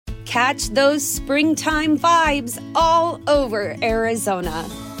Catch those springtime vibes all over Arizona.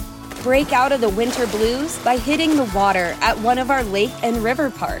 Break out of the winter blues by hitting the water at one of our lake and river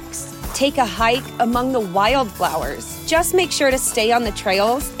parks. Take a hike among the wildflowers. Just make sure to stay on the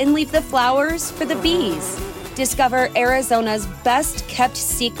trails and leave the flowers for the bees. Discover Arizona's best kept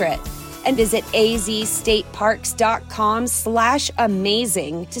secret and visit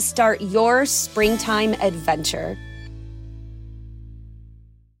azstateparks.com/amazing to start your springtime adventure.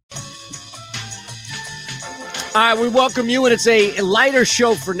 All right, we welcome you, and it's a lighter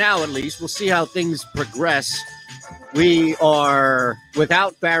show for now, at least. We'll see how things progress. We are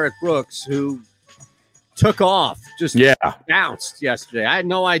without Barrett Brooks, who took off, just bounced yesterday. I had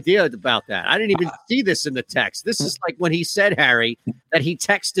no idea about that. I didn't even see this in the text. This is like when he said, Harry, that he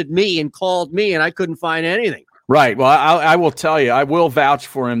texted me and called me, and I couldn't find anything. Right. Well, I will tell you, I will vouch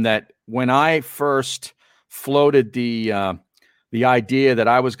for him that when I first floated the idea that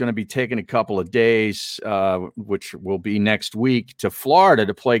I was going to be taking a couple of days, which will be next week, to Florida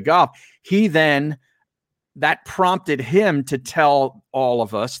to play golf, that prompted him to tell all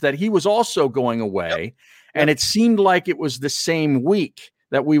of us that he was also going away. Yep. And it seemed like it was the same week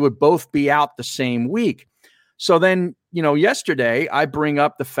that we would both be out the same week. So then, yesterday I bring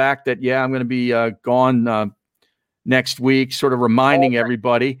up the fact that, I'm going to be gone next week, sort of reminding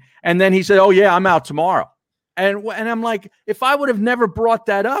everybody. And then he said, I'm out tomorrow. And I'm like, if I would have never brought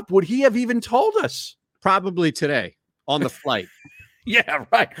that up, would he have even told us? Probably today on the flight. Yeah,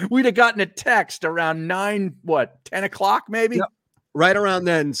 right. We'd have gotten a text around 10 o'clock maybe? Yep. Right around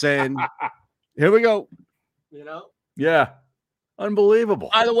then saying, here we go. Yeah. Unbelievable.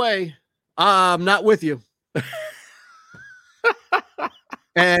 By the way, I'm not with you.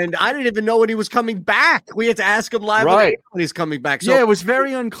 And I didn't even know when he was coming back. We had to ask him live when he's coming back. So, it was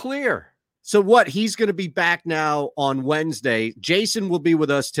very unclear. So he's going to be back now on Wednesday. Jason will be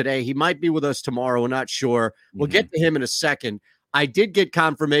with us today. He might be with us tomorrow. We're not sure. We'll get to him in a second. I did get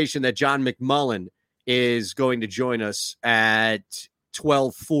confirmation that John McMullen is going to join us at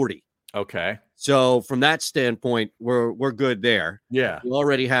 12:40. Okay. So from that standpoint, we're good there. Yeah. We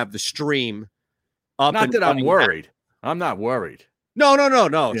already have the stream up. Not that I'm worried. I'm not worried. No.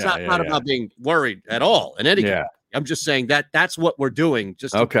 It's not about being worried at all in any case. I'm just saying that's what we're doing.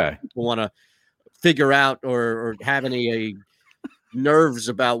 Just people want to figure out or have any nerves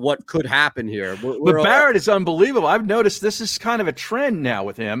about what could happen here. But Barrett is unbelievable. I've noticed this is kind of a trend now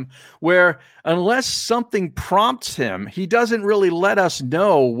with him, where unless something prompts him, he doesn't really let us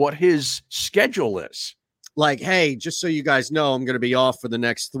know what his schedule is. Like, hey, just so you guys know, I'm going to be off for the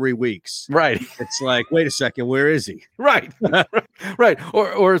next 3 weeks. Right. It's like, wait a second, where is he? Right. Right.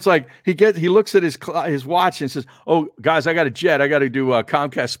 Or it's like he looks at his watch and says, "Oh, guys, I got a jet. I got to do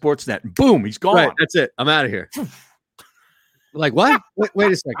Comcast Sportsnet." And boom, he's gone. Right. That's it. I'm out of here. Like, what?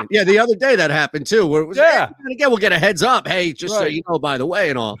 Wait a second. Yeah, the other day that happened too. Where it was, and again, we'll get a heads up. Hey, just so you know, by the way,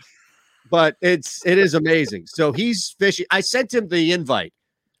 and all. But it is amazing. So he's fishing. I sent him the invite.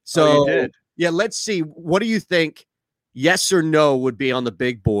 So you did. Yeah, let's see. What do you think? Yes or no would be on the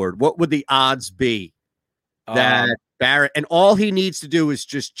big board. What would the odds be that Barrett, and all he needs to do is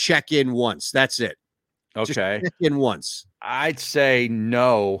just check in once. That's it. Okay. Just check in once. I'd say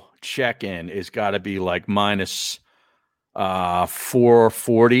no. Check in is got to be like minus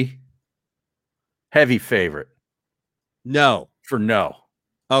 440. Heavy favorite. No. For no.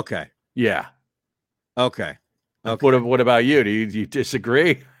 Okay. Yeah. Okay. What about you? Do you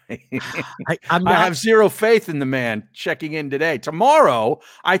disagree? I have zero faith in the man checking in today. Tomorrow,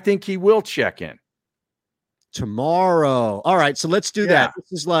 I think he will check in. Tomorrow. All right. So let's do that.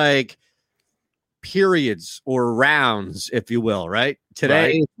 This is like periods or rounds, if you will, right?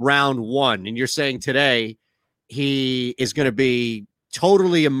 Today, round one. And you're saying today he is going to be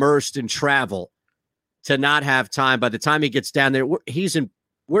totally immersed in travel to not have time. By the time he gets down there, he's in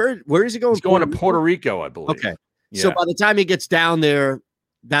where is he going? He's going to Puerto Rico, I believe. Okay. Yeah. So by the time he gets down there,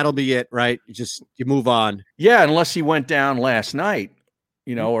 that'll be it, right? You move on. Yeah, unless he went down last night,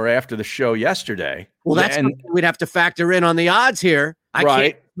 or after the show yesterday. Well, that's what we'd have to factor in on the odds here. I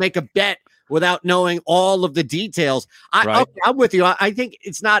can't make a bet without knowing all of the details. I'm with you. I think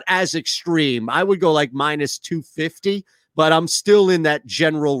it's not as extreme. I would go like minus 250, but I'm still in that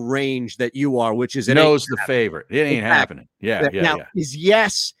general range that you are, which is knows the favorite. It ain't happening. Yeah. Now,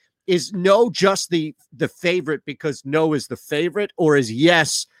 is no just the favorite because no is the favorite, or is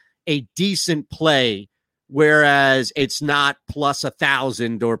yes a decent play, whereas it's not plus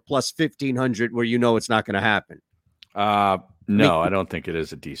 1,000 or plus 1,500 where it's not going to happen? No, I don't think it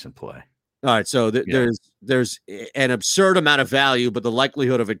is a decent play. All right, so there's an absurd amount of value, but the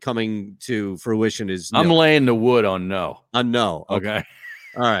likelihood of it coming to fruition is I'm laying the wood on no. On no. Okay.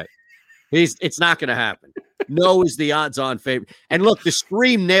 All right. It's not going to happen. No is the odds-on favorite. And look, the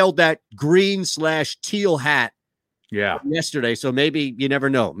Scream nailed that green/teal hat yesterday. So maybe you never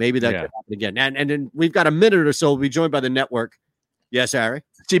know. Maybe that could happen again. And then we've got a minute or so. We'll be joined by the network. Yes, Harry?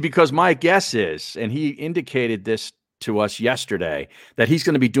 See, because my guess is, and he indicated this to us yesterday, that he's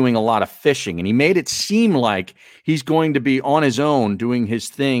going to be doing a lot of fishing. And he made it seem like he's going to be on his own doing his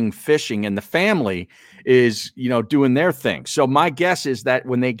thing fishing, and the family is, doing their thing. So my guess is that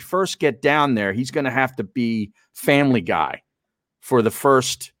when they first get down there, he's going to have to be Family Guy for the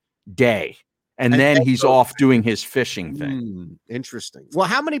first day. And then he's off doing his fishing thing. Interesting. Well,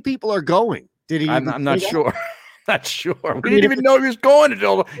 how many people are going? Did he? I'm not sure. Not sure. We didn't even know he was going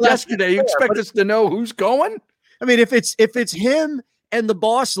until yesterday. You expect us to know who's going? I mean, if it's him and the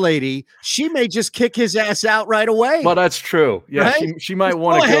boss lady, she may just kick his ass out right away. Well, that's true. Yeah, right? she might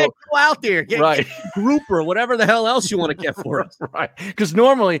want to go out there, get a group or whatever the hell else you want to get for us. Right. Because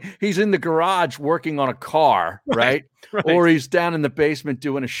normally he's in the garage working on a car, right? Or he's down in the basement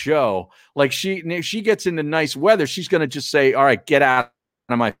doing a show. Like if she gets into nice weather, she's going to just say, all right, get out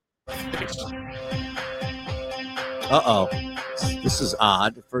of my face. Uh-oh. This is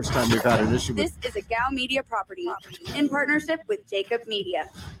odd. First time we've had an issue. This is a Gow Media property in partnership with Jacob Media.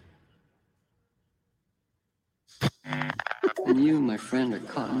 And you, my friend, are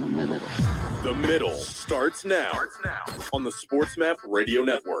caught in the middle. The Middle starts now on the SportsMap Radio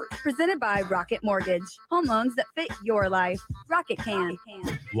Network. Presented by Rocket Mortgage. Home loans that fit your life. Rocket can.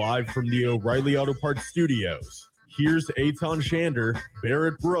 Live from the O'Reilly Auto Parts Studios. Here's Eitan Shander,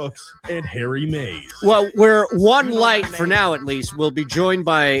 Barrett Brooks, and Harry Mays. Well, we're one light for now, at least. We'll be joined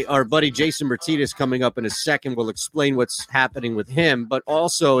by our buddy Jason Martinez coming up in a second. We'll explain what's happening with him. But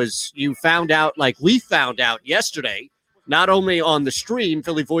also, as you found out, like we found out yesterday, not only on the stream,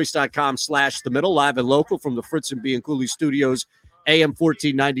 phillyvoice.com/the middle, live and local from the Fritz and Bianculli studios, AM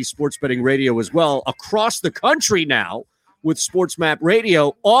 1490 Sports Betting Radio as well, across the country now. With SportsMap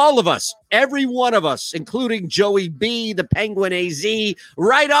Radio, all of us, every one of us, including Joey B, the Penguin AZ,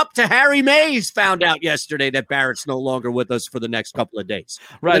 right up to Harry Mays, found out yesterday that Barrett's no longer with us for the next couple of days.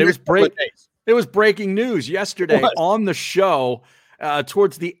 Right, it was breaking news yesterday on the show.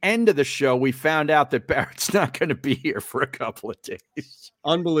 Towards the end of the show, we found out that Barrett's not going to be here for a couple of days.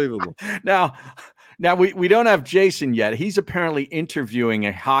 Unbelievable. Now we don't have Jason yet. He's apparently interviewing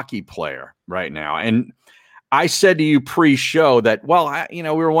a hockey player right now, and I said to you pre-show that, we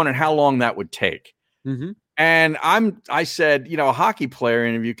were wondering how long that would take. Mm-hmm. And I said, a hockey player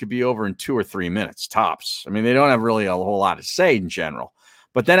interview could be over in 2 or 3 minutes tops. I mean, they don't have really a whole lot to say in general.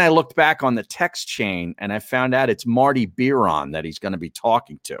 But then I looked back on the text chain and I found out it's Marty Biron that he's going to be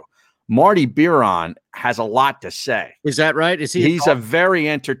talking to. Marty Biron has a lot to say. Is that right? He's a very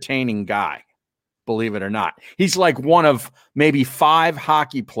entertaining guy. Believe it or not. He's like one of maybe 5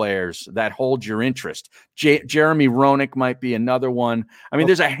 hockey players that hold your interest. Jeremy Roenick might be another one. I mean,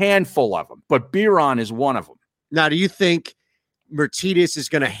 there's a handful of them, but Biron is one of them. Now, do you think Martinez is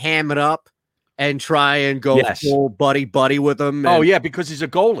going to ham it up and try and go full buddy with him? Oh, yeah, because he's a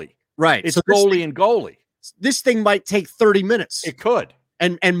goalie. Right. It's goalie and goalie. This thing might take 30 minutes. It could.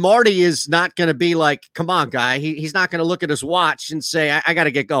 And Marty is not going to be like, come on, guy. He's not going to look at his watch and say, I got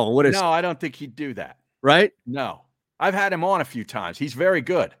to get going. No, I don't think he'd do that. Right? No. I've had him on a few times. He's very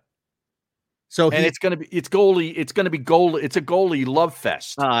good. So it's going to be goalie. It's a goalie love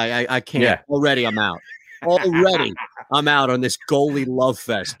fest. I can't. Yeah. Already I'm out. Already I'm out on this goalie love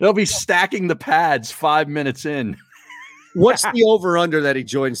fest. They'll be stacking the pads 5 minutes in. What's the over under that he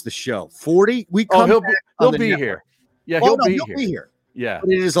joins the show? 40? He'll be here. Yeah, he'll be here. Yeah, but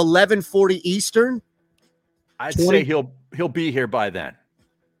it is 11:40 Eastern. I'd say he'll be here by then.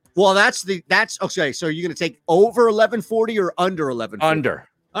 Well, that's okay. So you're going to take over 11:40 or under 11:40? Under.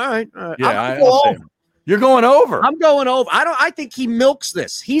 All right. Yeah, you're going over. I'm going over. I think he milks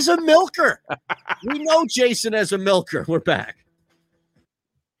this. He's a milker. We know Jason as a milker. We're back.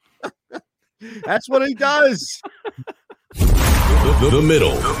 That's what he does. The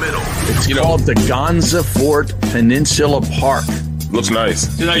middle. It's called the Gonza Fort Peninsula Park. Looks nice.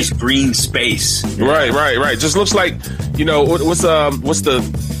 It's a nice green space. Right. Just looks like, what's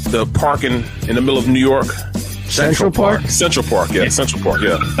the park in the middle of New York? Central Park? Central Park, yeah. Central Park,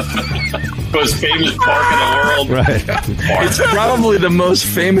 yeah. Most famous park in the world. Right. It's probably the most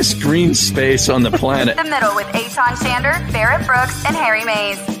famous green space on the planet. The Middle with Eitan Shander, Barrett Brooks, and Harry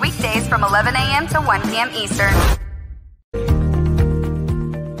Mays. Weekdays from 11 a.m. to 1 p.m. Eastern.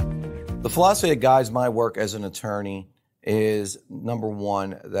 The philosophy that guides my work as an attorney is, number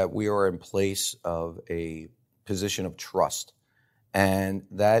one, that we are in place of a position of trust. And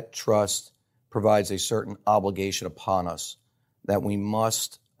that trust provides a certain obligation upon us that we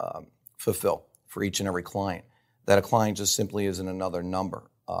must fulfill for each and every client. That a client just simply isn't another number.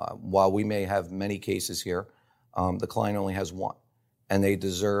 While we may have many cases here, the client only has one, and they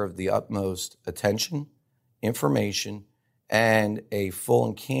deserve the utmost attention, information, and a full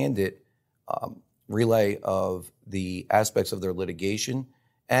and candid relay of the aspects of their litigation,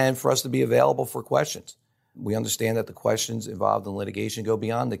 and for us to be available for questions. We understand that the questions involved in litigation go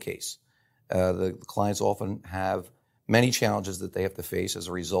beyond the case. The clients often have many challenges that they have to face as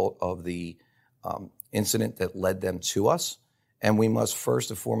a result of the incident that led them to us, and we must first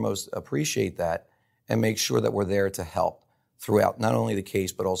and foremost appreciate that and make sure that we're there to help throughout not only the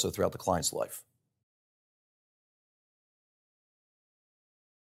case but also throughout the client's life.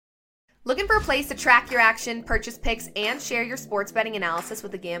 Looking for a place to track your action, purchase picks, and share your sports betting analysis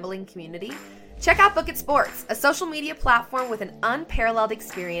with the gambling community? Check out Book It Sports, a social media platform with an unparalleled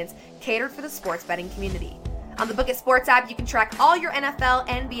experience catered for the sports betting community. On the Book It Sports app, you can track all your NFL,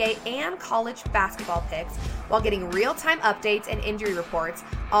 NBA, and college basketball picks while getting real-time updates and injury reports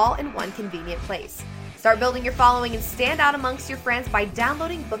all in one convenient place. Start building your following and stand out amongst your friends by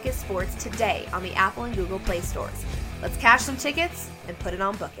downloading Book It Sports today on the Apple and Google Play stores. Let's cash some tickets and put it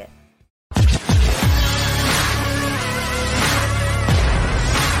on Book It.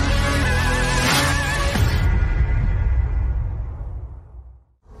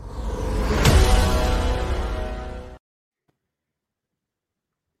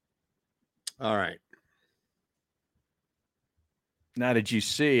 All right. Now, did you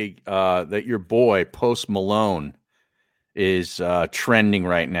see that your boy Post Malone is trending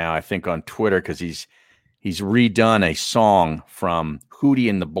right now? I think on Twitter because he's redone a song from Hootie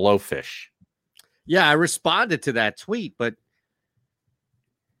and the Blowfish. Yeah, I responded to that tweet, but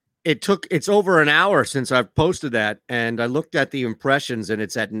it's over an hour since I've posted that, and I looked at the impressions, and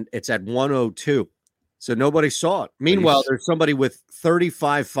it's at 102. So nobody saw it. Meanwhile, there's somebody with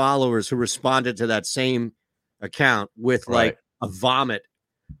 35 followers who responded to that same account with like a vomit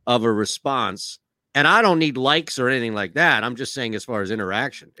of a response. And I don't need likes or anything like that. I'm just saying as far as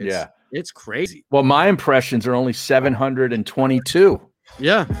interaction. It's crazy. Well, my impressions are only 722.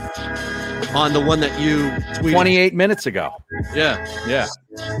 Yeah. On the one that you tweeted 28 minutes ago. Yeah.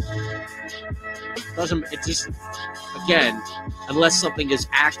 It just, again, unless something is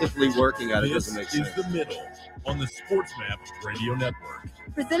actively working on it, doesn't make sense. This is The Middle on the SportsMap Radio Network.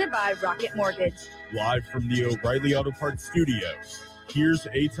 Presented by Rocket Mortgage. Live from the O'Reilly Auto Parts Studios. Here's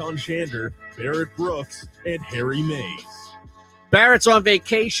Eitan Shander, Barrett Brooks, and Harry Mays. Barrett's on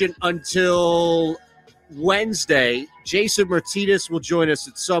vacation until Wednesday. Jason Martinez will join us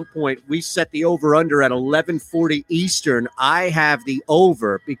at some point. We set the over-under at 11:40 Eastern. I have the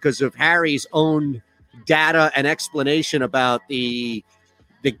over because of Harry's own data and explanation about the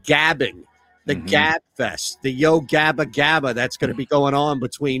gabbing, the Gab Fest, the Yo Gabba Gabba that's going to be going on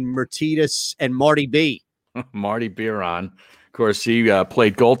between Martinez and Marty B. Marty Biron. Of course, he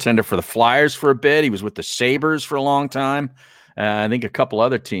played goaltender for the Flyers for a bit. He was with the Sabres for a long time. I think a couple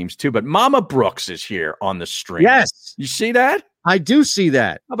other teams too. But Mama Brooks is here on the stream. Yes. You see that? I do see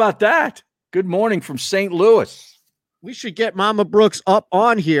that. How about that? Good morning from St. Louis. We should get Mama Brooks up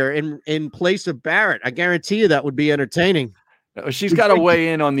on here in place of Barrett. I guarantee you that would be entertaining. She's got to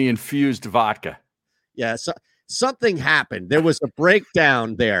weigh in on the infused vodka. Yeah, so something happened. There was a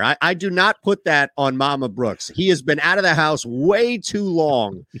breakdown there. I do not put that on Mama Brooks. He has been out of the house way too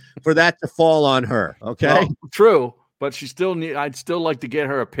long for that to fall on her. Okay, well, true, but I'd still like to get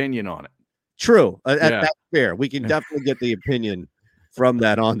her opinion on it. True, that's fair. We can definitely get the opinion from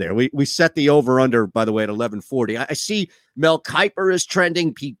that on there. We set the over-under, by the way, at 11:40. I see Mel Kiper is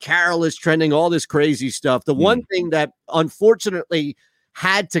trending, Pete Carroll is trending, all this crazy stuff. The one thing that unfortunately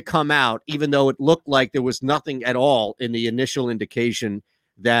had to come out, even though it looked like there was nothing at all in the initial indication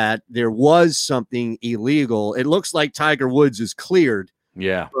that there was something illegal, it looks like Tiger Woods is cleared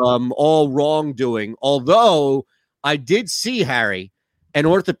from all wrongdoing. Although I did see, Harry, an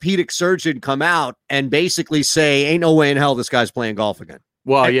orthopedic surgeon come out and basically say, ain't no way in hell this guy's playing golf again.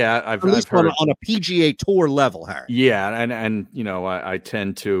 Well, and I've heard on a PGA Tour level, Harry. Yeah, and you know, I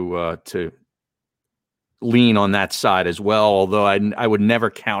tend to lean on that side as well, although I would never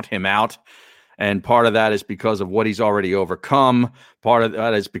count him out. And part of that is because of what he's already overcome. Part of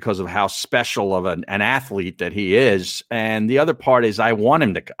that is because of how special of an athlete that he is. And the other part is I'd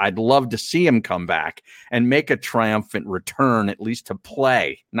love to see him come back and make a triumphant return, at least to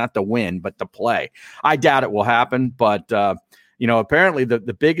play, not to win, but to play. I doubt it will happen, but apparently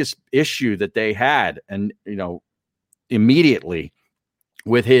the biggest issue that they had, and immediately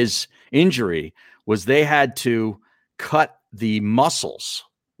with his injury, was they had to cut the muscles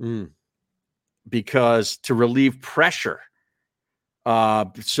because to relieve pressure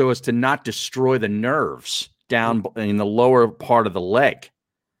so as to not destroy the nerves down in the lower part of the leg.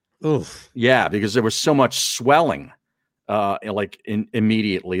 Oof. Yeah, because there was so much swelling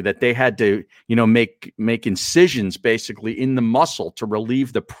immediately that they had to, make incisions basically in the muscle to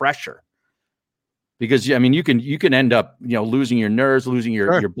relieve the pressure. Because you can end up, losing your nerves, losing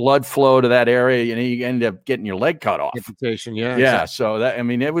your blood flow to that area, and you end up getting your leg cut off. Amputation, yeah. Yeah. Exactly. So that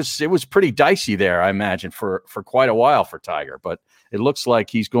it was pretty dicey there, I imagine, for quite a while for Tiger. But it looks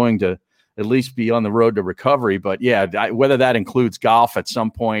like he's going to at least be on the road to recovery. But yeah, whether that includes golf at some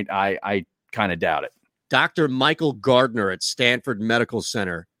point, I kind of doubt it. Dr. Michael Gardner at Stanford Medical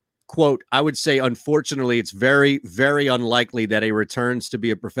Center. Quote, I would say, unfortunately, it's very, very unlikely that he returns to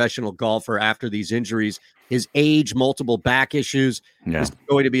be a professional golfer after these injuries. His age, multiple back issues, is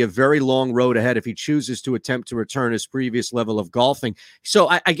going to be a very long road ahead if he chooses to attempt to return his previous level of golfing. So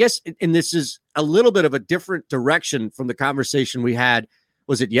I guess, and this is a little bit of a different direction from the conversation we had.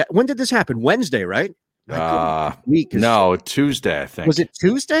 Was it yet? When did this happen? Wednesday, right? Tuesday, I think. Was it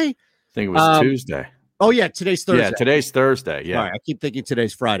Tuesday? I think it was Tuesday. Oh, yeah, today's Thursday. Yeah, today's Thursday. Yeah. All right, I keep thinking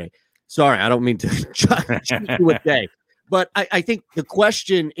today's Friday. Sorry, I don't mean to cheat you a day. But I think the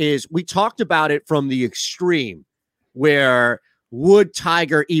question is, we talked about it from the extreme, where would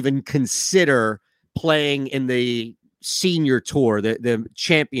Tiger even consider playing in the senior tour, the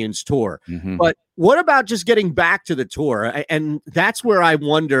Champions Tour? Mm-hmm. But what about just getting back to the tour? And that's where I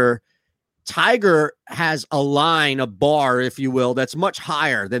wonder, Tiger has a bar, if you will, that's much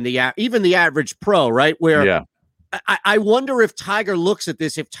higher than even the average pro, right? Where I wonder if Tiger looks at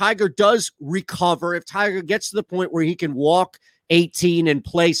this, if Tiger does recover, if Tiger gets to the point where he can walk 18 and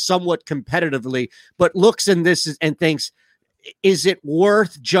play somewhat competitively, but looks in this and thinks, is it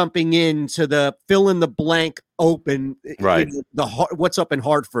worth jumping into the fill in the blank open, right? What's up in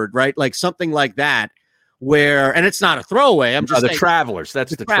Hartford, right? Like something like that. Where, and it's not a throwaway. I'm just the saying, Travelers.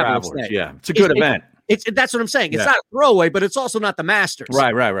 That's the Travelers. Yeah, it's a good event. That's what I'm saying. It's not a throwaway, but it's also not the Masters.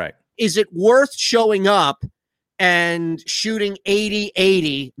 Right. Is it worth showing up and shooting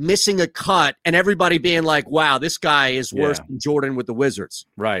 80-80, missing a cut, and everybody being like, "Wow, this guy is worse than Jordan with the Wizards"?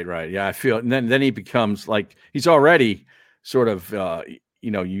 Right. Yeah, I feel, and then he becomes like he's already sort of,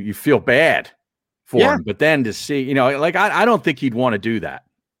 you feel bad for him, but then to see, I don't think he'd want to do that.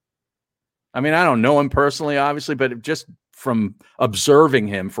 I mean, I don't know him personally, obviously, but just from observing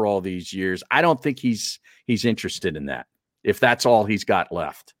him for all these years, I don't think he's interested in that. If that's all he's got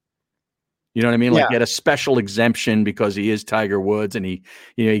left, you know what I mean? Like get a special exemption because he is Tiger Woods, and he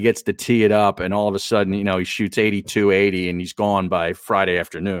gets to tee it up, and all of a sudden, he shoots 82-80, and he's gone by Friday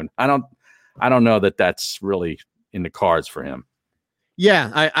afternoon. I don't know that that's really in the cards for him.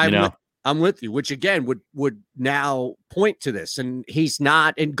 Yeah, I'm with you, which again would now point to this. And he's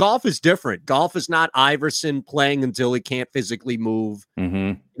not, and golf is different. Golf is not Iverson playing until he can't physically move.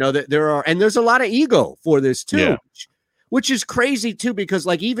 Mm-hmm. There's a lot of ego for this too, which is crazy too, because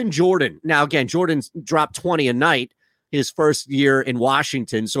like even Jordan, now again, Jordan's dropped 20 a night his first year in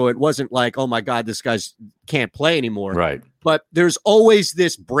Washington. So it wasn't like, oh my God, this guy's can't play anymore. Right. But there's always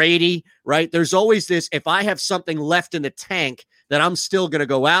this Brady, right? There's always this, if I have something left in the tank, that I'm still going to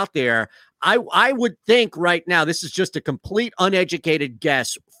go out there. I would think right now, this is just a complete uneducated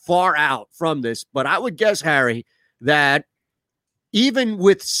guess, far out from this, but I would guess, Harry, that even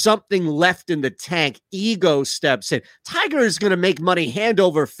with something left in the tank, ego steps in. Tiger is going to make money hand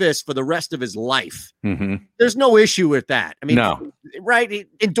over fist for the rest of his life. Mm-hmm. There's no issue with that. I mean, no. Right?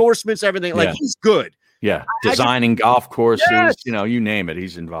 Endorsements, everything. Like he's good. Yeah, designing golf courses, you name it,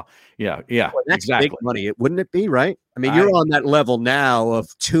 he's involved. Yeah, well, that's exactly. Big money, wouldn't it be, right? I mean, you're on that level now of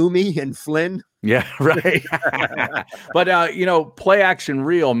Toomey and Flynn. Yeah, right. But, Play Action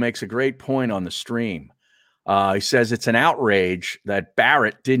Real makes a great point on the stream. He says it's an outrage that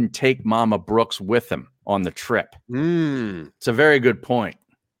Barrett didn't take Mama Brooks with him on the trip. It's a very good point.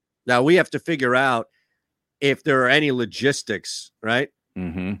 Now, we have to figure out if there are any logistics, right?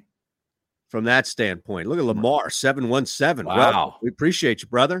 Mm-hmm. From that standpoint. Look at Lamar, 717. Wow. Well, we appreciate you,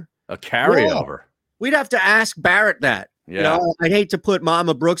 brother. A carryover. Yeah. We'd have to ask Barrett that. Yeah. I'd hate to put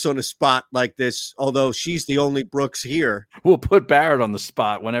Mama Brooks on a spot like this, although she's the only Brooks here. We'll put Barrett on the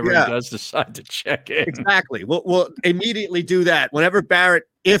spot whenever he does decide to check in. Exactly. We'll immediately do that. Whenever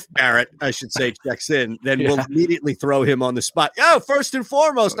if Barrett, I should say, checks in, then we'll immediately throw him on the spot. First and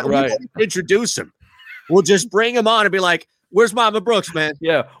foremost, we won't introduce him. We'll just bring him on and be like, where's Mama Brooks, man?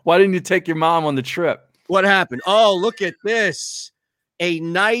 Yeah. Why didn't you take your mom on the trip? What happened? Oh, look at this. A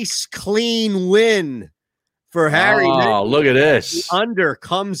nice, clean win for Harry. Oh, look at this. The under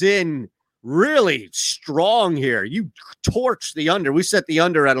comes in really strong here. You torch the under. We set the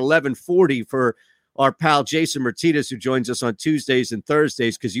under at 1140 for our pal Jason Martinez, who joins us on Tuesdays and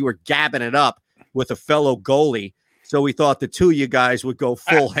Thursdays, because you were gabbing it up with a fellow goalie. So we thought the two of you guys would go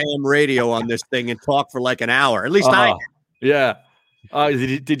full ham radio on this thing and talk for like an hour. At least I did. Yeah.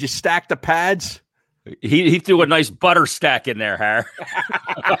 Did you stack the pads? He threw a nice butter stack in there, Harry.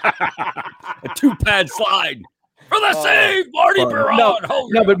 A 2-pad slide. For the save, Marty Biron.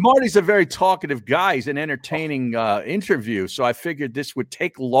 No, but Marty's a very talkative guy. He's an entertaining interview. So I figured this would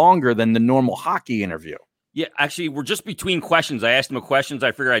take longer than the normal hockey interview. Yeah, actually, we're just between questions. I asked him questions.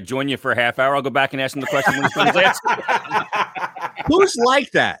 I figured I'd join you for a half hour. I'll go back and ask him the question when he's answered. Who's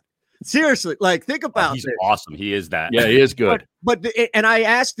like that? Seriously, like think about he's this. Awesome. He is that. Yeah, he is good. But I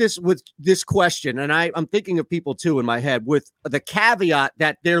asked this with this question, and I'm thinking of people too in my head with the caveat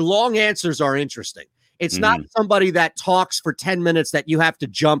that their long answers are interesting. It's not somebody that talks for 10 minutes that you have to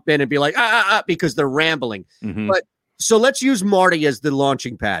jump in and be like, because they're rambling. But so let's use Marty as the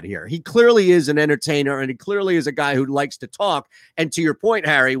launching pad here. He clearly is an entertainer, and he clearly is a guy who likes to talk. And to your point,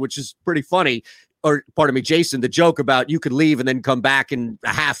 Harry, which is pretty funny, or pardon me, Jason, the joke about you could leave and then come back in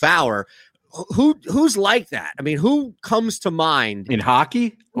a half hour. Who's like that? I mean, who comes to mind in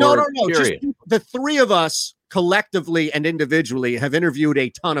hockey? No. Just the three of us collectively and individually have interviewed a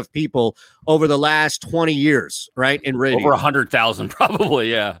ton of people over the last 20 years, right? In radio. Over 100,000, probably.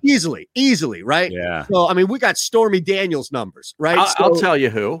 Yeah. Easily. Right. Yeah. So, I mean, we got Stormy Daniels numbers, right? I'll tell you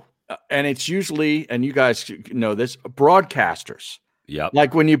who, and it's usually, and you guys know this, broadcasters. Yep.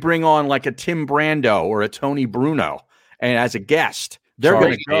 Like when you bring on like a Tim Brando or a Tony Bruno and as a guest, they're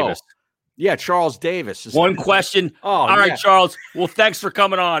going to go. Davis. Yeah, Charles Davis. One question. All right, Charles. Well, thanks for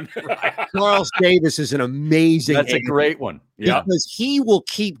coming on. Charles Davis is an amazing. That's a great one. Yeah, because he will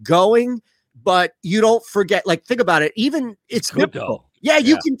keep going, but you don't forget. Like, think about it. Even it's good difficult. Yeah,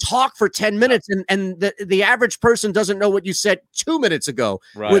 you can talk for 10 minutes, and the average person doesn't know what you said 2 minutes ago.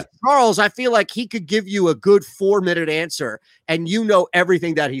 Right. With Charles, I feel like he could give you a good 4-minute answer, and you know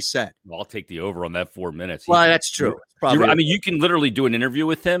everything that he said. Well, I'll take the over on that 4 minutes. Well, that's true. I mean, you can literally do an interview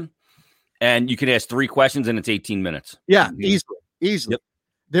with him. And you can ask 3 questions, and it's 18 minutes. Yeah, easily. Yep.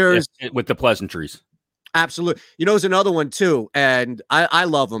 There's with the pleasantries. Absolutely. You know, there's another one too, and I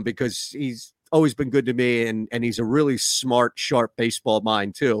love him because he's always been good to me, and he's a really smart, sharp baseball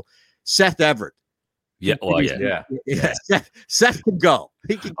mind too. Seth Everett. Yeah, well, yeah. Seth can go.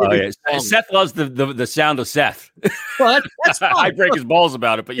 He can. Seth loves the sound of Seth. Well, that's fine. I break his balls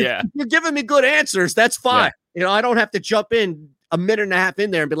about it, but yeah, you're giving me good answers. That's fine. Yeah. You know, I don't have to jump in a minute and a half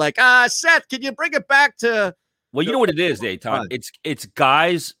in there and be like, Seth, can you bring it back to? Well, you know what it is, Tom. It's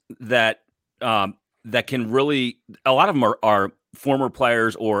guys that can really. A lot of them are former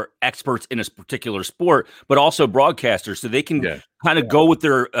players or experts in a particular sport, but also broadcasters, so they can kind of go with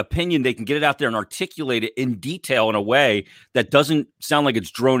their opinion. They can get it out there and articulate it in detail in a way that doesn't sound like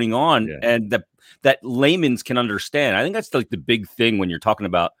it's droning on, and that layman's can understand. I think that's like the big thing when you're talking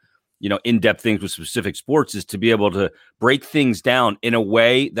about, you know, in-depth things with specific sports, is to be able to break things down in a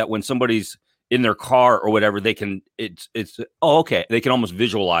way that when somebody's in their car or whatever, they can, okay. They can almost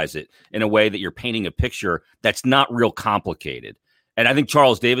visualize it in a way that you're painting a picture that's not real complicated. And I think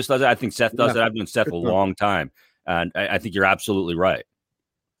Charles Davis does it. I think Seth does it. I've known Seth a long time. And I think you're absolutely right.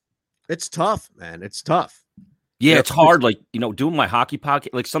 It's tough, man. It's tough. Yeah, it's hard. Like, you know, doing my hockey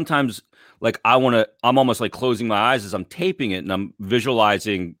pocket, like sometimes like I'm almost like closing my eyes as I'm taping it and I'm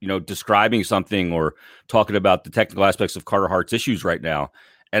visualizing, you know, describing something or talking about the technical aspects of Carter Hart's issues right now.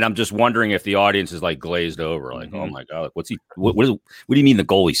 And I'm just wondering if the audience is like glazed over, like, oh my God, what do you mean the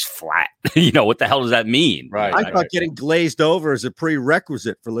goalie's flat? You know, what the hell does that mean? Right. I thought getting glazed over is a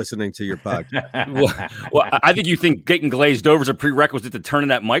prerequisite for listening to your podcast. well, I think you think getting glazed over is a prerequisite to turning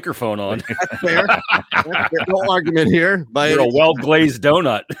that microphone on. That's fair. No argument here. You're a well-glazed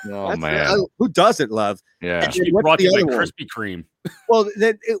donut. Oh, man. Who doesn't love? Yeah. She brought you like Krispy Kreme. Well,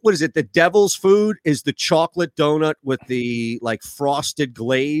 what is it? The devil's food is the chocolate donut with the like frosted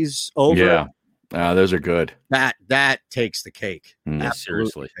glaze over. Yeah, those are good. That takes the cake.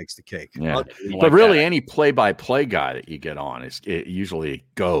 Seriously, takes the cake. Yeah. But really, any play-by-play guy that you get on it usually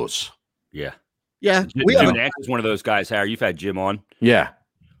goes. Yeah. Yeah. Jim Nance is one of those guys. Harry, you've had Jim on. Yeah.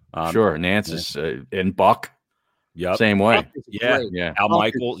 Sure. Nance is and Buck. Yep. Same way. Yeah. Al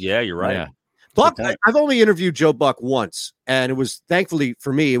Michael. Yeah, you're right. Yeah. Buck, I've only interviewed Joe Buck once, and it was thankfully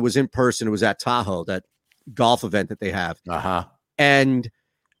for me, it was in person. It was at Tahoe, that golf event that they have. And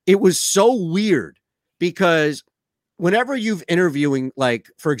it was so weird because whenever you've interviewing, like,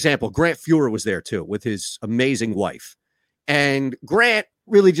 for example, Grant Fuhrer was there too with his amazing wife. And Grant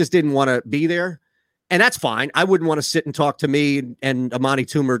really just didn't want to be there. And that's fine. I wouldn't want to sit and talk to me and Amani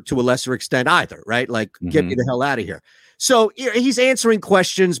Toomer to a lesser extent either, right? Like, get me the hell out of here. So he's answering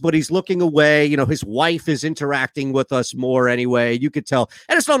questions, but he's looking away. You know, his wife is interacting with us more anyway. You could tell.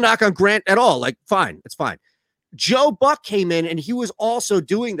 And it's no knock on Grant at all. Like, fine. It's fine. Joe Buck came in and he was also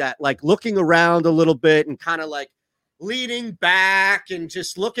doing that, like looking around a little bit and kind of like leaning back and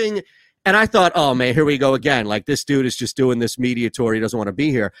just looking. And I thought, oh, man, here we go again. Like, this dude is just doing this media tour. He doesn't want to be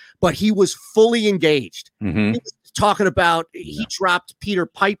here. But he was fully engaged. He was talking about, he dropped Peter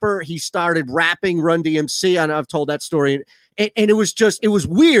Piper. He started rapping Run DMC. I know I've told that story. And it was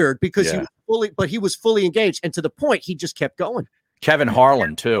weird because he was fully engaged. And to the point, he just kept going. Kevin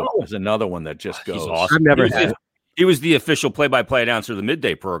Harlan, too, is another one that just goes. He's awesome. I've never had it. He was the official play-by-play announcer of the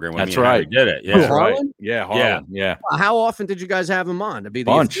midday program. When That's right. Did it? Yeah, That's right. Yeah, Harlan. Yeah. How often did you guys have him on to be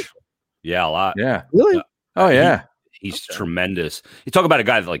the bunch? Yeah, a lot. Yeah. Really? Oh, yeah. He's tremendous. You talk about a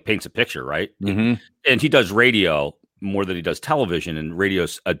guy that like paints a picture, right? And he does radio more than he does television, and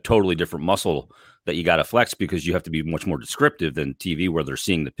radio's a totally different muscle that you got to flex because you have to be much more descriptive than TV where they're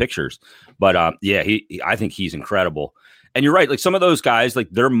seeing the pictures. But I think he's incredible. And you're right. Like some of those guys,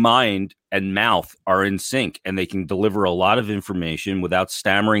 like their mind and mouth are in sync and they can deliver a lot of information without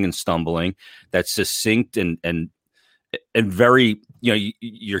stammering and stumbling. That's succinct and very, you know,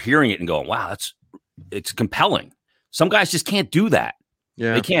 you're hearing it and going, wow, it's compelling. Some guys just can't do that.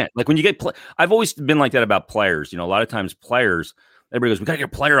 Yeah. They can't. Like when you get, I've always been like that about players. You know, a lot of times players, everybody goes, we got to get a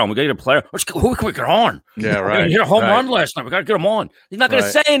player on. We got to get a player. Who can we get on? Yeah, right. He hit a home run last night. We got to get him on. He's not going to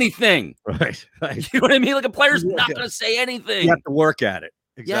say anything. Right. You know what I mean? Like a player's not going to say anything. You have to work at it.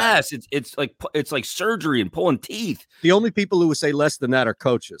 Exactly. Yes, it's like surgery and pulling teeth. The only people who would say less than that are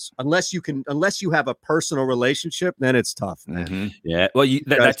coaches. Unless you have a personal relationship, then it's tough. Yeah. Well,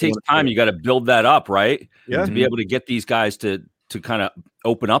 that takes time. You got to build that up, right? Yeah. To be able to get these guys to kind of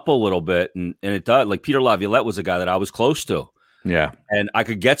open up a little bit, and it does. Like Peter Laviolette was a guy that I was close to. Yeah. And I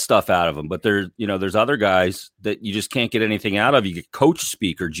could get stuff out of him, but there's other guys that you just can't get anything out of. You get coach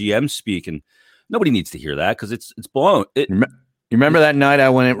speak or GM speak, and nobody needs to hear that because it's blown. You remember that night I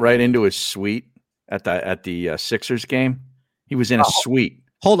went right into his suite at the Sixers game? He was in a suite.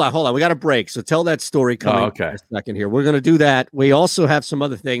 Hold on. We got a break. So tell that story coming in a second here. We're going to do that. We also have some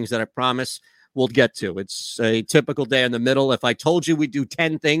other things that I promise we'll get to. It's a typical day in the middle. If I told you we'd do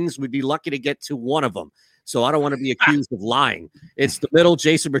 10 things, we'd be lucky to get to one of them. So I don't want to be accused of lying. It's the middle.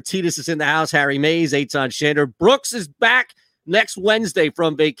 Jason Martinez is in the house. Harry Mays, Eitan Shander. Brooks is back next Wednesday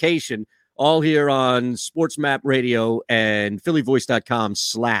from vacation. All here on Sports Map Radio and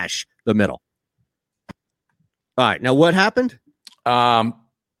phillyvoice.com/the middle. All right. Now, what happened?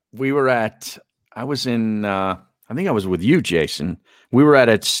 We were I think I was with you, Jason. We were at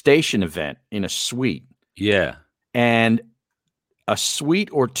a station event in a suite. Yeah. And a suite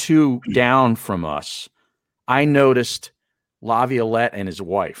or two down from us, I noticed Laviolette and his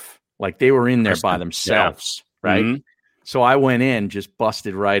wife. Like they were in there by themselves, right? Mm-hmm. So I went in, just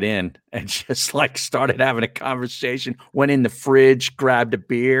busted right in and just like started having a conversation, went in the fridge, grabbed a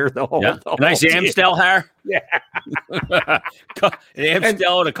beer, the whole nice Amstel hair. Yeah.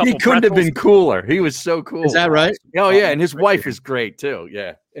 Amstel and a couple He couldn't have been cooler. He was so cool. Is that right? Oh, yeah. And his wife is great too.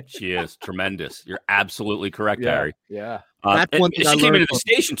 Yeah. She is tremendous. You're absolutely correct, Harry. Yeah. That's one thing she came into the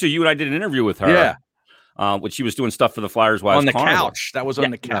station too. You and I did an interview with her. Yeah. When she was doing stuff for the Flyers on the couch. That was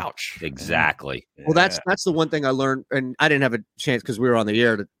on the couch. Exactly. Well, that's the one thing I learned, and I didn't have a chance because we were on the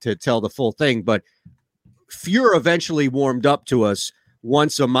air to tell the full thing, but Fuhr eventually warmed up to us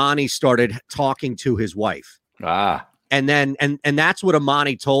once Amani started talking to his wife. And then and that's what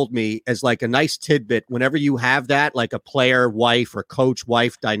Amani told me as like a nice tidbit. Whenever you have that, like a player wife or coach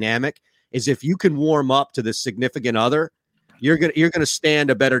wife dynamic, is if you can warm up to the significant other, you're gonna stand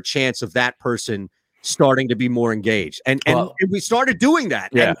a better chance of that person starting to be more engaged. And we started doing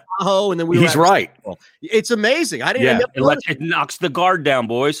that. Yeah. And then He's right. It's amazing. I didn't. It knocks the guard down,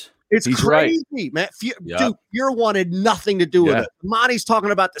 boys. It's crazy, man. Dude, Fuhr wanted nothing to do with it. Monty's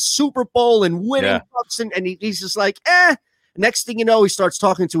talking about the Super Bowl and winning cups, and he's just like, Next thing you know, he starts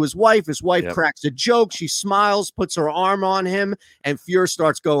talking to his wife. His wife cracks a joke. She smiles, puts her arm on him, and Fuhr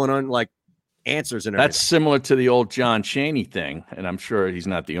starts going on like answers and everything. That's similar to the old John Chaney thing, and I'm sure he's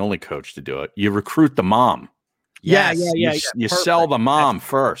not the only coach to do it. You recruit the mom. Yeah. You sell the mom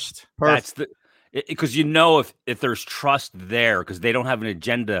first. That's because if there's trust there, because they don't have an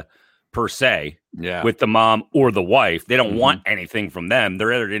agenda per se with the mom or the wife. They don't want anything from them. They're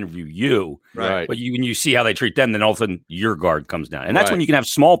there to interview you. Right. But when you see how they treat them, then all of a sudden your guard comes down. And that's when you can have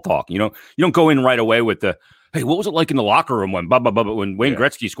small talk. You don't go in right away with the, hey, what was it like in the locker room when Wayne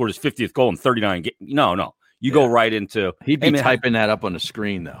Gretzky scored his 50th goal in 39 games? No. You go right into. He'd be typing that up on the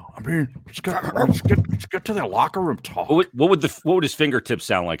screen, though. I mean, let's get to the locker room talk. What would his fingertips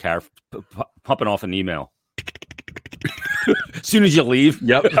sound like, Harry? Pumping off an email. As soon as you leave.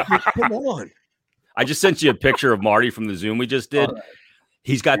 Yep. Come on. I just sent you a picture of Marty from the Zoom we just did.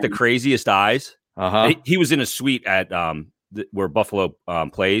 He's got the craziest eyes. He was in a suite at where Buffalo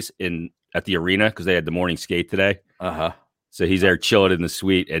plays at the arena because they had the morning skate today. So he's there chilling in the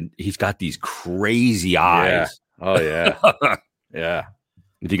suite, and he's got these crazy eyes. Yeah. Oh yeah, yeah.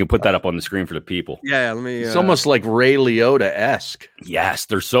 If you can put that up on the screen for the people. Yeah, let me. It's almost like Ray Liotta-esque. Yes,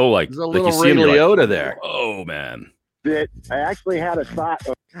 they're so like. There's a little Ray Liotta there. Oh man. That I actually had a thought.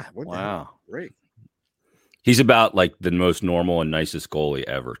 God, what the Wow. hell? Great. He's about like the most normal and nicest goalie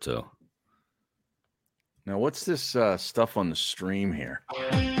ever, too. Now, what's this stuff on the stream here?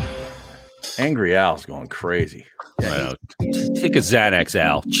 Angry Al's going crazy. Take a Xanax,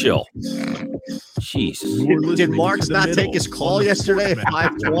 Al. Chill. Jesus. Did Marks not take his call yesterday at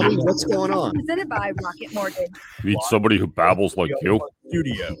 5:20? What's going on? Presented by Rocket Mortgage. You need somebody who babbles like you.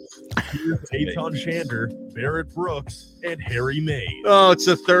 Studio. Here's Eitan Shander, Barrett Brooks, and Harry Mays. Oh, it's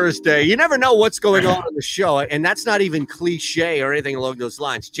a Thursday. You never know what's going on in the show, and that's not even cliche or anything along those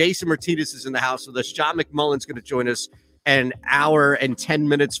lines. Jason Martinez is in the house with us. John McMullen's going to join us an hour and 10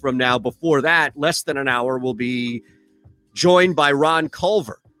 minutes from now. Before that, less than an hour, we'll be joined by Ron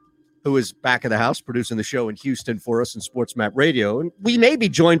Culver, who is back in the house producing the show in Houston for us in Sports Map Radio. And we may be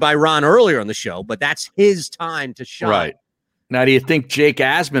joined by Ron earlier on the show, but that's his time to shine. Right. Now, do you think Jake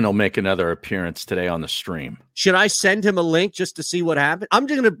Asman will make another appearance today on the stream? Should I send him a link just to see what happens? I'm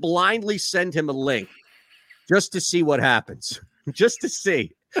just going to blindly send him a link just to see what happens. Just to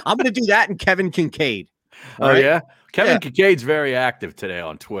see. I'm going to do that and Kevin Kincaid. Oh, right? Yeah? Kevin Kincaid's very active today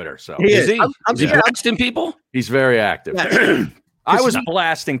on Twitter. So is he? Is he blasting people? He's very active. Yeah. I was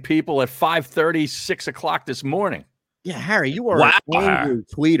blasting people at 5:30, 6 o'clock this morning. Yeah, Harry, you are an angry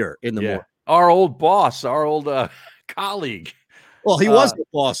tweeter in the morning. Our old boss, our old colleague. Well, he was the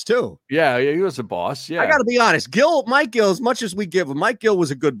boss too. Yeah, he was a boss. Yeah, I got to be honest. Mike Gill, as much as we give him, Mike Gill was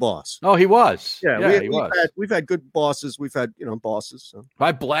a good boss. Oh, he was. Yeah, he was. We've had good bosses. We've had bosses. So.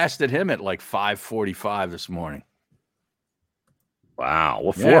 I blasted him at like 5:45 this morning. Wow,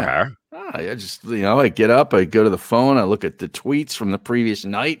 what for, Harry? I just, I get up, I go to the phone, I look at the tweets from the previous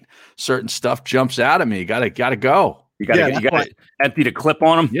night. Certain stuff jumps out at me. You gotta go. You gotta empty the clip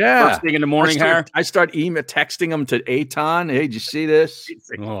on them. Yeah, first thing in the morning, Harry. I start texting them to Eitan. Hey, did you see this?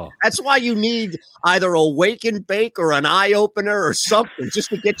 That's why you need either a wake and bake or an eye opener or something just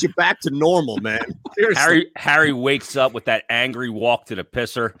to get you back to normal, man. Harry wakes up with that angry walk to the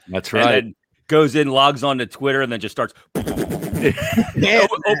pisser. That's right. And then goes in, logs on to Twitter, and then just starts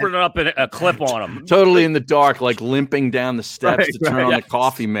opening up a clip on him. Totally in the dark, like limping down the steps to turn on the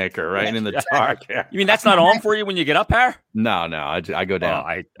coffee maker, right? In the dark. You mean that's not on for you when you get up, Harry? No, I go down.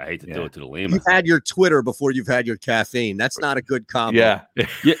 I hate to do it to the lemur. You've had your Twitter before you've had your caffeine. That's not a good combo. Yeah.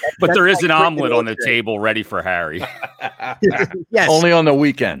 But there is an omelet on the table ready for Harry. Yes. Only on the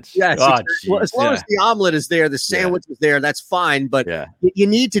weekends. Yes. Well, as long as the omelet is there, the sandwich is there, that's fine. But you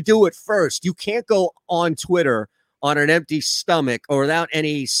need to do it first. You can't go on Twitter on an empty stomach or without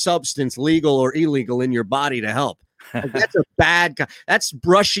any substance, legal or illegal, in your body to help. Like, that's a bad. That's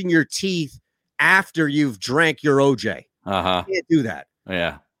brushing your teeth after you've drank your OJ. You can't do that.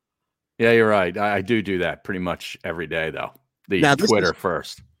 Yeah, you're right. I do that pretty much every day, though. Twitter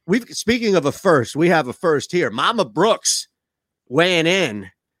first. Speaking of a first, we have a first here. Mama Brooks weighing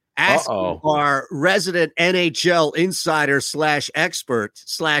in, asking our resident NHL insider / expert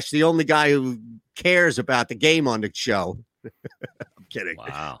 / the only guy who cares about the game on the show. I'm kidding.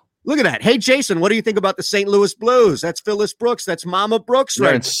 Wow. Look at that. Hey, Jason, what do you think about the St. Louis Blues? That's Phyllis Brooks. That's Mama Brooks.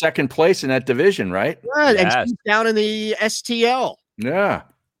 They're in second place in that division, right? Right. And she's down in the STL. Yeah.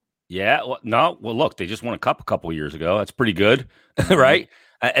 Yeah. Well, look, they just won a cup a couple of years ago. That's pretty good, right?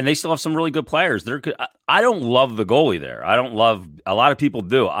 And they still have some really good players. They're good. I don't love the goalie there. A lot of people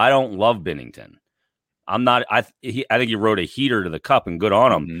do. I don't love Binnington. I'm not. I think he wrote a heater to the cup and good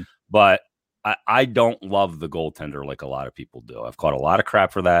on him. But I don't love the goaltender like a lot of people do. I've caught a lot of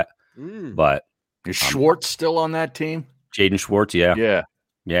crap for that. But is Schwartz still on that team? Jaden Schwartz, yeah.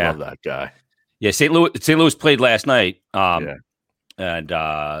 Love that guy. Yeah, St. Louis played last night. And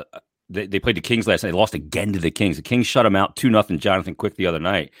they played the Kings last night. They lost again to the Kings. The Kings shut them out 2-0. Jonathan Quick the other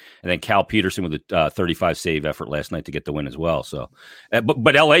night, and then Cal Peterson with a 35 save effort last night to get the win as well. So,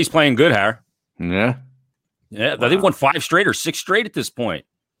 but LA's playing good, Harry. Yeah. Wow. They won 5 straight or 6 straight at this point.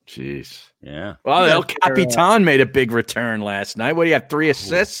 Jeez. Yeah. Well, El Capitan made a big return last night. What do you have? 3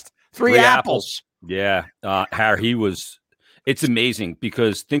 assists, 3 apples. Yeah. Harry, he was. It's amazing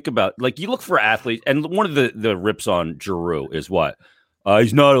because think about, like, you look for athletes, and one of the rips on Giroux is what?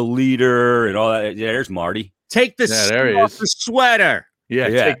 He's not a leader and all that. Yeah, there's Marty. Take the there he off is. the sweater. Yeah,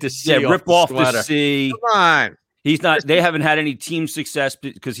 take the C off rip the off sweater. the C. Come on. He's not. They haven't had any team success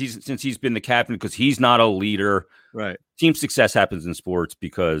because since he's been the captain, because he's not a leader. Right. Team success happens in sports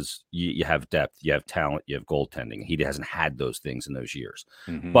because you have depth, you have talent, you have goaltending. He hasn't had those things in those years.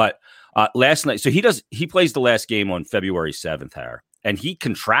 Mhm. But last night, so he plays the last game on February 7th, Harry, and he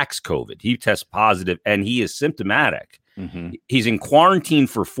contracts COVID. He tests positive and he is symptomatic. Mhm. He's in quarantine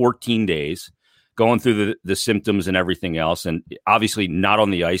for 14 days, going through the symptoms and everything else. And obviously not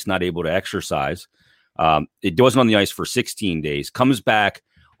on the ice, not able to exercise. It wasn't on the ice for 16 days, comes back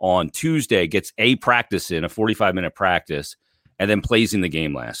on Tuesday, gets a practice in, a 45-minute practice, and then plays in the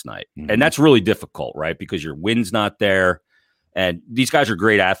game last night. Mhm. And that's really difficult, right? Because your wind's not there. And these guys are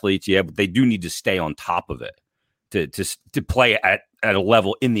great athletes, yeah, but they do need to stay on top of it to play at a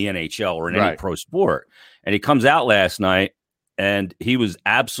level in the NHL or in any Right. pro sport. And he comes out last night, and he was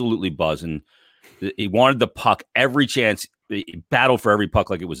absolutely buzzing. He wanted the puck every chance. He battled for every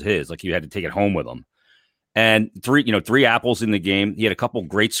puck like it was his, like he had to take it home with him. And three apples in the game. He had a couple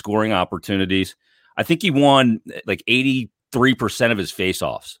great scoring opportunities. I think he won like 83% of his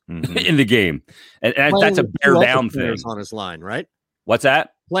faceoffs in the game. And that's a bear down thing. On his line, right? What's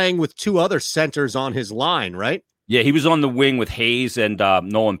that? Playing with two other centers on his line, right? Yeah, he was on the wing with Hayes and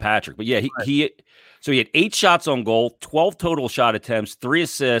Nolan Patrick. But yeah, he had 8 shots on goal, 12 total shot attempts, 3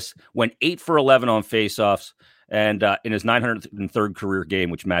 assists, went 8 for 11 on faceoffs. And in his 903rd career game,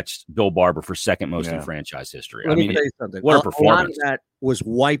 which matched Bill Barber for second most in franchise history. Let me tell you something. What a A lot performance. of that was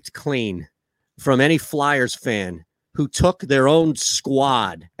wiped clean from any Flyers fan who took their own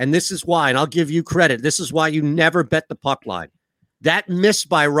squad. And this is why, and I'll give you credit, this is why you never bet the puck line. That miss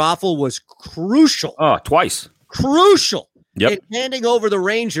by Raffl was crucial. Oh, twice. Crucial Yep. in handing over the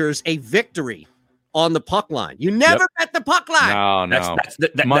Rangers a victory on the puck line. You never bet the puck line. No. That's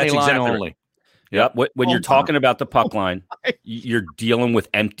Money line exactly right. only. Yep. When you're talking about the puck line, you're dealing with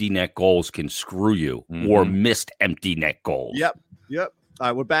empty net goals can screw you or missed empty net goals. Yep. All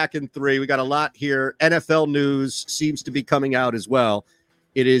right, we're back in 3. We got a lot here. NFL news seems to be coming out as well.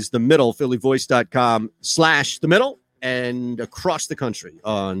 It is The Middle, phillyvoice.com/The Middle, and across the country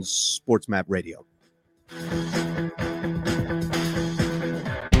on SportsMap Radio.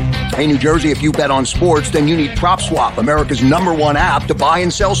 Hey, New Jersey, if you bet on sports, then you need PropSwap, America's #1 app to buy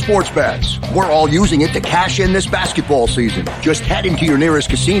and sell sports bets. We're all using it to cash in this basketball season. Just head into your nearest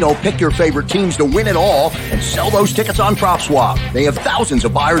casino, pick your favorite teams to win it all, and sell those tickets on PropSwap. They have thousands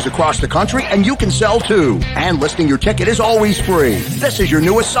of buyers across the country, and you can sell too. And listing your ticket is always free. This is your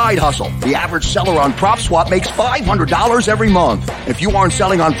newest side hustle. The average seller on PropSwap makes $500 every month. If you aren't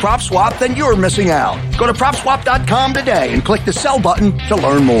selling on PropSwap, then you're missing out. Go to PropSwap.com today and click the sell button to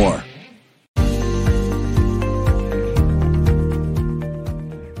learn more.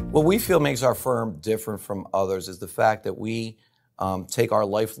 What we feel makes our firm different from others is the fact that we take our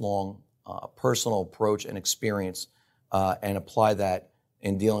lifelong personal approach and experience and apply that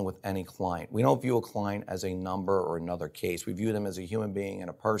in dealing with any client. We don't view a client as a number or another case. We view them as a human being and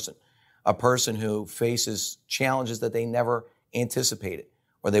a person who faces challenges that they never anticipated,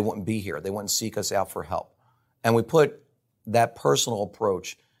 or they wouldn't be here. They wouldn't seek us out for help. And we put that personal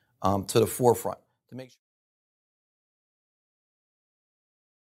approach to the forefront to make sure.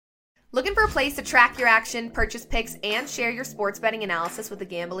 Looking for a place to track your action, purchase picks, and share your sports betting analysis with the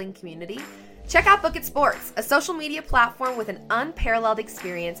gambling community? Check out Book It Sports, a social media platform with an unparalleled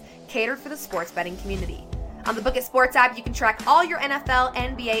experience catered for the sports betting community. On the Book It Sports app, you can track all your NFL,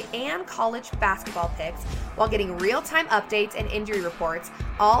 NBA, and college basketball picks while getting real-time updates and injury reports,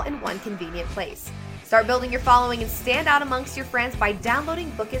 all in one convenient place. Start building your following and stand out amongst your friends by downloading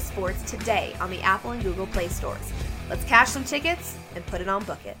Book It Sports today on the Apple and Google Play stores. Let's cash some tickets and put it on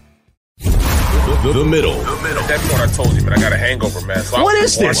Book It. The middle. At that point, I told you, but I got a hangover, man. So What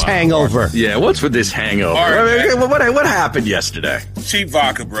is this hangover? Yeah, what's with this hangover? All right, What happened yesterday? Cheap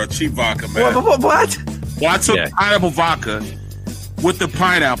vodka, bro. Cheap vodka, man. What? Well, I took pineapple vodka with the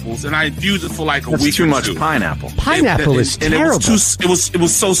pineapples, and I infused it for like a That's week too or much two. pineapple. Pineapple is And terrible. it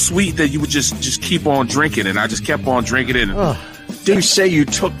was so sweet that you would just keep on drinking it. I just kept on drinking it. And Did you say you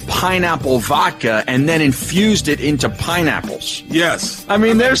took pineapple vodka and then infused it into pineapples? Yes. I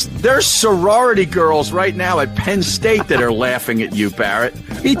mean, there's sorority girls right now at Penn State that are laughing at you, Barrett.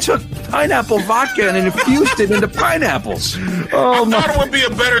 He took pineapple vodka and infused it into pineapples. Oh, I thought it would be a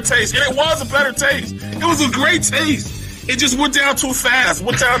better taste, and it was a better taste. It was a great taste. it just went down too fast.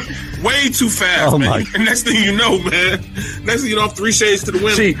 Went down way too fast, man. And next thing you know, I'm 3 shades to the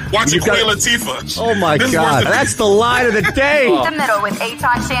wind watching Queen Latifah. Oh, my God. That's the line of the day. The Middle with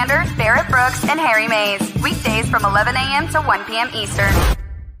Eitan Shander, Barrett Brooks, and Harry Mays. Weekdays from 11 a.m. to 1 p.m. Eastern.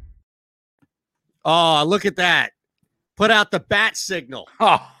 Oh, look at that. Put out the bat signal.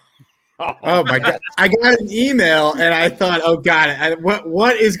 Oh my God! I got an email and I thought, "Oh God,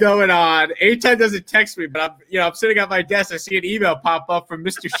 what is going on?" Eitan doesn't text me, but I'm sitting at my desk. I see an email pop up from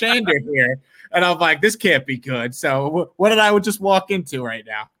Mr. Shander here, and I'm like, "This can't be good." So, what did I just walk into right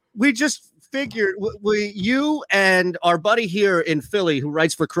now? We just figured you and our buddy here in Philly who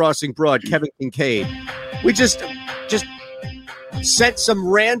writes for Crossing Broad, Kevin Kincaid, we just sent some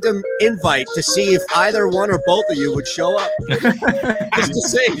random invite to see if either one or both of you would show up. Just to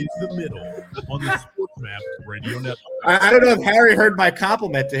see. It's the Middle on the Sports Map Radio Network. I don't know if Harry heard my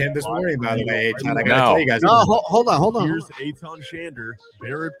compliment to him this morning, by the way, Eitan. I got to tell you guys. Hold on. Here's Eitan Shander,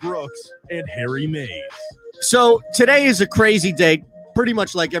 Barrett Brooks, and Harry Mays. So today is a crazy day, pretty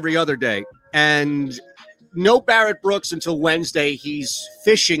much like every other day. And no Barrett Brooks until Wednesday. He's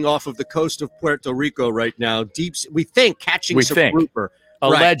fishing off of the coast of Puerto Rico right now. We think catching some grouper.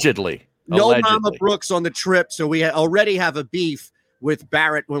 Allegedly. Right. No Allegedly. Mama Brooks on the trip, so we already have a beef with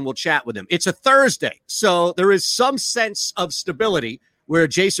Barrett when we'll chat with him. It's a Thursday, so there is some sense of stability where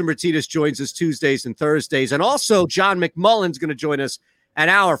Jason Martinez joins us Tuesdays and Thursdays, and also John McMullen's going to join us an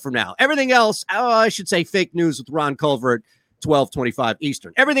hour from now. Everything else, I should say fake news with Ron Culver at 12:25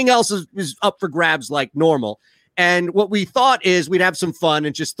 Eastern. Everything else is up for grabs like normal. And what we thought is we'd have some fun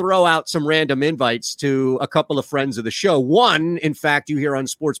and just throw out some random invites to a couple of friends of the show. One, in fact, you hear on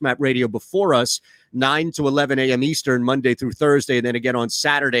Sports Map Radio before us, 9 to 11 a.m. Eastern, Monday through Thursday. And then again on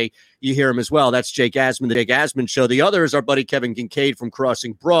Saturday, you hear him as well. That's Jake Asman, the Jake Asman Show. The other is our buddy Kevin Kincaid from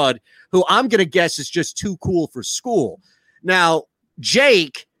Crossing Broad, who I'm going to guess is just too cool for school. Now,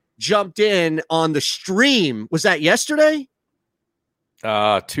 Jake jumped in on the stream. Was that yesterday?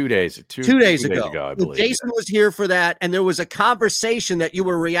 2 days. Two days ago, I believe. Jason was here for that, and there was a conversation that you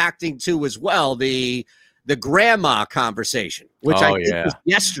were reacting to as well, the grandma conversation, which I think was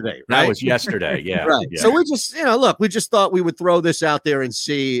yesterday. Right? That was yesterday, yeah. Right. Yeah. So we just, we just thought we would throw this out there and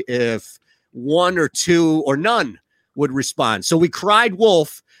see if one or two or none would respond. So we cried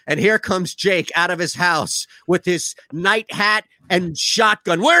wolf, and here comes Jake out of his house with his night hat and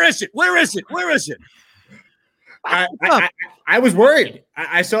shotgun. Where is it? Where is it? Where is it? I was worried.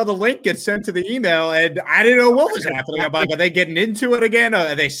 I saw the link get sent to the email, and I didn't know what was happening. Are they getting into it again?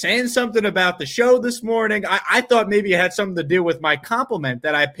 Are they saying something about the show this morning? I thought maybe it had something to do with my compliment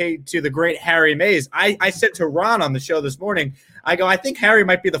that I paid to the great Harry Mays. I said to Ron on the show this morning, I think Harry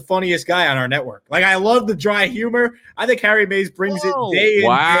might be the funniest guy on our network. Like, I love the dry humor. I think Harry Mays brings it day in, day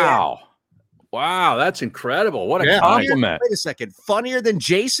out. Wow, that's incredible. What a compliment. Wait a second. Funnier than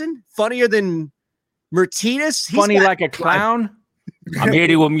Jason? Funnier than Martinez? Funny like a clown? I'm here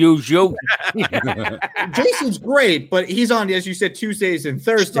to amuse you. Jason's great, but he's on, as you said, Tuesdays and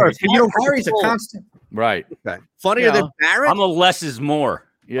Thursdays. Harry's a constant. Right. Okay. Funnier than Barrett? I'm a less is more.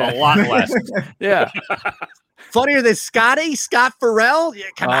 Yeah. A lot less. Yeah. Funnier than Scott Farrell? Yeah,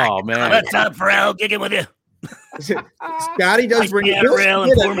 come on. Oh, man. What's up, Farrell? Kicking with you. Scotty does bring it Farrell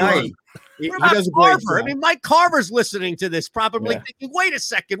and at night. He does a great Carver? I mean, Mike Carver's listening to this, probably thinking, wait a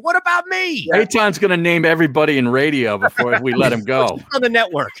second, what about me? Eitan's going to name everybody in radio before we let him go. On the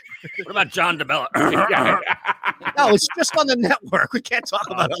network. What about John DeBella? No, it's just on the network. We can't talk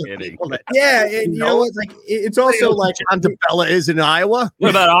about other people. Yeah, and you know what? Like, it's also like John DeBella is in Iowa. What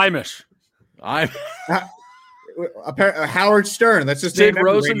about Imish? Howard Stern. That's just Dave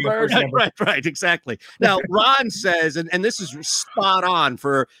Rosenberg. Right, exactly. Now, Ron says, and this is spot on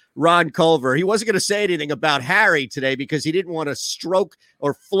for Ron Culver. He wasn't going to say anything about Harry today because he didn't want to stroke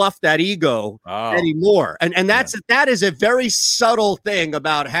or fluff that ego anymore. And that is a very subtle thing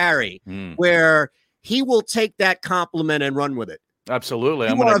about Harry, where he will take that compliment and run with it. Absolutely.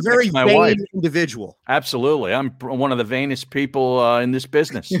 You are a very vain individual. Absolutely. I'm one of the vainest people in this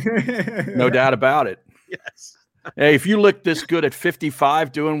business. No doubt about it. Yes. Hey, if you look this good at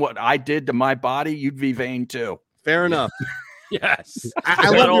 55 doing what I did to my body, you'd be vain too. Fair enough. Yes.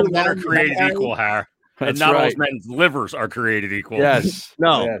 I not all love men are created equal, Har. And not all men's livers are created equal. Yes.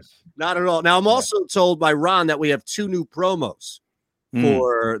 No, yes. Not at all. Now, I'm also told by Ron that we have 2 new promos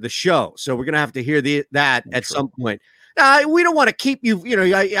for the show. So we're going to have to hear that at some point. We don't want to keep you,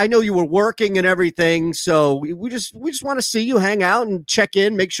 I know you were working and everything. So we just want to see you hang out and check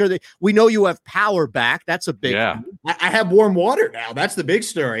in, make sure that we know you have power back. That's a big I have warm water now. That's the big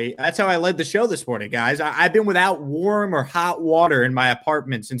story. That's how I led the show this morning, guys. I've been without warm or hot water in my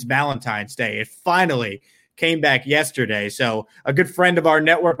apartment since Valentine's Day. It finally came back yesterday. So a good friend of our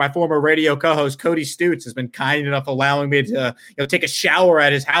network, my former radio co-host Cody Stutes, has been kind enough allowing me to take a shower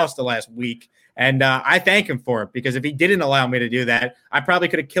at his house the last week. And I thank him for it, because if he didn't allow me to do that, I probably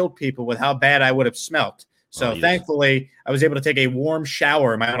could have killed people with how bad I would have smelt. So thankfully, I was able to take a warm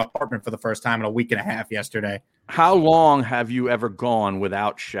shower in my own apartment for the first time in a week and a half yesterday. How long have you ever gone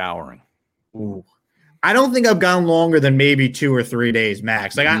without showering? Ooh. I don't think I've gone longer than maybe 2 or 3 days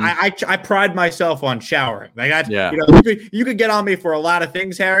max. Like I pride myself on showering. Like you could get on me for a lot of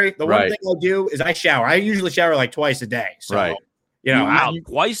things, Harry. The one thing I do is I shower. I usually shower like twice a day. So,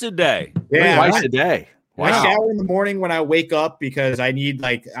 twice a day. Yeah, twice a day. Wow. I shower in the morning when I wake up, because I need,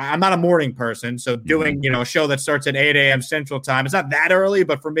 I'm not a morning person. So doing, a show that starts at 8 a.m. Central Time, it's not that early,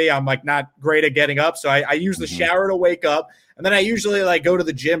 but for me, I'm not great at getting up. So I use the shower to wake up. And then I usually go to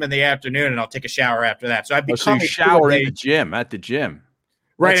the gym in the afternoon, and I'll take a shower after that. So I've become so you shower at the gym, at the gym.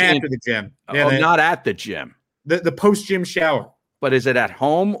 Right after the gym. Yeah, not at the gym. The post-gym shower. But is it at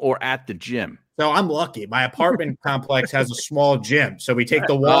home or at the gym? So I'm lucky. My apartment complex has a small gym. So we take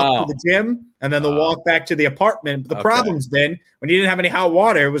the walk to the gym and then the walk back to the apartment. The problem's been when you didn't have any hot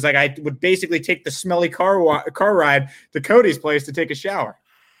water, it was I would basically take the smelly car ride to Cody's place to take a shower.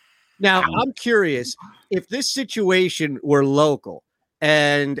 Now, I'm curious, if this situation were local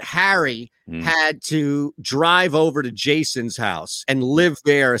and Harry had to drive over to Jason's house and live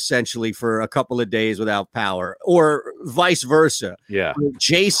there essentially for a couple of days without power, or vice versa. Yeah.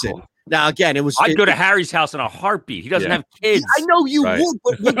 Jason. Now, again, I'd go to Harry's house in a heartbeat. He doesn't have kids. I know you would,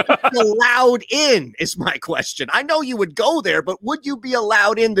 but would you be allowed in is my question. I know you would go there, but would you be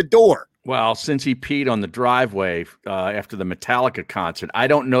allowed in the door? Well, since he peed on the driveway after the Metallica concert, I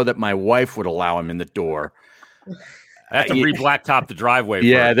don't know that my wife would allow him in the door. I have to re-blacktop the driveway.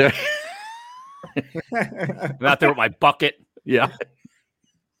 Yeah. I'm out there with my bucket. Yeah.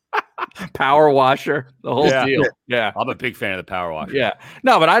 Power washer, the whole deal. Yeah. I'm a big fan of the power washer. Yeah.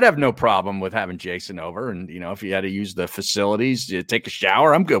 No, but I'd have no problem with having Jason over. And, if you had to use the facilities to take a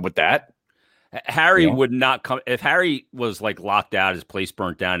shower, I'm good with that. Harry would not come. If Harry was locked out, his place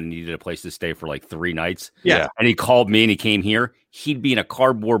burnt down, and needed a place to stay for 3 nights. Yeah. And he called me and he came here, he'd be in a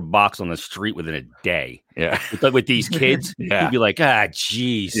cardboard box on the street within a day. Yeah. With these kids, he'd be like,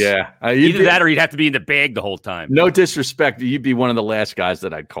 geez. Yeah. Either that or he'd have to be in the bag the whole time. No disrespect. You'd be one of the last guys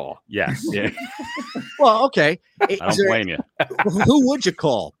that I'd call. Yes. Yeah. Well, okay. I don't blame you. Who would you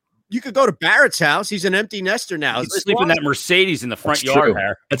call? You could go to Barrett's house. He's an empty nester now. He's sleeping in that Mercedes in the front yard.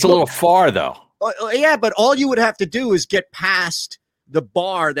 It's a little far, though. Yeah, but all you would have to do is get past the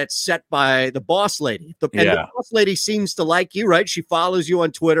bar that's set by the boss lady. And the boss lady seems to like you, right? She follows you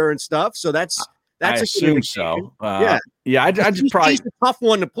on Twitter and stuff. So that's I a assume so. Yeah. I'd probably. She's a tough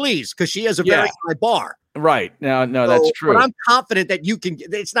one to please because she has a very high bar. Right. No, that's true. But I'm confident that you can.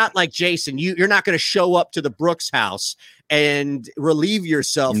 It's not like Jason. You're not going to show up to the Brooks house and relieve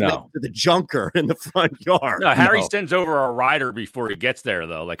yourself next to the junker in the front yard. No, Harry sends over a rider before he gets there,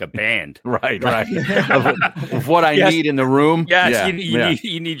 though, like a band. Right. of what I need in the room. Yes,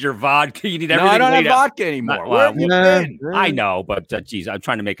 you need your vodka. You need everything. No, I don't have vodka anymore. Where have you been? I know, but geez, I'm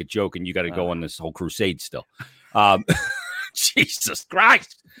trying to make a joke, and you got to go on this whole crusade still. Jesus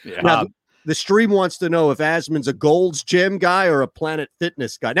Christ. Yeah. Now, the stream wants to know if Asman's a Gold's Gym guy or a Planet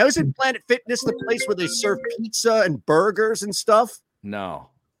Fitness guy. Now, isn't Planet Fitness the place where they serve pizza and burgers and stuff? No.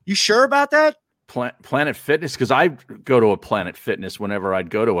 You sure about that? Planet Fitness, because I go to a Planet Fitness whenever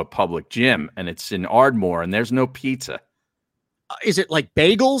I'd go to a public gym, and it's in Ardmore, and there's no pizza. Is it like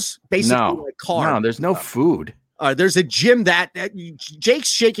bagels? Basically, like carbs. No, there's no food. There's a gym that Jake's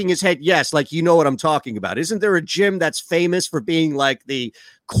shaking his head. Yes, like you know what I'm talking about. Isn't there a gym that's famous for being like the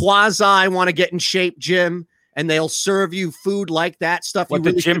quasi want to get in shape gym, and they'll serve you food like that stuff? What,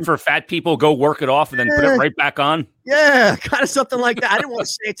 the gym for fat people? Go work it off and then put it right back on? Yeah, kind of something like that. I didn't want to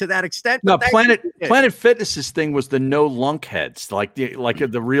say it to that extent. No, Planet Fitness's thing was the no lunk heads, like the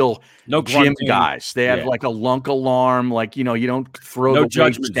real gym guys. They have like a lunk alarm, you don't throw the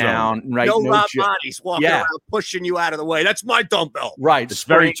weights down, right? No bodies walking around pushing you out of the way. That's my dumbbell. Right. It's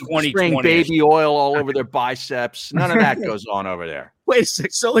very 2020. Spraying baby oil all over their biceps. None of that goes on over there. Wait a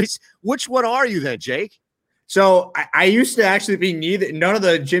sec. So which one are you then, Jake? So I used to actually be none of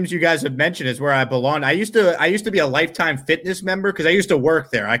the gyms you guys have mentioned is where I belong. I used to be a Lifetime Fitness member because I used to work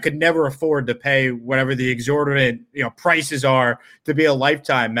there. I could never afford to pay whatever the exorbitant prices are to be a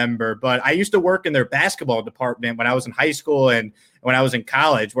Lifetime member. But I used to work in their basketball department when I was in high school and when I was in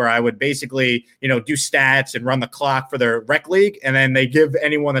college, where I would basically do stats and run the clock for their rec league, and then they give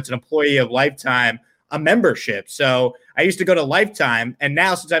anyone that's an employee of Lifetime a membership. So I used to go to Lifetime, and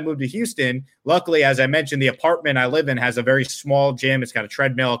now since I moved to Houston, luckily, as I mentioned, the apartment I live in has a very small gym. It's got a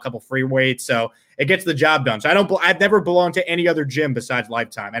treadmill, a couple free weights, so it gets the job done. So I've never belonged to any other gym besides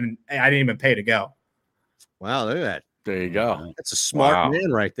Lifetime, and I didn't even pay to go. Wow, look at that. There you go. That's a smart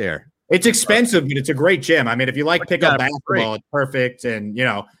man right there. It's expensive, but it's a great gym. I mean, if you like pickup basketball, it's perfect. And,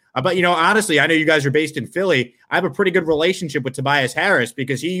 but, honestly, I know you guys are based in Philly. I have a pretty good relationship with Tobias Harris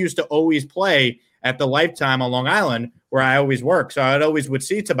because he used to always play at the Lifetime on Long Island where I always work. So I always would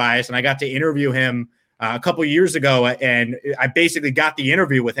see Tobias, and I got to interview him a couple of years ago. And I basically got the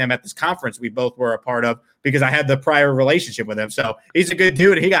interview with him at this conference we both were a part of because I had the prior relationship with him. So he's a good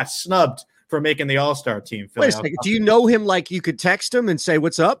dude. And he got snubbed for making the All-Star team. Philly. Wait a second. Do you know him like you could text him and say,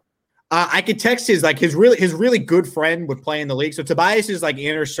 what's up? I could text his really good friend would play in the league. So Tobias is like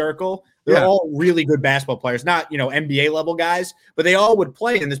inner circle. They're all really good basketball players, not NBA level guys, but they all would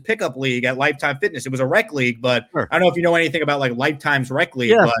play in this pickup league at Lifetime Fitness. It was a rec league, but I don't know if you know anything about like Lifetime's rec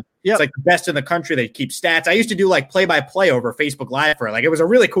league, but it's like the best in the country. They keep stats. I used to do like play-by-play over Facebook Live for it. Like it was a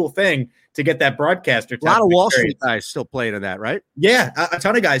really cool thing to get that broadcaster. A lot of Wall Street guys still playing in that, right? Yeah, a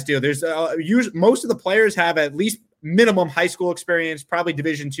ton of guys do. There's most of the players have at least minimum high school experience, probably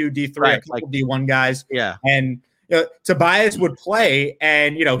Division II, D3, a couple D1 guys. Yeah. And Tobias would play,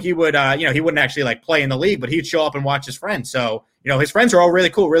 and he would he wouldn't actually like play in the league, but he'd show up and watch his friends. So his friends are all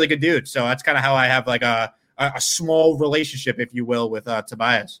really cool, really good dudes. So that's kind of how I have like a small relationship, if you will, with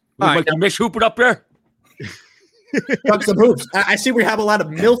Tobias. Like the Mish Hooper up there. Talk some hoops. I see we have a lot of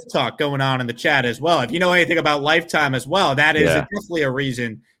MILF talk going on in the chat as well. If you know anything about Lifetime as well, that is definitely a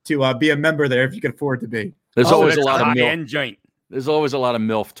reason to be a member there if you can afford to be. There's always a lot of MILF. There's always a lot of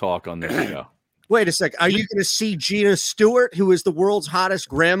MILF talk on this show. Wait a sec. Are you going to see Gina Stewart, who is the world's hottest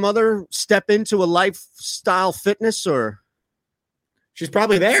grandmother, step into a lifestyle fitness, or she's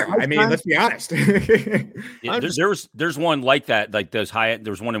probably there? I mean, let's be honest. There's one like that, like those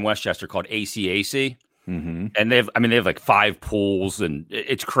there's one in Westchester called ACAC. Mm-hmm. And they have like 5 pools, and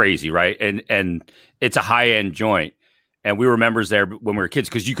it's crazy, right? And it's a high end joint. And we were members there when we were kids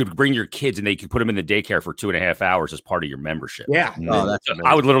because you could bring your kids and they could put them in the daycare for 2.5 hours as part of your membership. Yeah.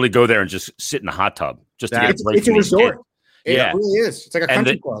 I would literally go there and just sit in the hot tub just to get a break. It's a resort. It Yeah. really is. It's like a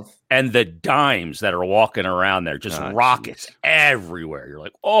country club. And the dimes that are walking around there, just rockets everywhere. You're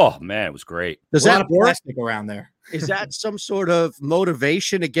like, oh man, it was great. Does There's a that lot of plastic around there? Is that some sort of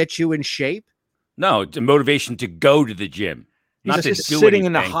motivation to get you in shape? No, it's a motivation to go to the gym. He's Not to just do sitting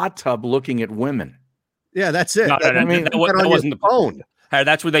in the anything. hot tub looking at women. Yeah, that's it. No, I mean, that put it on wasn't your the phone. Hey,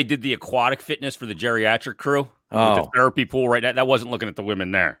 that's where they did the aquatic fitness for the geriatric crew. Oh. With the therapy pool, right? That wasn't looking at the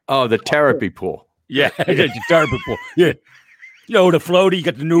women there. Oh, the therapy pool. Yeah, the therapy pool. Yeah. The floaty, you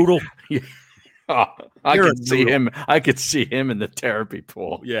got the noodle. Oh, I You're could a see noodle. him. I could see him in the therapy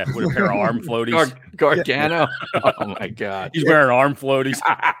pool. Yeah, with a pair of arm floaties. Gargano. Oh my God. He's wearing arm floaties.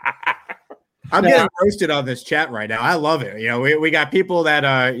 I'm getting roasted on this chat right now. I love it. We got people that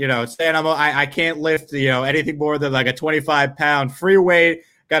saying I can't lift anything more than like a 25-pound free weight.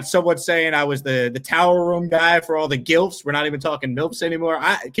 Got someone saying I was the tower room guy for all the gilfs. We're not even talking MILFs anymore.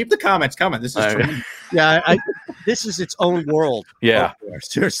 Keep the comments coming. This is tremendous. Yeah, this is its own world. Yeah.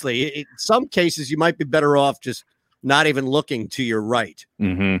 Seriously. In some cases, you might be better off just not even looking to your right.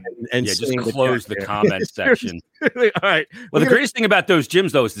 Mm-hmm. And just seeing close the chat comment section. All right. Well, the greatest thing about those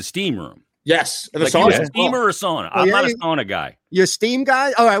gyms, though, is the steam room. Yes. Like, you a steam or a sauna? I'm not a sauna guy. You a steam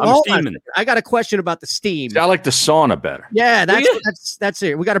guy? All right. I'm Well, hold on. steaming. I got a question about the steam. I like the sauna better. Yeah, that's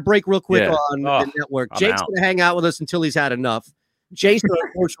it. We got to break real quick Yeah. on the network. I'm Jake's out. going to hang out with us until he's had enough. Jason,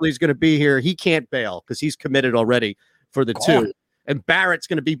 unfortunately, is going to be here. He can't bail because he's committed already for the two. And Barrett's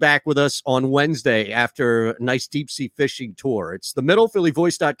going to be back with us on Wednesday after a nice deep sea fishing tour. It's the middle,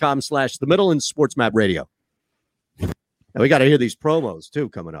 phillyvoice.com/the middle, and Sports Map Radio. Now we got to hear these promos too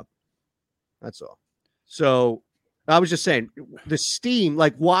coming up. That's all. So I was just saying the steam,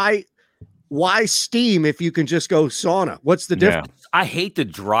 like why steam if you can just go sauna? What's the difference? I hate the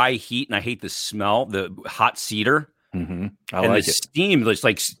dry heat and I hate the smell, the hot cedar. Mm-hmm. And like the it. steam just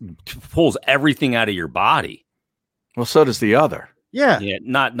like pulls everything out of your body. Well, so does the other. Yeah. Yeah,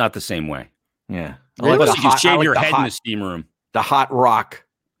 not the same way. Yeah. Plus, you can shave your head in the steam room. The hot rock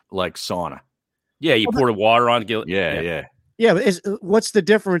like sauna. Yeah, you pour the water on. Yeah. Yeah, but what's the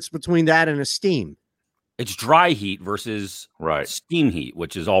difference between that and a steam? It's dry heat versus steam heat,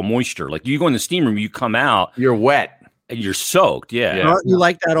 which is all moisture. Like you go in the steam room, you come out, you're wet and you're soaked. Yeah. You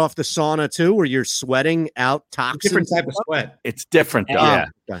like that off the sauna too, where you're sweating out toxins? Different type of sweat. It's different. Though. Yeah.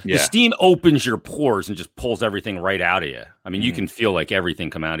 Okay. The steam opens your pores and just pulls everything right out of you. I mean, you can feel like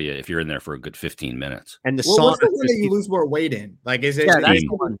everything come out of you if you're in there for a good 15 minutes. And the What's sauna, the one that you lose more weight in? Like, is it? Yeah, that's Steam.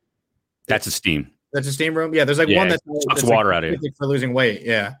 the one. That's a steam. That's a steam room. Yeah, there's like one that sucks water out of you for losing weight.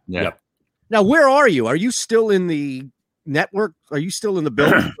 Yeah. Yep. Now, where are you? Are you still in the network? Are you still in the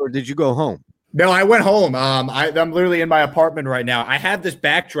building, or did you go home? No, I went home. I'm literally in my apartment right now. I have this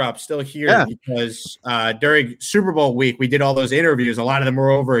backdrop still here because during Super Bowl week, we did all those interviews. A lot of them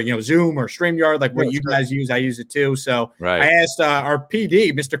were over, Zoom or StreamYard, like what you guys use. I use it too. So I asked our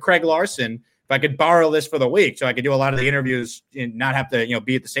PD, Mr. Craig Larson, if I could borrow this for the week so I could do a lot of the interviews and not have to,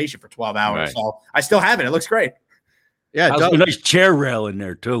 be at the station for 12 hours. Right. So I still have it. It looks great. Yeah, a nice chair rail in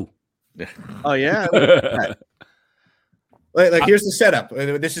there too. Oh yeah. Like here's the setup.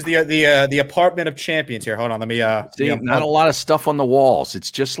 This is the apartment of champions here. Hold on, let me see. Not a lot of stuff on the walls. It's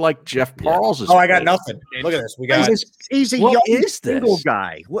just like Jeff Parles'. Oh, I got nothing. Look at this. We got. He's a young single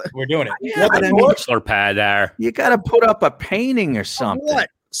guy. We're doing it. Yeah, bachelor pad there. You got to put up a painting or something. What?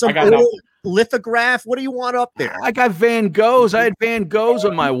 Some old lithograph? What do you want up there? I got Van Goghs. I had Van Goghs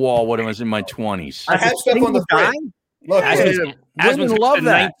on my wall when I was in my 20s. I have stuff on the guy. Look, Asman's love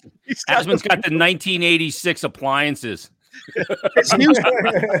that. Asman's got the 1986 appliances. It's new.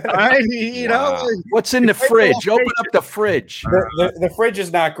 Right? What's in the fridge? Open up the fridge. The fridge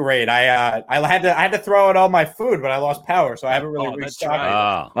is not great. I had to throw out all my food, but I lost power, so I haven't really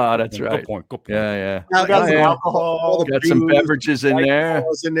restocked. Oh, that's right. Good point. Yeah. Now, got some alcohol. Got some beverages in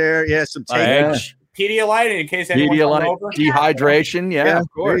there. Yeah, some eggs. Pedialyte in case anyone comes over. Dehydration. Yeah,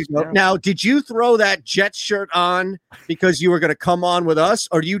 of course. Now, did you throw that Jets shirt on because you were going to come on with us,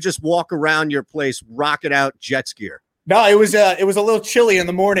 or do you just walk around your place rocking out Jets gear? No, it was a little chilly in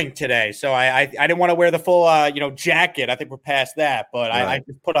the morning today, so I didn't want to wear the full jacket. I think we're past that, but I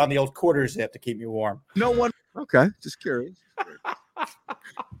just put on the old quarter zip to keep me warm. No one. Okay, just curious.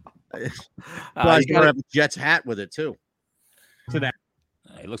 You guys gotta have a Jets hat with it too. To that,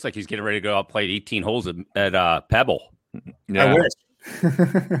 it looks like he's getting ready to go out play 18 holes at Pebble. Yeah. I wish.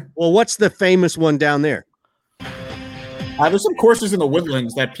 Well, what's the famous one down there? There's some courses in the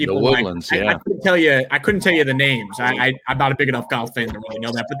Woodlands that people like. I couldn't tell you the names. I'm not a big enough golf fan to really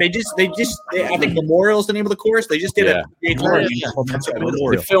know that. But I think Memorial is the name of the course. They just did it.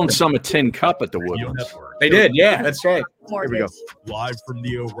 They filmed some at Tin Cup at the Woodlands. They did. Yeah, that's right. Here we go. Live from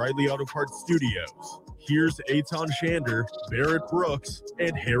the O'Reilly Auto Parts studios. Here's Eitan Shander, Barrett Brooks,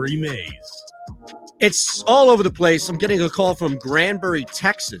 and Harry Mays. It's all over the place. I'm getting a call from Granbury,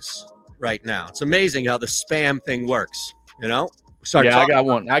 Texas right now. It's amazing how the spam thing works.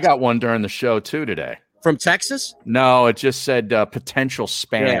 I got one during the show too today. From Texas? No, it just said potential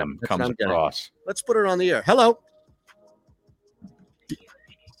spam comes across. Let's put it on the air. Hello.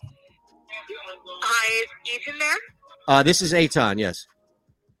 Hi, is Ethan there? This is Eitan, yes.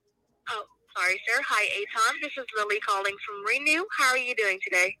 Oh, sorry, sir. Hi, Eitan. This is Lily calling from Renew. How are you doing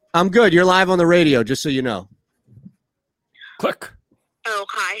today? I'm good. You're live on the radio, just so you know. Click. Oh,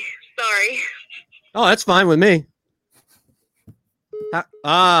 hi. Sorry. Oh, that's fine with me.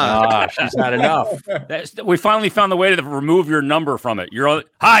 She's had enough. We finally found the way to remove your number from it. You're on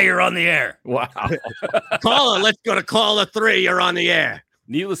the air. Wow. Caller, let's go to caller 3. You're on the air.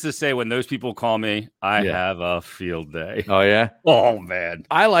 Needless to say, when those people call me, I have a field day. Oh, yeah? Oh, man.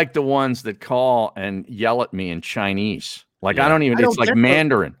 I like the ones that call and yell at me in Chinese. Like, it's like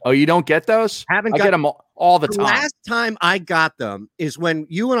Mandarin. Oh, you don't get those? I get them all the time. Last time I got them is when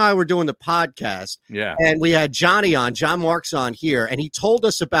you and I were doing the podcast. Yeah. And we had John Marks on here, and he told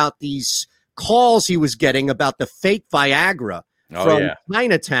us about these calls he was getting about the fake Viagra from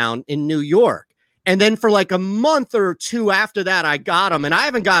Chinatown in New York. And then for like a month or two after that, I got them, and I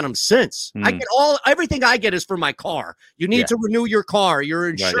haven't got them since. I get everything I get is for my car. You need to renew your car, your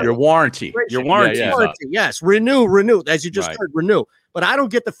insurance, your warranty, Yes, renew. As you just heard, renew. But I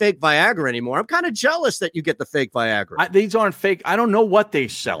don't get the fake Viagra anymore. I'm kind of jealous that you get the fake Viagra. These aren't fake. I don't know what they're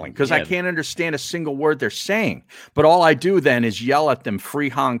selling because I can't understand a single word they're saying. But all I do then is yell at them, free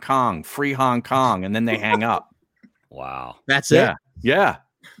Hong Kong, and then they hang up. Wow. That's it? Yeah.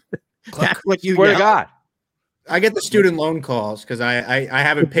 That's what you swear to God. I get the student loan calls because I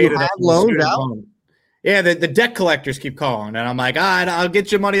haven't paid it. Loaned out? Yeah, the debt collectors keep calling, and I'm like, I'll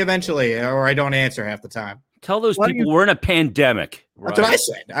get your money eventually, or I don't answer half the time. Tell those people we're in a pandemic. That's what I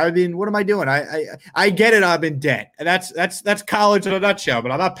said. I mean, what am I doing? I get it. I'm in debt. That's college in a nutshell,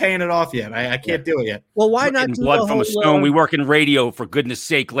 but I'm not paying it off yet. I can't do it yet. Well, why not? Blood from a stone. We work in radio, for goodness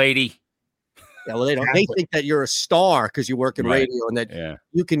sake, lady. Yeah, well, they don't. They think that you're a star because you work in radio and that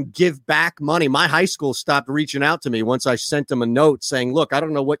you can give back money. My high school stopped reaching out to me once I sent them a note saying, "Look, I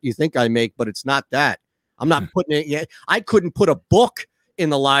don't know what you think I make, but it's not that. I'm not putting it yet. I couldn't put a book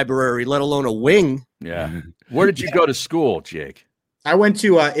in the library, let alone a wing." Yeah. Where did you go to school, Jake? I went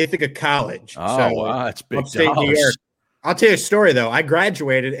to Ithaca College. Oh, wow, that's big upstate New York. I'll tell you a story, though. I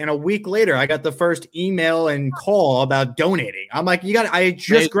graduated, and a week later, I got the first email and call about donating. I'm like, I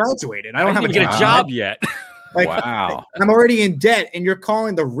just graduated. I don't have a job yet. Like, wow. I'm already in debt, and you're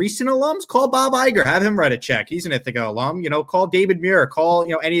calling the recent alums? Call Bob Iger. Have him write a check. He's an Ithaca alum. Call David Muir. Call,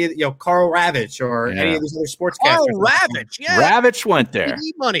 any of Carl Ravitch or any of these other sportscasters. Oh, Ravitch. Yeah. Ravitch went there.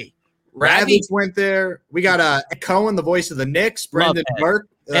 Money. Ravitch went there. We got Cohen, the voice of the Knicks. Brendan Burke,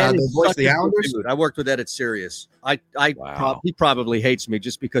 the voice of the Islanders. I worked with Ed at Sirius. He probably hates me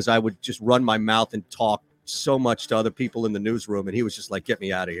just because I would just run my mouth and talk so much to other people in the newsroom, and he was just like, "Get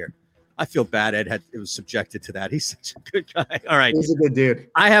me out of here." I feel bad Ed was subjected to that. He's such a good guy. All right. He's a good dude.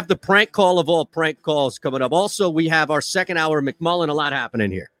 I have the prank call of all prank calls coming up. Also, we have our second hour McMullen. A lot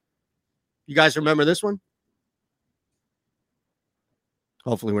happening here. You guys remember this one?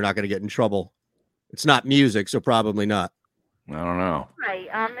 Hopefully we're not going to get in trouble. It's not music, so probably not. I don't know.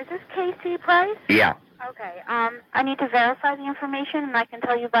 Hi, is this KC Price? Yeah. Okay, I need to verify the information, and I can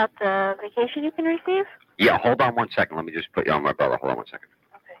tell you about the vacation you can receive. Yeah, hold on 1 second. Let me just put you on my brother. Hold on 1 second.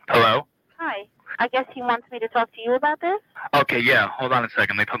 Okay. Hello? Hi. I guess he wants me to talk to you about this? Okay, yeah. Hold on a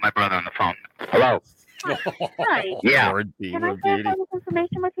second. Let me put my brother on the phone. Hello? Hi. Yeah. Can I verify this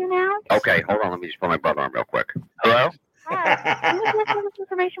information with you now? Okay, hold on. Let me just put my brother on real quick. Hello? Hi. Can I verify this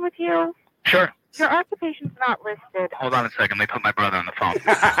information with you? Sure. Your occupation's not listed. Hold on a second. Let me put my brother on the phone.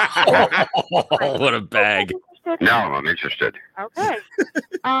 What a bag. No, I'm interested. Okay.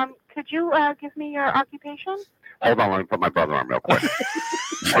 Could you give me your occupation? Hold on. Let me put my brother on real quick.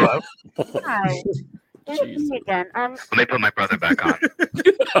 Hello? Hi. It's me again. Let me put my brother back on.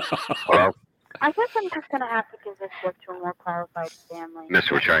 Hello? I guess I'm just going to have to give this gift to a more qualified family.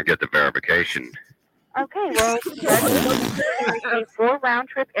 Mister, we're trying to get the verification. Okay, well, you receive 4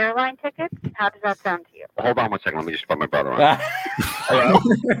 round-trip airline tickets. How does that sound to you? Hold on 1 second. Let me just put my brother on. Hello?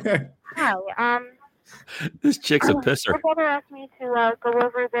 Hi, This chick's a pisser. My brother asked me to go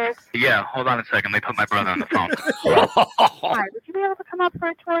over this. Yeah, hold on a second. Let me put my brother on the phone. Hi, would you be able to come up for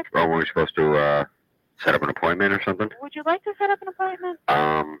a tour? Well, were we supposed to set up an appointment or something? Would you like to set up an appointment?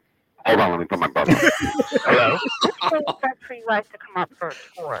 Hold on. Let me put my brother on. Hello? Which day is best for you guys to come up for a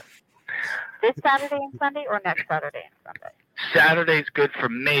tour? This Saturday and Sunday or next Saturday and Sunday? Saturday's good for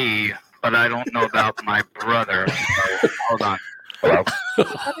me, but I don't know about my brother. So, hold on. Hello? Your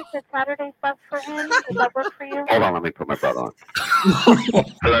brother said Saturday's best for him. Does that work for you? Hold on, let me put my brother on.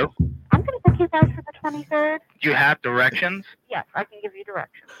 Hello? I'm going to book you guys for the 23rd. Do you have directions? Yes, I can give you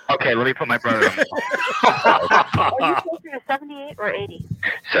directions. Okay, let me put my brother on. Are you closer to 78 or 80?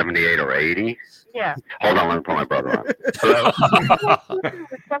 78 or 80? Yeah. Hold on, let me put my brother on. Hello?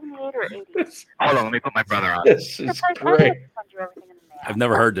 78 or 80? Hold on, let me put my brother on. This is great. I've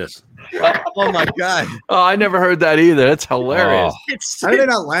never heard this. Oh my God. Oh, I never heard that either. That's hilarious. How did they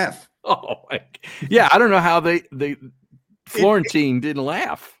not laugh? Oh my. Yeah, I don't know how they Florentine didn't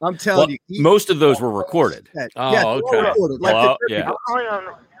laugh. I'm telling you. Most of those were recorded. Oh, okay. Well, yeah. I'm calling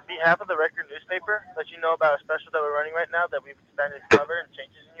on behalf of the Record newspaper to let you know about a special that we're running right now that we've expanded cover and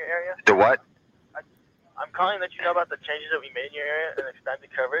changes in your area. The what? I'm calling to let you know about the changes that we made in your area and expanded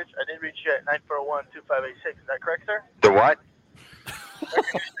coverage. I did reach you at 941-2586. Is that correct, sir? The what?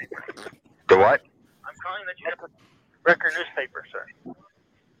 The what? I'm calling that you have the Record newspaper, sir.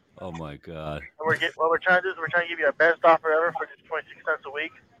 Oh my God. And what we're trying to do is we're trying to give you a best offer ever for just 26 cents a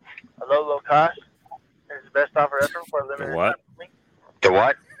week, a low cost, and it's the best offer ever for a limited what? time. The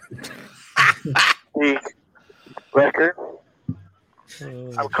what? The Record.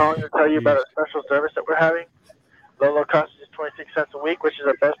 I'm calling to tell you about a special service that we're having. Low cost is 26 cents a week, which is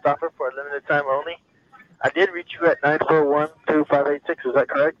our best offer for a limited time only. I did reach you at 941-2586. Is that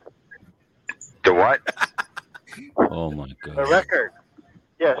correct? The what? Oh my God. The Record.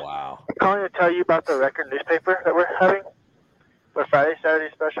 Yes. Wow. I'm calling to tell you about the Record newspaper that we're having. For Friday,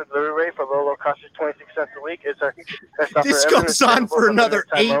 Saturday special delivery rate for low cost is 26 cents a week. It's our best offer This ever. goes on for another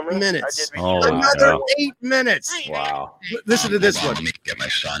 8 minutes. Another 8 minutes. Wow. Listen to this one. Let me get my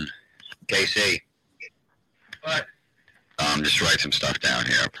son. KC. What? Just write some stuff down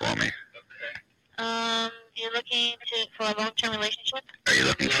here for me. You're looking for a long-term relationship? Are you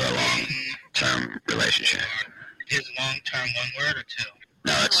looking for a long-term relationship? Is long-term one word or two?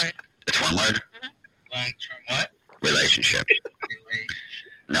 No, it's one word. Long-term what? Relationship.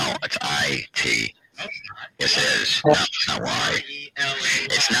 No, it's I-T. Yes, it is. No, it's not Y.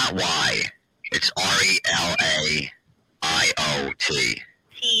 It's not Y. It's R-E-L-A-I-O-T.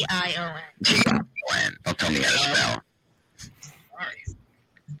 T-I-O-N. T-I-O-N. Don't tell me how to spell.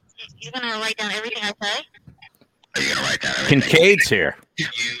 You're going to write down everything I say? Are you going to write down everything? Kincaid's here.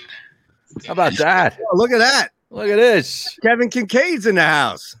 How about that? Oh, look at that. Look at this. Kevin Kincaid's in the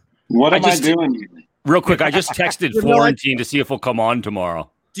house. What am I doing? Real quick, I just texted Florentine to see if he'll come on tomorrow.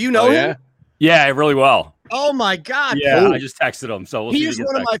 Do you know him? Yeah, really well. Oh my God! Yeah, I just texted him. So he is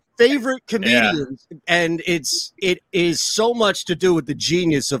one of my favorite comedians, and it is so much to do with the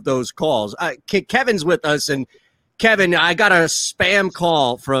genius of those calls. Kevin's with us, and Kevin, I got a spam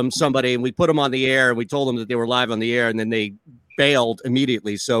call from somebody, and we put them on the air, and we told them that they were live on the air, and then they bailed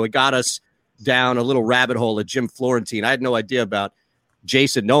immediately. So it got us down a little rabbit hole at Jim Florentine. I had no idea about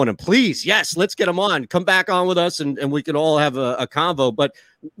Jason knowing him. Please, yes, let's get him on. Come back on with us, and we can all have a convo. But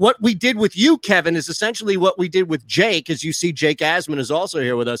what we did with you, Kevin, is essentially what we did with Jake. As you see, Jake Asman is also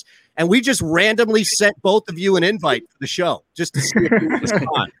here with us, and we just randomly sent both of you an invite for the show just to see if you would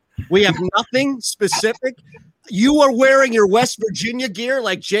respond. We have nothing specific. You are wearing your West Virginia gear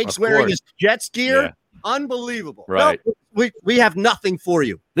like Jake's wearing his Jets gear. Yeah. Unbelievable. Right. No, we have nothing for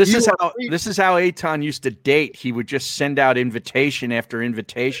you. This is how Eitan used to date. He would just send out invitation after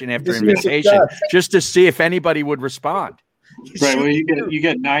invitation after invitation just to see if anybody would respond. Right. Well, you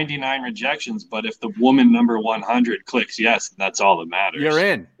get 99 rejections, but if the woman number 100 clicks yes, that's all that matters. You're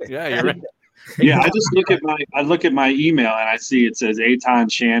in. Yeah, you're in. Yeah, I just look at my email and I see it says Eitan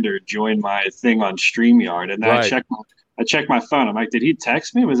Shander joined my thing on StreamYard, and then I check my phone. I'm like, did he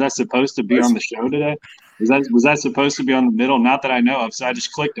text me? Was that supposed to be on the show today? Was that supposed to be on the middle? Not that I know of. So I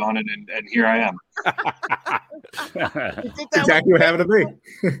just clicked on it, and here I am. Exactly what happened to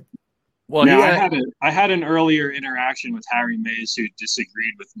me. Well, now, I had an earlier interaction with Harry Mays, who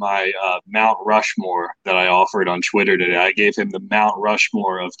disagreed with my Mount Rushmore that I offered on Twitter today. I gave him the Mount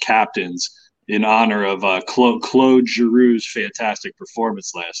Rushmore of captains in honor of Claude Giroux's fantastic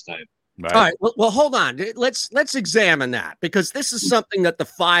performance last night. Right. All right. Well, hold on. Let's examine that, because this is something that the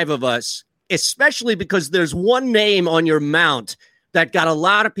five of us, especially because there's one name on your mount that got a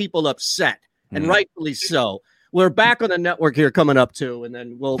lot of people upset, and rightfully so. We're back on the network here coming up too, and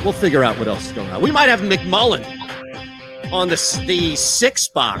then we'll figure out what else is going on. We might have McMullen on the 6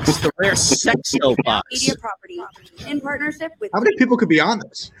 box, the rare Sexto box. Media property in partnership with. How many people could be on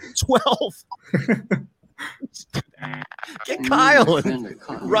this? 12. Get Kyle and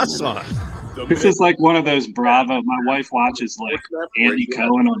Russ on. This is like one of those Bravo. My wife watches like Andy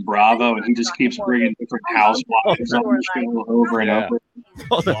Cohen on Bravo, and he just keeps bringing different housewives on the show over and over.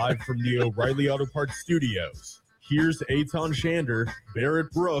 Live from the O'Reilly Auto Parts Studios, here's Eitan Shander,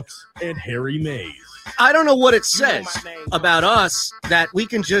 Barrett Brooks, and Harry Mays. I don't know what it says about us that we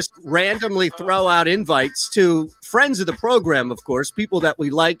can just randomly throw out invites to friends of the program, of course, people that we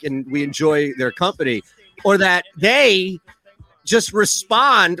like and we enjoy their company, or that they just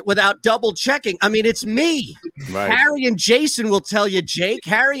respond without double checking. I mean, it's me. Right. Harry and Jason will tell you Jake.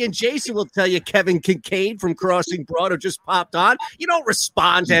 Harry and Jason will tell you Kevin Kincaid from Crossing Broad who just popped on. You don't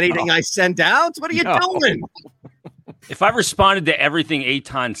respond to anything I send out. What are you doing? If I responded to everything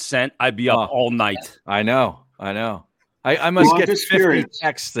Eitan sent, I'd be up all night. I know. I must get 50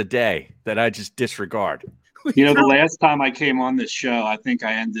 texts a day that I just disregard. You know, the last time I came on this show, I think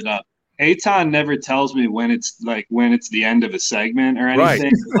I ended up. Eitan never tells me when it's the end of a segment or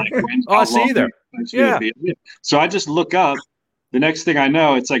anything. Right. Like when, us either. Yeah. So I just look up. The next thing I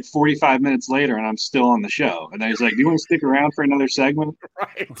know, it's like 45 minutes later, and I'm still on the show. And then he's like, "Do you want to stick around for another segment?"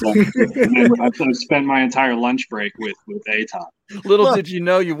 Right. So, and then I've spent my entire lunch break with Eitan. Little did you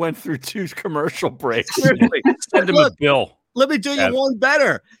know you went through 2 commercial breaks. Send him a bill. Let me do you one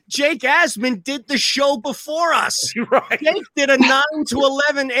better. Jake Asman did the show before us. Right. Jake did a 9 to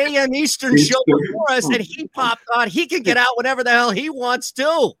 11 a.m. Eastern show before us, and he popped on. He can get out whenever the hell he wants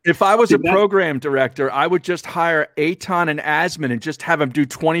to. If I was a program director, I would just hire Eitan and Asman and just have them do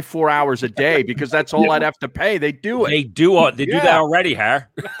 24 hours a day, because that's all I'd have to pay. They do it. They do that already, Har.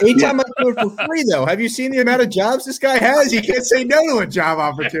 Eitan might do it for free, though. Have you seen the amount of jobs this guy has? He can't say no to a job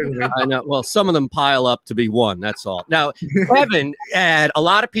opportunity. I know. Well, some of them pile up to be one. That's all. Now, Kevin had a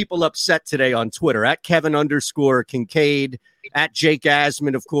lot of people upset today on Twitter at Kevin_Kincaid, at Jake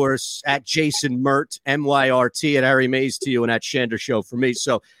Asman, of course, at Jason Mert, MYRT, at Harry Mays to you, and at Shander Show for me.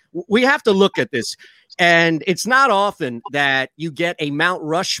 So we have to look at this. And it's not often that you get a Mount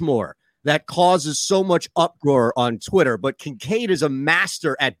Rushmore that causes so much uproar on Twitter. But Kincaid is a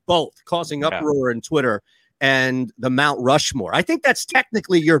master at both, causing uproar in Twitter and the Mount Rushmore. I think that's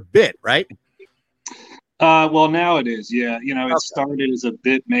technically your bit, right? Well, now it is. Yeah. You know, it started as a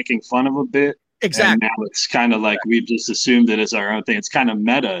bit making fun of a bit. Exactly. And now it's kind of like we've just assumed it as our own thing. It's kind of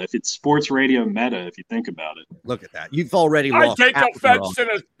meta. If it's sports radio meta, if you think about it. Look at that. You've already lost. I take offense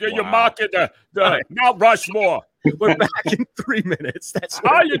to your market, the Mount Rushmore. We're back in 3 minutes. That's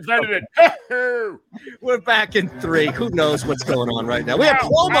I invented it. We're back in 3. Who knows what's going on right now? We have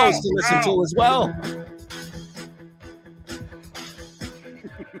promos to listen to as well.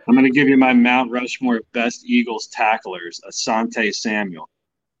 I'm going to give you my Mount Rushmore of best Eagles tacklers. Asante Samuel.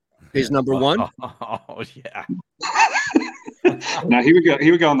 He's number one. Oh yeah. Now he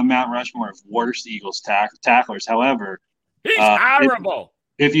would go on the Mount Rushmore of worst Eagles tacklers. However, he's horrible.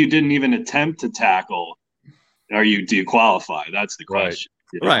 If you didn't even attempt to tackle, do you qualify? That's the question.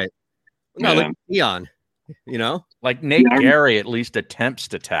 Right. No, like Dion, like Nate Gary at least attempts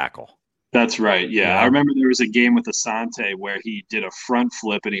to tackle. That's right. Yeah. I remember there was a game with Asante where he did a front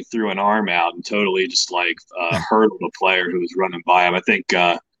flip and he threw an arm out and totally just hurdled a player who was running by him. I think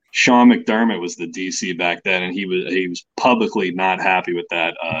Sean McDermott was the DC back then, and he was publicly not happy with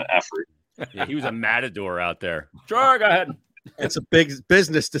that effort. Yeah, he was a matador out there. Sure, go ahead. It's a big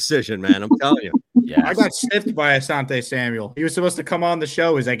business decision, man. I'm telling you. Yeah, I got stiffed by Asante Samuel. He was supposed to come on the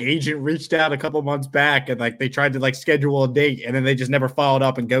show. His agent reached out a couple months back, and they tried to schedule a date, and then they just never followed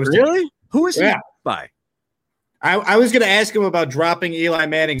up and ghosted. Really? Who is he by? I was going to ask him about dropping Eli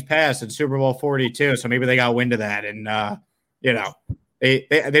Manning's pass in Super Bowl 42, so maybe they got wind of that, and they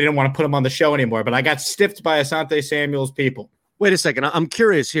didn't want to put him on the show anymore. But I got stiffed by Asante Samuel's people. Wait a second. I'm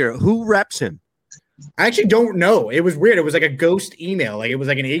curious here. Who reps him? I actually don't know. It was weird. It was like a ghost email. It was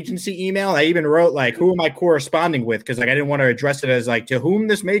like an agency email. I even wrote who am I corresponding with? Because I didn't want to address it as to whom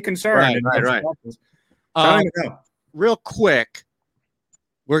this may concern. Right. I don't even know. Real quick,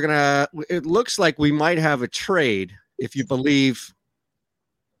 it looks like we might have a trade if you believe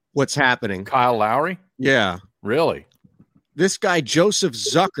what's happening. Kyle Lowry? Yeah. Really? This guy, Joseph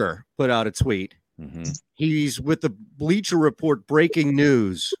Zucker, put out a tweet. Mm-hmm. He's with the Bleacher Report breaking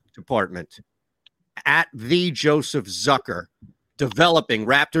news department at the Joseph Zucker, developing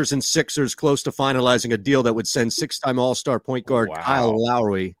Raptors and Sixers close to finalizing a deal that would send six-time All-Star point guard Kyle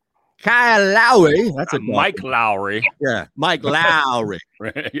Lowry. That's Mike Lowry. Yeah, Mike Lowry.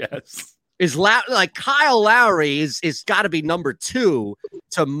 Yes. Kyle Lowry is got to be number 2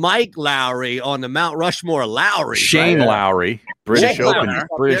 to Mike Lowry on the Mount Rushmore Lowry. Shane Lowry, British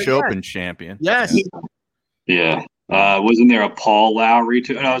Lowry. Open champion. Yes. Yeah. Wasn't there a Paul Lowry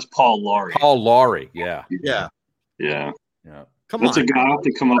too? No, it was Paul Lowry. Paul Lowry. Yeah. Yeah. Yeah. Come That's on. a guy have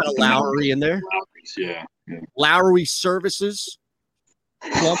to come up with Lowry in there. Yeah. Lowry Services,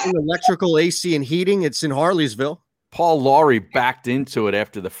 plumbing, electrical, AC, and heating. It's in Harleysville. Paul Lowry backed into it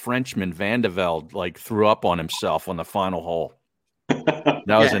after the Frenchman Van de Velde threw up on himself on the final hole. That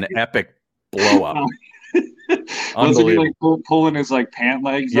was an epic blow up. Wasn't he pulling his pant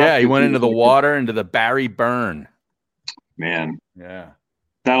legs? Yeah, he went into the water, into the Barry Burn. Man. Yeah.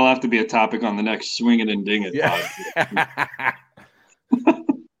 That'll have to be a topic on the next Swing It and Ding It. Yeah.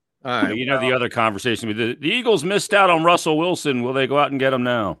 All right. The other conversation, the Eagles missed out on Russell Wilson. Will they go out and get him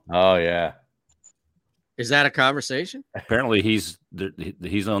now? Oh, yeah. Is that a conversation? Apparently, he's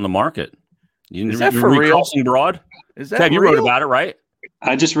on the market. Is that for real? Crossing Broad? Is that Ted, you real? wrote about it, right?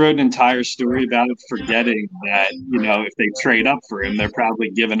 I just wrote an entire story about it, forgetting that, if they trade up for him, they're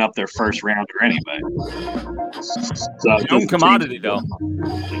probably giving up their first rounder anyway. So Young commodity, though.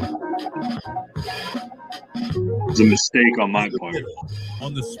 It's a mistake on my part.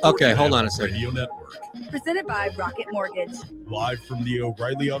 On the Okay, hold on a second. Radio Network. Presented by Rocket Mortgage. Live from the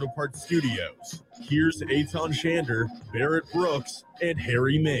O'Reilly Auto Parts Studios. Here's Eitan Shander, Barrett Brooks, and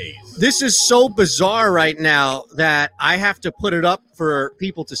Harry Mays. This is so bizarre right now that I have to put it up for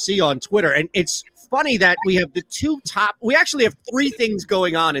people to see on Twitter. And it's funny that we have we actually have 3 things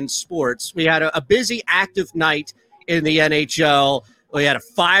going on in sports. We had a busy, active night in the NHL. We had a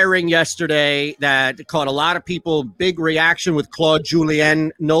firing yesterday that caught a lot of people. Big reaction with Claude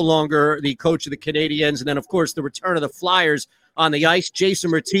Julien, no longer the coach of the Canadiens. And then, of course, the return of the Flyers on the ice.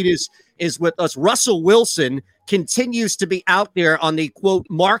 Jason Martinez is with us. Russell Wilson continues to be out there on the, quote,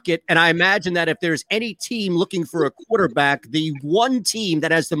 market. And I imagine that if there's any team looking for a quarterback, the one team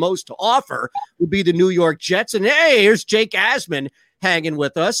that has the most to offer would be the New York Jets. And, hey, here's Jake Asman hanging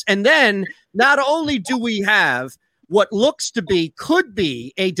with us. And then not only do we have what could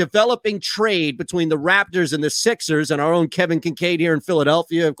be a developing trade between the Raptors and the Sixers, and our own Kevin Kincaid here in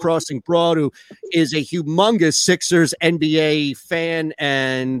Philadelphia, Crossing Broad, who is a humongous Sixers NBA fan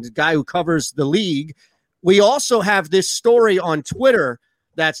and guy who covers the league. We also have this story on Twitter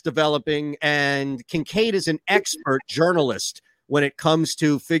that's developing, and Kincaid is an expert journalist when it comes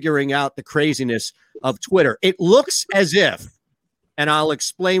to figuring out the craziness of Twitter. It looks as if, and I'll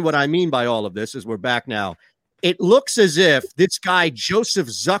explain what I mean by all of this as we're back now, it looks as if this guy, Joseph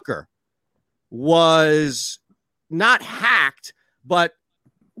Zucker, was not hacked, but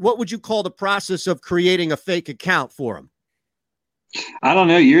what would you call the process of creating a fake account for him? I don't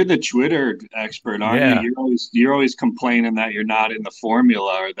know. You're the Twitter expert, aren't you? You're always complaining that you're not in the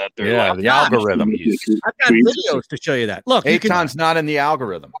formula or that they're the algorithm. I've got videos to show you that. Look, Eitan's not in the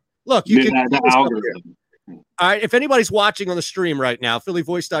algorithm. Look, you can the algorithm. All right. If anybody's watching on the stream right now,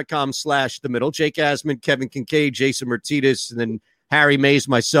 phillyvoice.com/themiddle, Jake Asman, Kevin Kincaid, Jason Martinez, and then Harry Mays,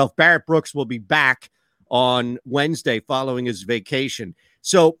 myself. Barrett Brooks will be back on Wednesday following his vacation.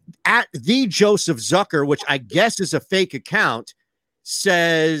 So at the Joseph Zucker, which I guess is a fake account,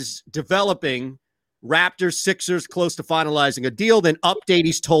 says developing Raptors, Sixers close to finalizing a deal. Then update,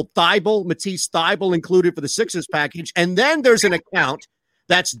 he's told Matisse Thybulle included for the Sixers package. And then there's an account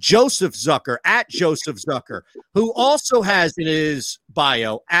that's Joseph Zucker, at Joseph Zucker, who also has in his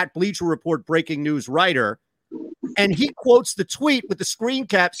bio at Bleacher Report breaking news writer. And he quotes the tweet with the screen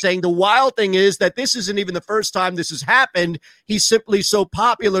cap saying the wild thing is that this isn't even the first time this has happened. He's simply so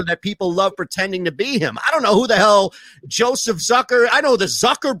popular that people love pretending to be him. I don't know who the hell Joseph Zucker. I know the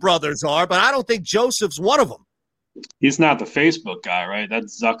Zucker brothers are, but I don't think Joseph's one of them. He's not the Facebook guy, right?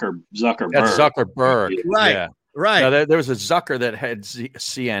 That's Zuckerberg. That's Zuckerberg. Right. Yeah. Right. No, there was a Zucker that had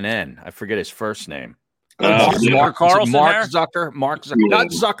CNN. I forget his first name. Mark Carlson. Mark Zucker. Not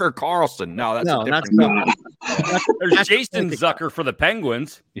Zucker Carlson. No, that's a different guy. There's Jason Zucker for the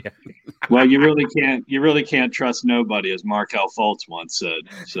Penguins. Yeah. Well, you really can't trust nobody, as Markel Fultz once said.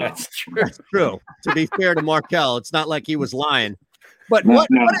 So That's true. To be fair to Markel, it's not like he was lying. But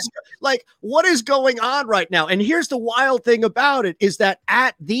what is going on right now? And here's the wild thing about it is that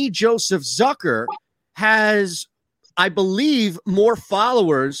at the Joseph Zucker has, I believe, more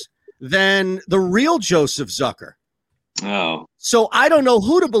followers than the real Joseph Zucker. Oh. So I don't know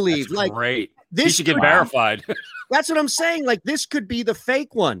who to believe. That's great. This he should get verified. That's what I'm saying. Like, this could be the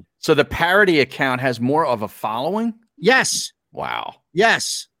fake one. So the parody account has more of a following? Yes. Wow.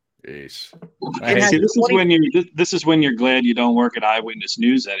 Yes. Jeez. See, this is when you're glad you don't work at Eyewitness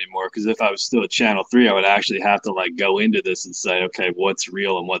News anymore. Because if I was still at Channel 3, I would actually have to go into this and say, okay, what's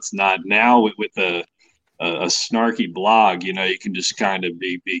real and what's not. Now with a snarky blog, you can just kind of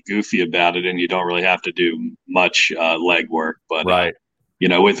be goofy about it, and you don't really have to do much legwork. But right,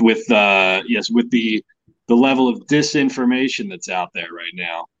 with the level of disinformation that's out there right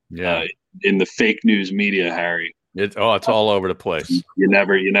now, in the fake news media, Harry, it's all over the place. You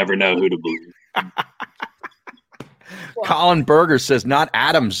never know who to believe. Colin Berger says not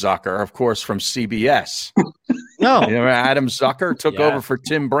Adam Zucker, of course, from CBS. No, Adam Zucker took over for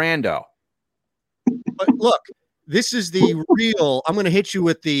Tim Brando. But look, this is the real. I'm going to hit you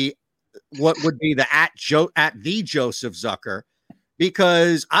with what would be the at the Joseph Zucker,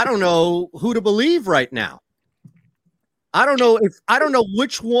 because I don't know who to believe right now. I don't know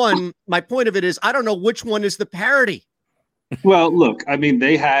which one. My point of it is, I don't know which one is the parody. Well, look, I mean,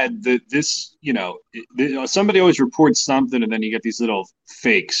 they had somebody always reports something, and then you get these little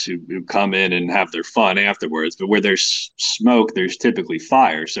fakes who come in and have their fun afterwards. But where there's smoke, there's typically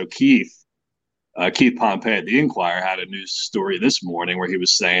fire. So Keith Pompey at the Inquirer had a news story this morning where he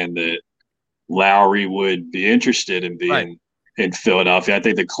was saying that Lowry would be interested in being in Philadelphia. I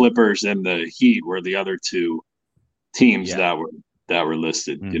think the Clippers and the Heat were the other two teams that were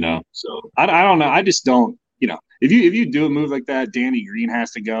listed. Mm-hmm. So I don't know. I just don't. If you do a move like that, Danny Green has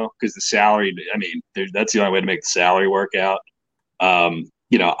to go because the salary. I mean, that's the only way to make the salary work out.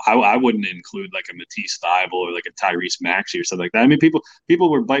 I wouldn't include like a Matisse Thybulle or like a Tyrese Maxey or something like that. I mean, people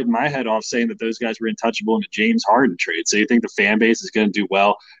were biting my head off saying that those guys were untouchable in the James Harden trade. So you think the fan base is going to do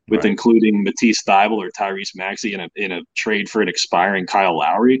well with including Matisse Thybulle or Tyrese Maxey in a trade for an expiring Kyle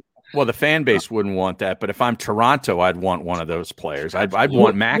Lowry? Well, the fan base wouldn't want that, but if I'm Toronto, I'd want one of those players. I'd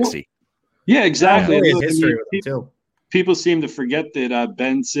want Maxey. Yeah, exactly. People seem to forget that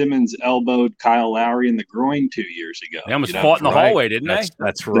Ben Simmons elbowed Kyle Lowry in the groin 2 years ago. They almost fought in the hallway, didn't they?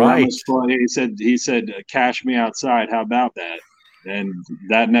 That's right. He said, cash me outside. How about that? And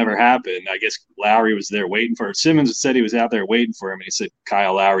that never happened. I guess Lowry was there waiting for him. Simmons said he was out there waiting for him, and he said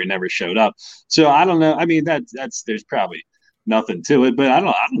Kyle Lowry never showed up. So I don't know. I mean, that's there's probably nothing to it, but I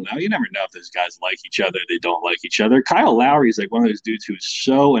don't know. You never know if those guys like each other. They don't like each other. Kyle Lowry is like one of those dudes who's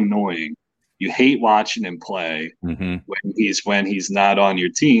so annoying. You hate watching him play when he's not on your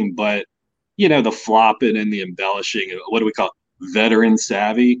team, but the flopping and the embellishing. What do we call it? Veteran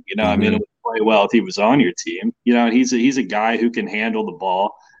savvy? I mean, it would play well if he was on your team. And he's a guy who can handle the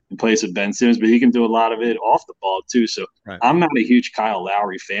ball in place of Ben Simmons, but he can do a lot of it off the ball too. So I'm not a huge Kyle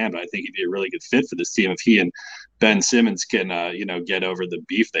Lowry fan, but I think he'd be a really good fit for this team if he and Ben Simmons can get over the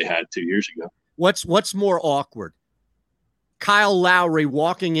beef they had 2 years ago. What's more awkward? Kyle Lowry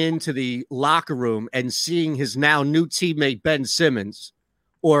walking into the locker room and seeing his now new teammate Ben Simmons,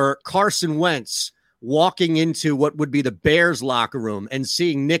 or Carson Wentz walking into what would be the Bears locker room and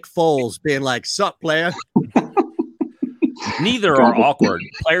seeing Nick Foles being like, "Sup, player?" Neither are awkward.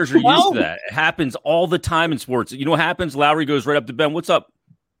 Players are used to that. It happens all the time in sports. You know what happens? Lowry goes right up to Ben. "What's up?"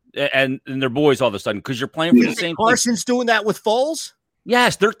 And they're boys all of a sudden because you're playing for the same thing. Carson's doing that with Foles?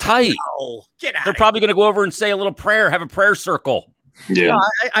 Yes, they're tight. No, get out. They're probably going to go over and say a little prayer, have a prayer circle. Yeah,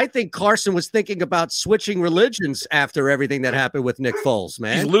 I think Carson was thinking about switching religions after everything that happened with Nick Foles,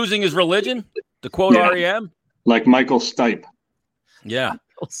 man. He's losing his religion, to quote REM. Like Michael Stipe. Yeah.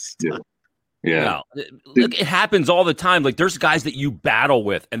 Yeah. No, look, it happens all the time. Like there's guys that you battle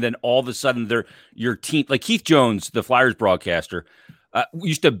with, and then all of a sudden they're your team. Like Keith Jones, the Flyers broadcaster,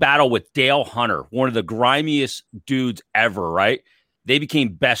 used to battle with Dale Hunter, one of the grimiest dudes ever, right? They became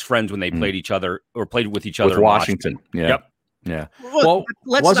best friends when they played each other or played with each other with in Washington. Yeah. Yep. Yeah. Look,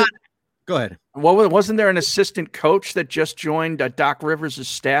 let's not go ahead. Well, wasn't there an assistant coach that just joined Doc Rivers'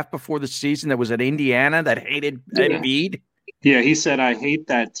 staff before the season that was at Indiana that hated Embiid? Yeah, he said, "I hate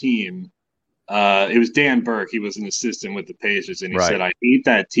that team." It was Dan Burke. He was an assistant with the Pacers, and he said, "I hate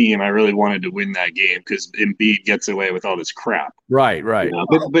that team. I really wanted to win that game because Embiid gets away with all this crap." Right. You know,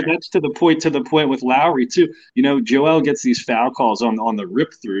 but that's to the point with Lowry too. You know, Joel gets these foul calls on the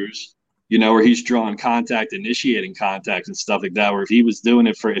rip throughs. You know, where he's drawing contact, initiating contact, and stuff like that. Where if he was doing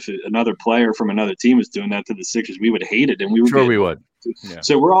it if another player from another team was doing that to the Sixers, we would hate it, and we would. Sure, we would. Yeah.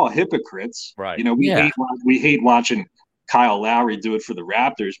 So we're all hypocrites, right? You know, we hate watching Kyle Lowry do it for the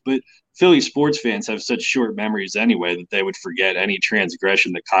Raptors, but Philly sports fans have such short memories anyway that they would forget any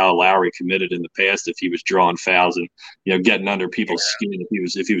transgression that Kyle Lowry committed in the past if he was drawing fouls and getting under people's skin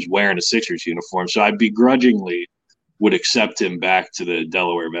if he was wearing a Sixers uniform. So I begrudgingly would accept him back to the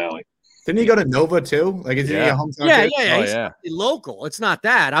Delaware Valley. Didn't he go to Nova too? Like, is he a hometown kid? Yeah. He's local. It's not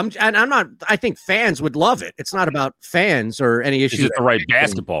that. I'm not. I think fans would love it. It's not about fans or any issues. Is it the right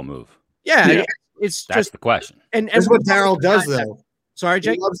basketball move? Yeah. It's that's just the question. And this is what Daryl does, though. Sorry,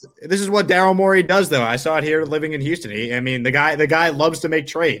 Jake. This is what Daryl Morey does, though. I saw it here living in Houston. The guy loves to make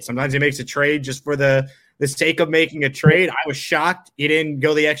trades. Sometimes he makes a trade just for the sake of making a trade. I was shocked he didn't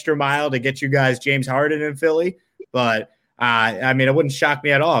go the extra mile to get you guys James Harden in Philly, but. It wouldn't shock me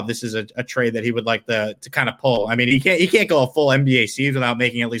at all if this is a trade that he would like to kind of pull. I mean, he can't go a full NBA season without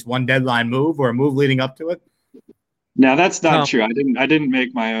making at least one deadline move or a move leading up to it. Now that's not true. I didn't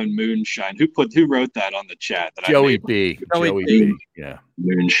make my own moonshine. Who wrote that on the chat? Joey B. Joey B. Yeah,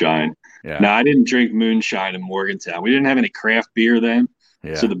 moonshine. Yeah. No, I didn't drink moonshine in Morgantown. We didn't have any craft beer then.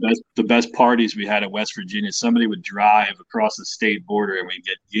 Yeah. So the best parties we had in West Virginia, somebody would drive across the state border and we'd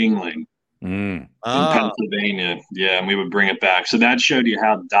get Yingling. In Pennsylvania, and we would bring it back. So that showed you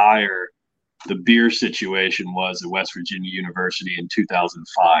how dire the beer situation was at West Virginia University in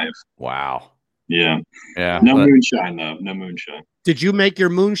 2005. Wow. Yeah. Yeah. No moonshine, though. No moonshine. Did you make your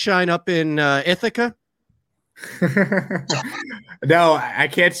moonshine up in Ithaca? No, I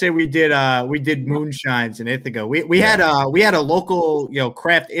can't say we did moonshines in Ithaca. We had a local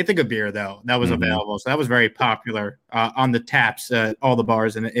craft Ithaca beer though that was available, so that was very popular on the taps at all the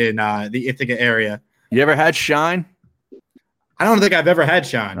bars in the Ithaca area. You ever had Shine? I don't think I've ever had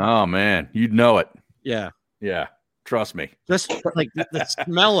Shine. Oh man, you'd know it. Yeah. Trust me. Just like the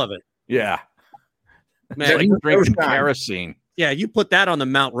smell of it. Yeah, man, like drinking kerosene. Yeah, you put that on the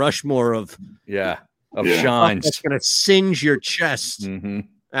Mount Rushmore of shines. That's gonna singe your chest. Mm-hmm.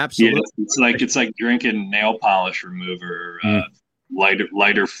 Absolutely. Yeah, it's like drinking nail polish remover,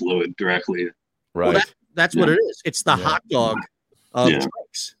 lighter fluid directly. Right. Well, that's what it is. It's the hot dog of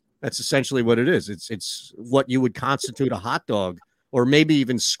drinks. That's essentially what it is. It's what you would constitute a hot dog, or maybe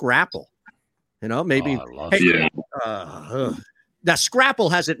even Scrapple. Maybe. Now,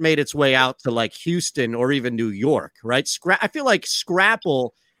 Scrapple hasn't made its way out to like Houston or even New York, right? I feel like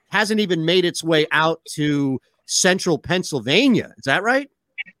Scrapple hasn't even made its way out to central Pennsylvania. Is that right?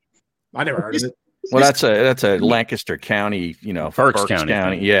 I never heard of it. Well, that's a Lancaster County, Berks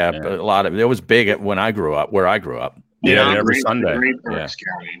County. Yeah, but a lot of it was big where I grew up. Yeah, every Sunday. Great Berks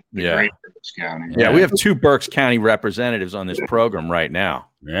County. Great Berks County. Yeah, we have 2 Berks County representatives on this program right now.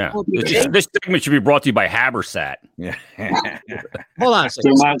 Yeah. This segment should be brought to you by Habersat. Yeah. Hold on a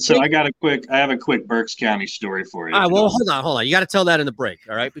second. So I have a quick Berks County story for you. Well, hold on. You got to tell that in the break,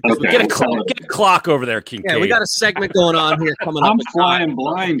 all right? Because get a clock over there, Kincaid. Yeah, we got a segment going on here coming up. I'm flying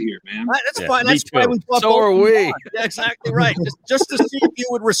blind here, man. That's fine. That's why we brought So are we. Yeah, exactly right. Just to see if you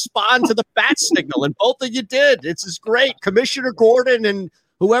would respond to the bat signal, and both of you did. It's great. Commissioner Gordon and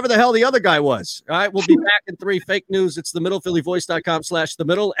whoever the hell the other guy was. All right, we'll be back in 3. Fake news. It's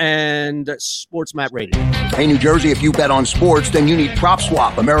themiddlephillyvoice.com/themiddle and SportsMap rating. Hey, New Jersey, if you bet on sports, then you need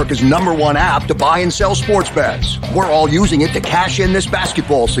PropSwap, America's #1 app to buy and sell sports bets. We're all using it to cash in this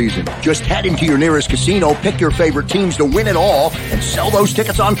basketball season. Just head into your nearest casino, pick your favorite teams to win it all, and sell those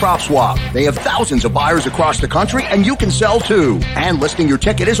tickets on PropSwap. They have thousands of buyers across the country, and you can sell too. And listing your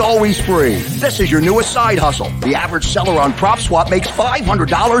ticket is always free. This is your newest side hustle. The average seller on PropSwap makes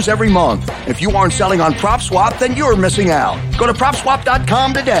 $500 every month. If you aren't selling on PropSwap, then you're missing out. Go to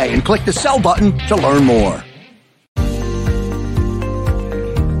PropSwap.com today and click the sell button to learn more.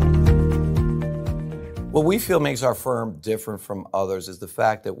 What we feel makes our firm different from others is the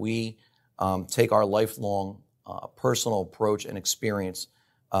fact that we take our lifelong personal approach and experience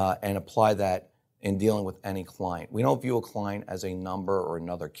and apply that in dealing with any client. We don't view a client as a number or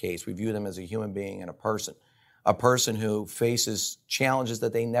another case. We view them as a human being and a person who faces challenges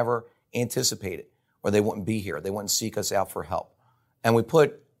that they never anticipated, or they wouldn't be here. They wouldn't seek us out for help. And we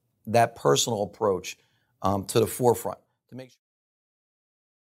put that personal approach to the forefront to make sure.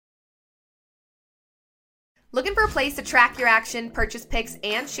 Looking for a place to track your action, purchase picks,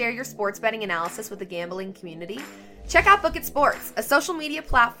 and share your sports betting analysis with the gambling community? Check out Book It Sports, a social media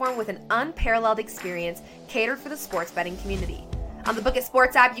platform with an unparalleled experience catered for the sports betting community. On the Book It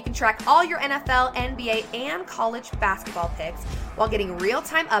Sports app, you can track all your NFL, NBA, and college basketball picks while getting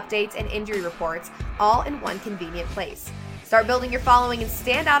real-time updates and injury reports all in one convenient place. Start building your following and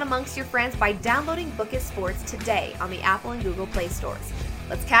stand out amongst your friends by downloading Book It Sports today on the Apple and Google Play stores.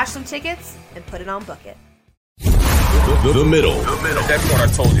 Let's cash some tickets and put it on Book It. The middle. That's what I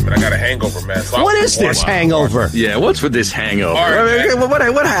told you, but I got a hangover, man. So What is this hangover? Yeah, what's with this hangover? All right,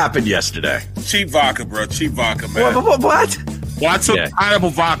 What happened yesterday? Cheap vodka, bro. Cheap vodka, man. What? Well, I took pineapple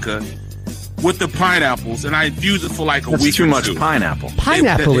vodka with the pineapples, and I infused it for like a That's week too or much two. pineapple.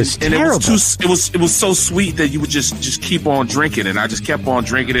 Pineapple is terrible. It was so sweet that you would just keep on drinking it. I just kept on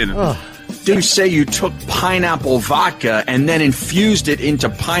drinking it. Did you say you took pineapple vodka and then infused it into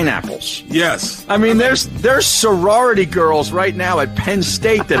pineapples? Yes. I mean, there's sorority girls right now at Penn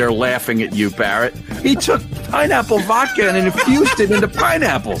State that are laughing at you, Barrett. He took pineapple vodka and infused it into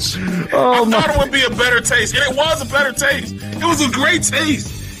pineapples. I thought it would be a better taste, and it was a better taste. It was a great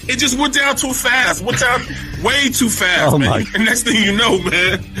taste. It just went down too fast. Went down way too fast, man. And next thing you know,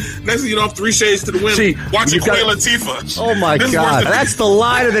 man, I'm 3 shades to the wind watching Queen Latifah. Oh, my God. That's the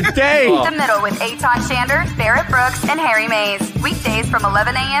line of the day. The Middle with Eitan Shander, Barrett Brooks, and Harry Mays. Weekdays from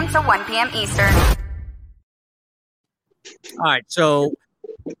 11 a.m. to 1 p.m. Eastern. All right, so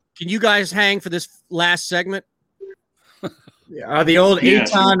can you guys hang for this last segment? The old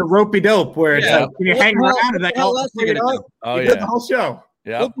Eitan ropey dope where it's like, can you hang around and like, Oh, the whole show.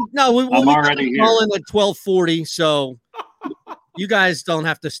 Yeah. We'll I'm already here. call in at 12:40, so you guys don't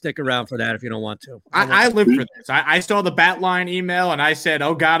have to stick around for that if you don't want to. I live for this. I saw the Batline email and I said,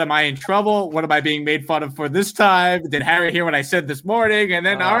 oh God, am I in trouble? What am I being made fun of for this time? Did Harry hear what I said this morning? And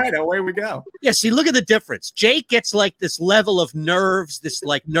then, all right, away we go. Yeah, see, look at the difference. Jake gets like this level of nerves, this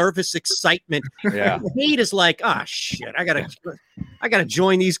like nervous excitement. Yeah. Nate is like, shit, I gotta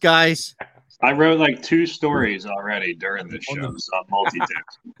join these guys. I wrote like 2 stories already during this show, so I'm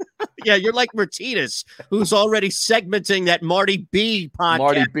multitasking. Yeah, you're like Martinez, who's already segmenting that Marty B podcast.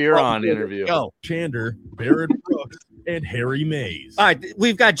 Marty Biron interview. Go. Shander, Barrett Brooks, and Harry Mays. All right,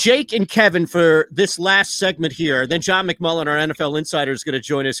 we've got Jake and Kevin for this last segment here. Then John McMullen, our NFL insider, is going to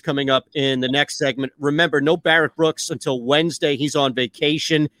join us coming up in the next segment. Remember, no Barrett Brooks until Wednesday. He's on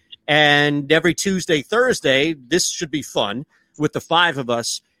vacation. And every Tuesday, Thursday, this should be fun with the 5 of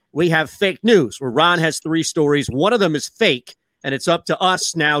us. We have fake news where Ron has 3 stories. One of them is fake, and it's up to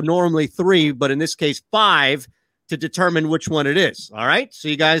us now, normally 3, but in this case 5, to determine which one it is. All right? So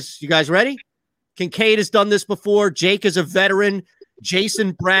you guys ready? Kincaid has done this before. Jake is a veteran.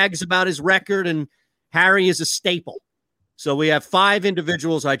 Jason brags about his record, and Harry is a staple. So we have 5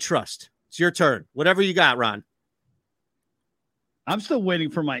 individuals I trust. It's your turn. Whatever you got, Ron. I'm still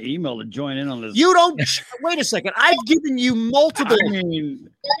waiting for my email to join in on this. You don't wait a second. I've given you multiple. I mean,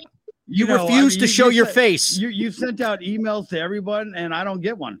 you refuse to show your face. You sent out emails to everyone, and I don't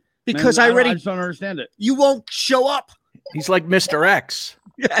get one because I just don't understand it. You won't show up. He's like Mr. X.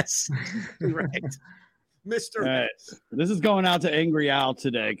 Yes, right, Mr. X. This is going out to Angry Al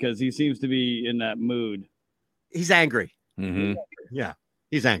today because he seems to be in that mood. He's angry. Mm-hmm. Yeah,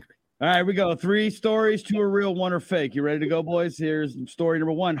 he's angry. All right, we go. 3 stories, 2 are real, 1 are fake. You ready to go, boys? Here's story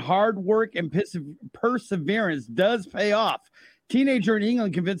number 1. Hard work and perseverance does pay off. Teenager in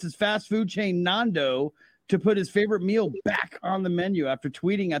England convinces fast food chain Nando to put his favorite meal back on the menu after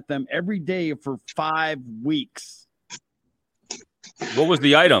tweeting at them every day for 5 weeks. What was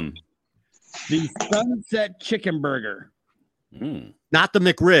the item? The Sunset Chicken Burger. Not the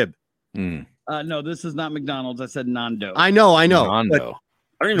McRib. No, this is not McDonald's. I said Nando. I know. Nando.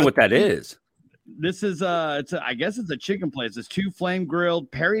 I don't even know what that is. This is I guess it's a chicken place. It's 2 flame grilled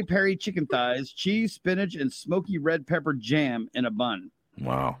peri peri chicken thighs, cheese, spinach, and smoky red pepper jam in a bun.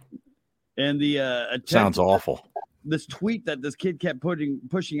 Wow. And the sounds awful. This tweet that this kid kept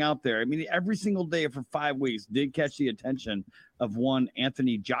pushing out there. I mean, every single day for 5 weeks did catch the attention of one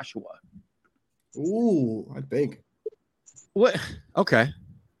Anthony Joshua. Ooh, that's big. What? Okay.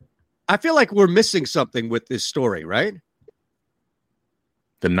 I feel like we're missing something with this story, right?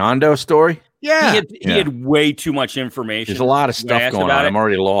 The Nando story? Yeah. He had way too much information. There's a lot of stuff going on. I'm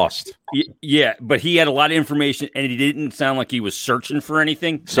already lost. Yeah, but he had a lot of information, and he didn't sound like he was searching for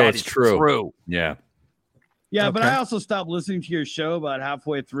anything. So That it's is true. Yeah. Yeah, Okay. but I also stopped listening to your show about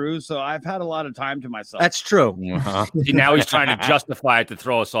halfway through, so I've had a lot of time to myself. That's true. See, now he's trying to justify it to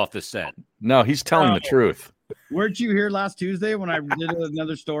throw us off the set. No, he's telling the truth. Weren't you here last Tuesday when I did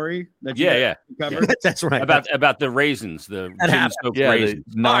another story that you Yeah. covered? That's right. About the raisins, the gin-soaked Yeah, raisins.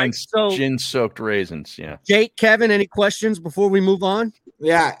 the 9 so- gin-soaked raisins. Yeah. Jake, Kevin, any questions before we move on?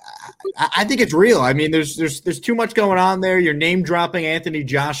 Yeah, I think it's real. I mean, there's too much going on there. You're name dropping Anthony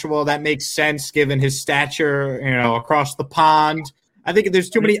Joshua. That makes sense given his stature, across the pond. I think there's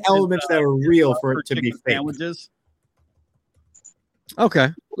too many elements that are real for it to be fake. Sandwiches. Okay.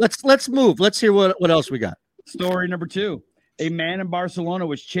 Let's move. Let's hear what else we got. Story number 2. A man in Barcelona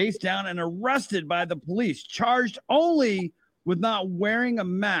was chased down and arrested by the police, charged only with not wearing a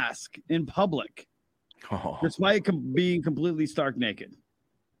mask in public, despite being completely stark naked.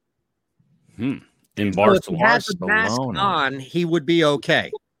 In So if Barcelona. he had the mask on, he would be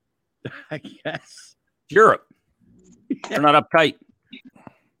okay. I guess. Europe. They're not uptight.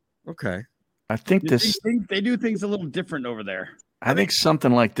 Okay. I think They do things a little different over there. I think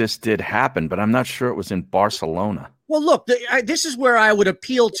something like this did happen, but I'm not sure it was in Barcelona. Well, look, this is where I would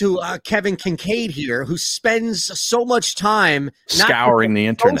appeal to Kevin Kincaid here, who spends so much time not Scouring the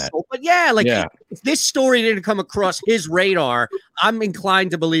internet. social, but if this story didn't come across his radar, I'm inclined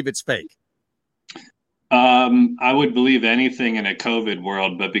to believe it's fake. I would believe anything in a COVID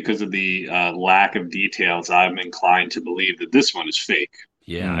world, but because of the lack of details, I'm inclined to believe that this one is fake.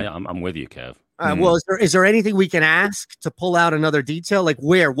 Yeah, I'm with you, Kev. Well, is there anything we can ask to pull out another detail? Like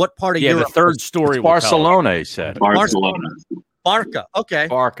where? What part of Europe? The third story. It's Barcelona, he said. Barcelona. Barca. Okay.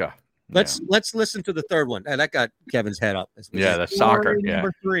 Barca. Let's listen to the third one. That got Kevin's head up. Yeah, the soccer. Story Yeah.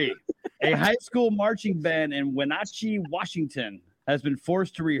 Number 3. A high school marching band in Wenatchee, Washington, has been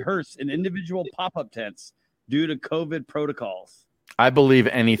forced to rehearse in individual pop-up tents due to COVID protocols. I believe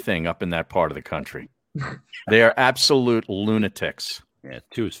anything up in that part of the country. They are absolute lunatics. Yeah,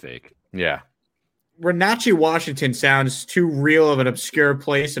 2 is fake. Yeah. Wenatchee, Washington sounds too real of an obscure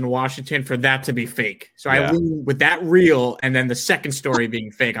place in Washington for that to be fake. So I lean with that real, and then the second story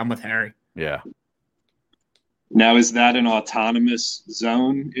being fake. I'm with Harry. Yeah. Now, is that an autonomous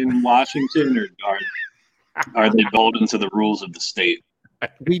zone in Washington, or are they beholden to the rules of the state?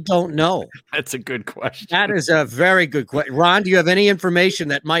 We don't know. That's a good question. That is a very good question. Ron, do you have any information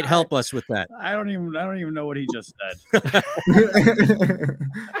that might help us with that? I don't even know what he just said.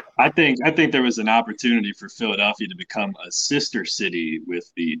 I think there was an opportunity for Philadelphia to become a sister city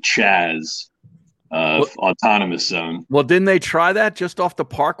with the Chaz autonomous zone. Well, didn't they try that just off the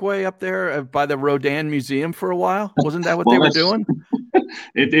Parkway up there by the Rodin Museum for a while? Wasn't that what they were doing?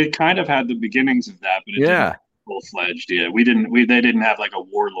 It kind of had the beginnings of that, but it didn't full-fledged. Yeah, they didn't have like a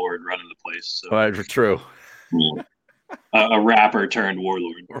warlord running the place. So. True. A rapper turned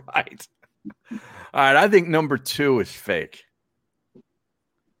warlord. Right. All right. I think number 2 is fake.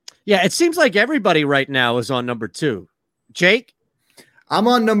 Yeah, it seems like everybody right now is on number 2. Jake? I'm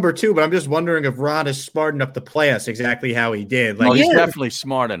on number 2, but I'm just wondering if Ron is smart enough to play us exactly how he did. He's definitely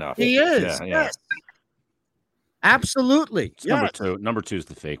smart enough. He is. Yeah. Yes. Absolutely. It's number 2. Number 2 is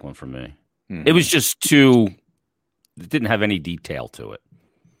the fake one for me. It was just too. It didn't have any detail to it.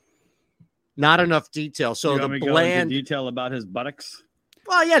 Not enough detail. So You the want me to go bland into detail about his buttocks.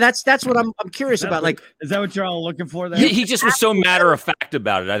 Well, yeah, that's what I'm curious about. Like, is that what you're all looking for? There, He just was so matter of fact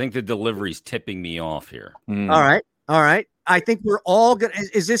about it. I think the delivery's tipping me off here. All right. I think we're all gonna.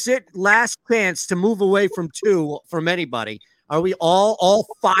 Is this it? Last chance to move away from 2 from anybody? Are we all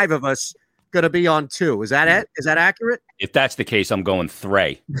 5 of us going to be on 2? Is that it? Is that accurate? If that's the case, I'm going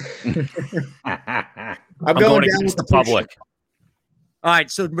 3. I'm going down against with the public. All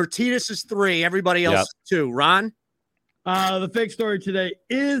right. So Martinez is 3. Everybody else is 2. Ron? The fake story today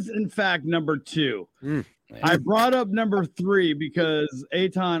is, in fact, number 2. I brought up number 3 because,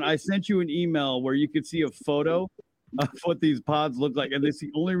 Eitan, I sent you an email where you could see a photo of what these pods look like. And that's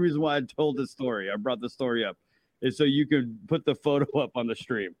the only reason why I told this story. I brought the story up is so you could put the photo up on the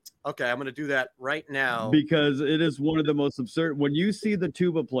stream. Okay, I'm going to do that right now. Because it is one of the most absurd. When you see the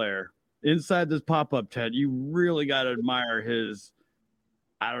tuba player inside this pop-up tent, you really got to admire his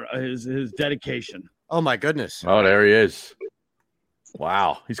dedication. Oh, my goodness. Oh, there he is.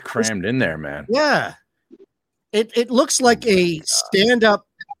 Wow. He's crammed in there, man. Yeah. It looks like a stand-up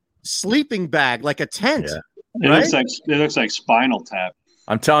sleeping bag, like a tent. Yeah. It looks like Spinal Tap.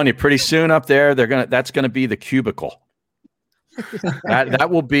 I'm telling you, pretty soon up there, that's gonna be the cubicle. that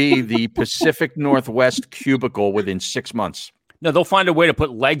will be the Pacific Northwest cubicle within 6 months. No, they'll find a way to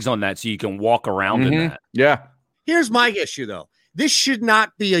put legs on that so you can walk around in that. Yeah. Here's my issue, though. This should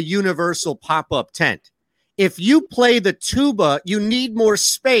not be a universal pop-up tent. If you play the tuba, you need more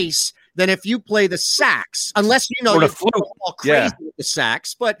space than if you play the sax, unless you're all crazy with the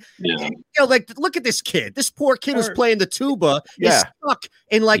sax. But look at this kid. This poor kid who's playing the tuba is stuck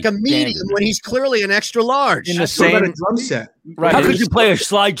in like a medium when he's clearly an extra large. In the same drum set. Right. How could you play a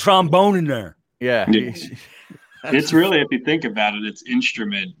slide trombone in there? Yeah. It's really, if you think about it, it's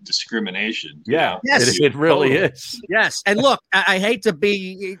instrument discrimination. Yeah, yes, it really is. Yes, and look, I hate to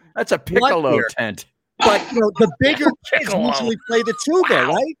be that's a piccolo tent, but the bigger kids usually play the tuba,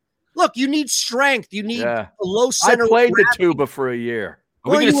 right? Look, you need strength. You need a low center. I played the tuba for a year.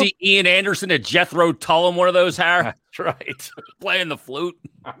 Are we going to see Ian Anderson and Jethro Tull in one of those, Harry? That's right. Playing the flute.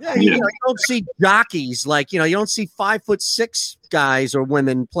 Yeah, you don't see jockeys like, you don't see 5'6" guys or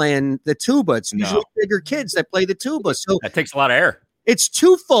women playing the tuba. It's usually bigger kids that play the tuba. So that takes a lot of air. It's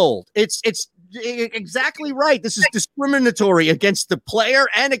twofold. It's exactly right. This is discriminatory against the player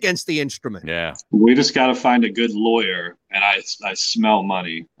and against the instrument. Yeah. We just got to find a good lawyer, and I smell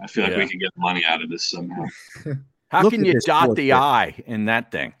money. I feel like we can get money out of this somehow. How can you dot the I in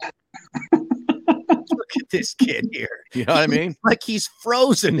that thing? Look at this kid here. You know what I mean? Like he's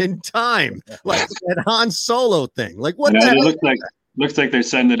frozen in time, like that Han Solo thing. Like what? It looks like they're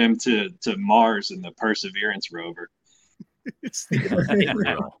sending him to Mars in the Perseverance rover.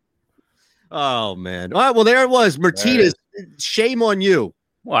 Oh man! All right, well there it was. Martinez, shame on you.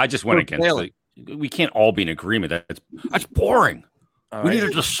 Well, I just went against. We can't all be in agreement. That's boring. We need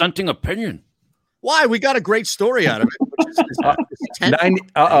a dissenting opinion. Why? We got a great story out of it.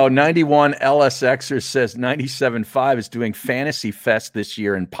 91 LSXer says 97.5 is doing Fantasy Fest this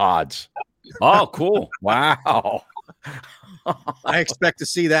year in pods. Oh, cool. Wow. I expect to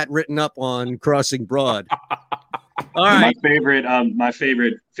see that written up on Crossing Broad. All right. My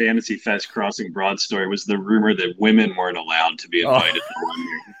favorite Fantasy Fest Crossing Broad story was the rumor that women weren't allowed to be invited to 1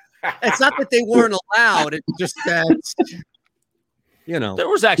 year. It's not that they weren't allowed. It's just that, there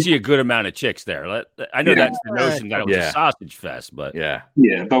was actually a good amount of chicks there. I know that's the notion that it was a sausage fest, but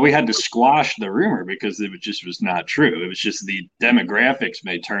but we had to squash the rumor because it was not true. It was just the demographics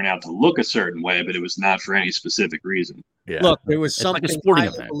may turn out to look a certain way, but it was not for any specific reason. Yeah. Look, there was something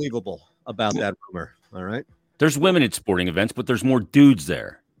like unbelievable about that rumor. All right. There's women at sporting events, but there's more dudes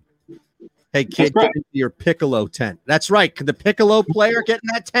there. Hey, kid, get into your piccolo tent. That's right. Could the piccolo player get in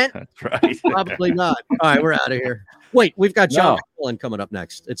that tent? That's right. Probably not. All right, we're out of here. Wait, we've got John McClellan coming up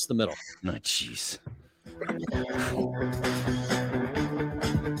next. It's the middle. Oh, jeez.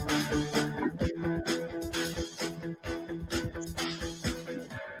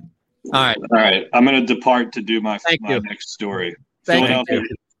 All right. I'm going to depart to do my next story.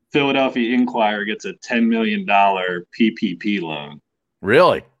 Philadelphia Inquirer gets a $10 million PPP loan.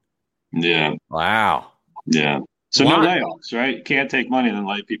 Really? Yeah. Wow. Yeah. So no layoffs, right? You can't take money and then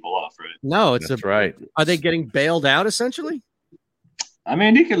lay people off, right? No, that's right. Are they getting bailed out essentially? I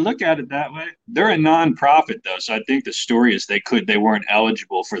mean, you can look at it that way. They're a nonprofit though, so I think the story is they weren't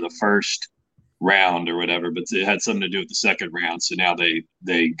eligible for the first round or whatever, but it had something to do with the second round. So now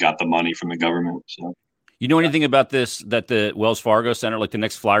they got the money from the government. So you know anything about this? That the Wells Fargo Center, like the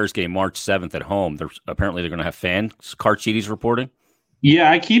next Flyers game, March 7th at home, they're going to have fans. Carchidis reporting.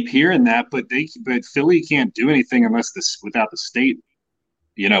 Yeah, I keep hearing that, but Philly can't do anything without the state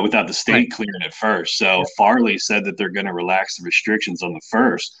clearing it first. So Farley said that they're going to relax the restrictions on the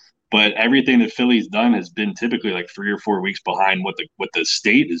first, but everything that Philly's done has been typically like 3 or 4 weeks behind what the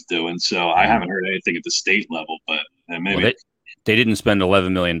state is doing. So I haven't heard anything at the state level, but maybe they didn't spend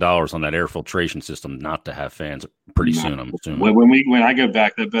 $11 million on that air filtration system not to have fans pretty soon. I'm assuming when I go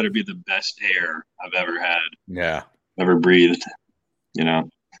back, that better be the best air I've ever had. Yeah, ever breathed. Not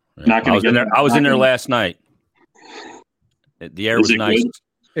gonna I was in there last night. The air was nice. Good?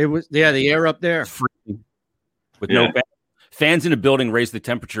 It was the air up there. With no fans in the building raise the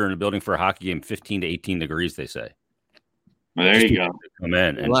temperature in the building for a hockey game 15 to 18 degrees, they say. Well, there you go. Come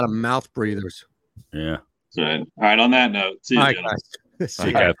in. A lot of mouth breathers. Yeah. All right. On that note, see you, All right, gentlemen. guys. See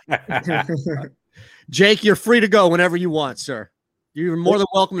you. Jake, you're free to go whenever you want, sir. You're more than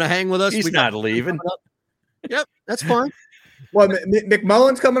welcome to hang with us. He's not leaving. Yep, that's fine. Well,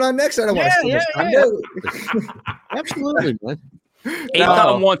 McMullen's coming on next. I don't want to. Absolutely, man.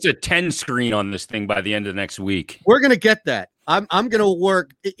 Aton wants a 10 screen on this thing by the end of next week. We're gonna get that. I'm gonna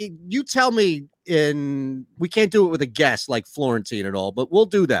work. You tell me, we can't do it with a guest like Florentine at all, but we'll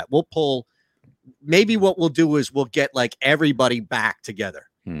do that. We'll pull. Maybe what we'll do is we'll get like everybody back together,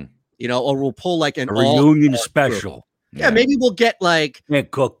 or we'll pull like a reunion special. Yeah, maybe we'll get like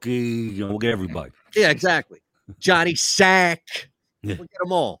Cookie. We'll get everybody. Yeah, exactly. Johnny Sack. We'll get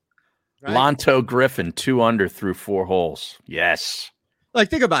them all. Right? Lonto Griffin, 2 under through 4 holes. Yes. Like,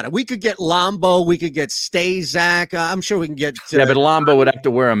 think about it. We could get Lombo. We could get Stazak. I'm sure we can get. Yeah, but Lombo would have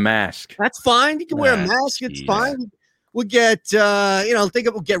to wear a mask. That's fine. You can wear a mask. It's fine. We'll get,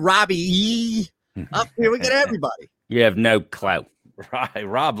 we'll get Robbie E. Up here. We get everybody. You have no clout. Right.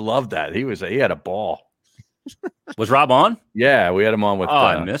 Rob loved that. He had a ball. Was Rob on? Yeah, we had him on with.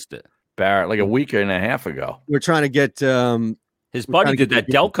 I missed it. Barrett, like a week and a half ago. We're trying to get. His buddy did that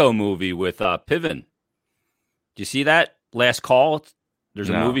Delco movie with Piven. Do you see that? Last Call. There's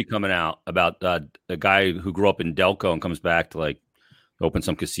a movie coming out about a guy who grew up in Delco and comes back to like open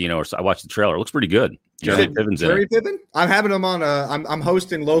some casino. Or so. I watched the trailer. It looks pretty good. Jeremy Piven's in it. Piven? I'm having him on. I'm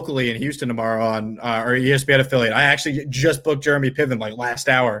hosting locally in Houston tomorrow on our ESPN affiliate. I actually just booked Jeremy Piven like last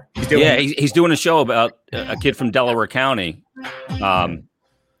hour. He's doing a show about a kid from Delaware County.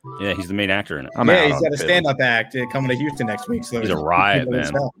 Yeah, he's the main actor in it. He's got a stand-up act coming to Houston next week. So he's a riot,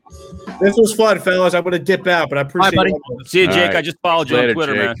 man. This was fun, fellas. I'm going to dip out, but I appreciate it. See you, Jake. Right. I just followed you on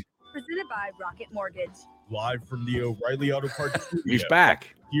Twitter, man. Presented by Rocket Mortgage. Live from the O'Reilly Auto Parts studio. He's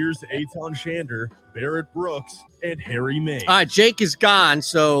back. Here's Aton Shander, Barrett Brooks, and Harry May. All right, Jake is gone,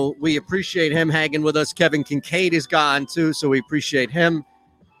 so we appreciate him hanging with us. Kevin Kincaid is gone, too, so we appreciate him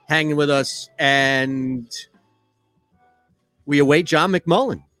hanging with us. And we await John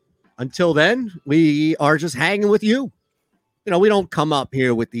McMullen. Until then, we are just hanging with you. We don't come up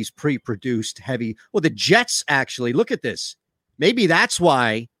here with these pre-produced heavy. Well, the Jets, actually, look at this. Maybe that's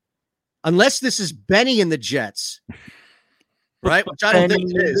why, unless this is Benny and the Jets, right? Which I don't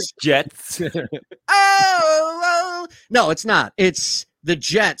think it is. Jets. No, it's not. It's the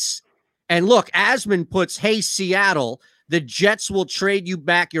Jets. And look, Asman puts, hey, Seattle, the Jets will trade you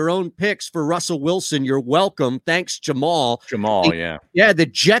back your own picks for Russell Wilson. You're welcome. Thanks, Jamal. Yeah. Yeah, the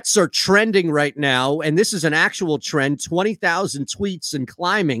Jets are trending right now, and this is an actual trend, 20,000 tweets and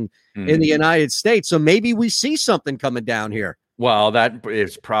climbing in the United States. So maybe we see something coming down here. Well, that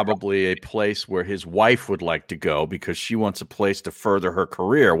is probably a place where his wife would like to go because she wants a place to further her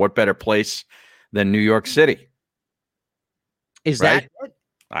career. What better place than New York City? Is that it?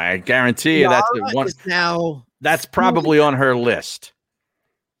 I guarantee you that's one. Now, that's probably on her list.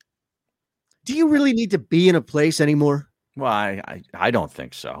 Do you really need to be in a place anymore? Well, I don't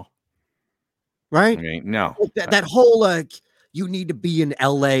think so. Right? I mean, no. That whole you need to be in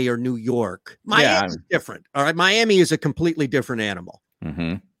LA or New York. Miami's different. All right. Miami is a completely different animal.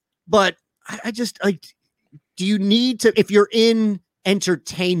 Mm-hmm. But I just do you need to, if you're in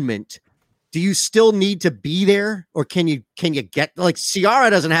entertainment, do you still need to be there, or can you get like Ciara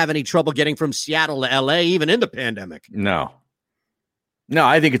doesn't have any trouble getting from Seattle to LA even in the pandemic? No,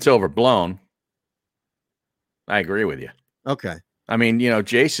 I think it's overblown. I agree with you. Okay. I mean,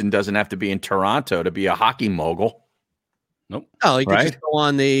 Jason doesn't have to be in Toronto to be a hockey mogul. Nope. Oh, he could just go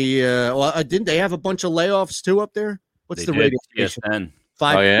on the. Didn't they have a bunch of layoffs too up there? What's the radio station? TSN.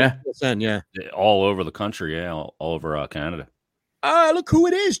 5 yeah, TSN, yeah, all over the country, yeah, all over Canada. Look who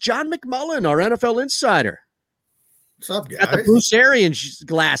it is, John McMullen, our NFL insider. What's up, guys? Got the Bruce Arians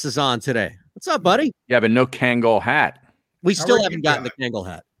glasses on today. What's up, buddy? Yeah, but no Kangol hat. We still haven't gotten the Kangol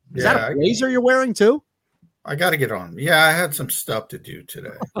hat. Is that a blazer you're wearing too? I got to get on. Yeah, I had some stuff to do today.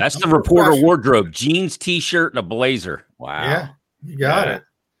 That's the reporter wardrobe: jeans, t-shirt, and a blazer. Wow. Yeah, you got it.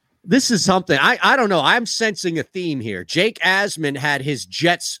 This is something I don't know. I'm sensing a theme here. Jake Asman had his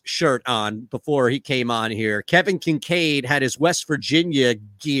Jets shirt on before he came on here. Kevin Kincaid had his West Virginia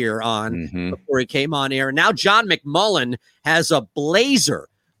gear on before he came on here. Now John McMullen has a blazer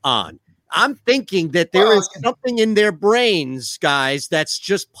on. I'm thinking that there is something in their brains, guys, that's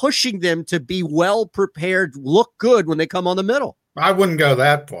just pushing them to be well prepared, look good when they come on the middle. I wouldn't go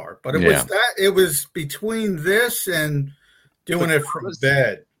that far, but it was between this and doing it from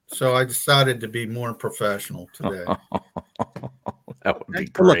bed. So I decided to be more professional today. That would be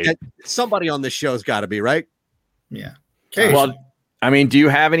great. Look, somebody on this show's got to be, right? Yeah. Well, I mean, do you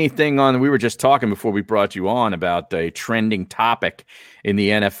have anything on? We were just talking before we brought you on about a trending topic in the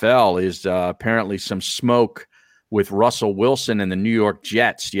NFL is apparently some smoke with Russell Wilson and the New York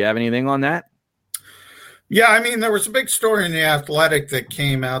Jets. Do you have anything on that? Yeah, I mean, there was a big story in The Athletic that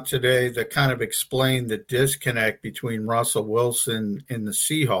came out today that kind of explained the disconnect between Russell Wilson and the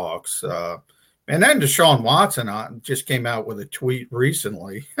Seahawks. And then Deshaun Watson just came out with a tweet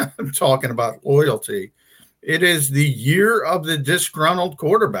recently talking about loyalty. It is the year of the disgruntled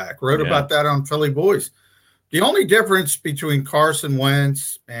quarterback. Wrote about that on Philly Voice. The only difference between Carson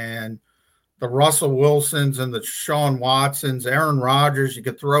Wentz and the Russell Wilsons and the Deshaun Watsons, Aaron Rodgers, you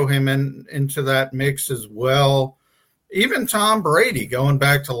could throw him into that mix as well. Even Tom Brady going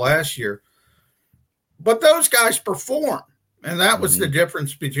back to last year. But those guys perform. And that was the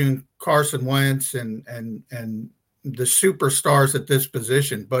difference between Carson Wentz and the superstars at this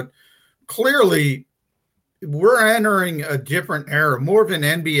position. But clearly, we're entering a different era, more of an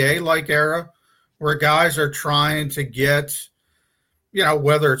NBA-like era, where guys are trying to get,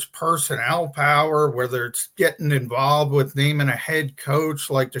 whether it's personnel power, whether it's getting involved with naming a head coach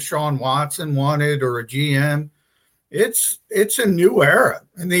like Deshaun Watson wanted or a GM. It's a new era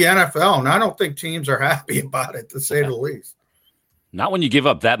in the NFL, and I don't think teams are happy about it, to say the least. Not when you give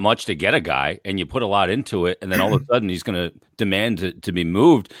up that much to get a guy and you put a lot into it, and then all of a sudden he's going to demand to be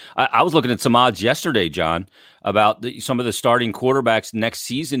moved. I was looking at some odds yesterday, John, about some of the starting quarterbacks next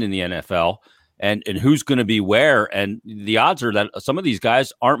season in the NFL and who's going to be where. And the odds are that some of these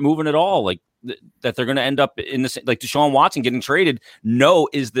guys aren't moving at all, like that they're going to end up in the like Deshaun Watson getting traded. No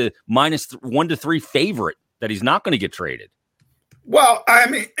is the -1 to 3 favorite that he's not going to get traded. Well, I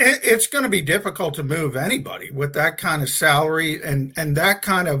mean, it's going to be difficult to move anybody with that kind of salary and that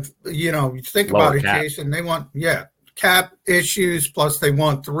kind of, you think about it, Jason, they want, cap issues, plus they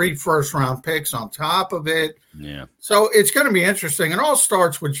want 3 first-round picks on top of it. Yeah. So it's going to be interesting. It all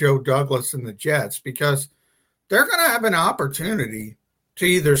starts with Joe Douglas and the Jets because they're going to have an opportunity to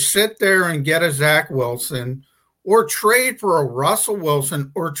either sit there and get a Zach Wilson or trade for a Russell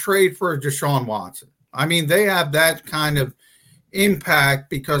Wilson or trade for a Deshaun Watson. I mean, they have that kind of impact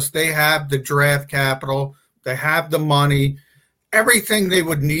because they have the draft capital, they have the money, everything they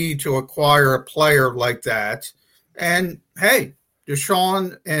would need to acquire a player like that. And hey,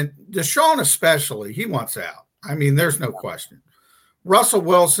 Deshaun especially, he wants out. I mean, there's no question. Russell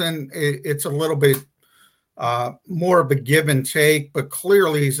Wilson, it's a little bit more of a give and take, but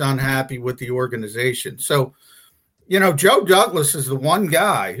clearly he's unhappy with the organization. So, Joe Douglas is the one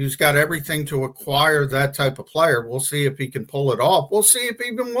guy who's got everything to acquire that type of player. We'll see if he can pull it off. We'll see if he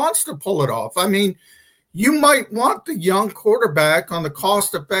even wants to pull it off. I mean, you might want the young quarterback on the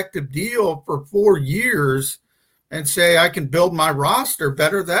cost-effective deal for 4 years and say, I can build my roster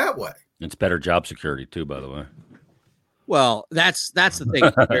better that way. It's better job security too, by the way. Well, that's the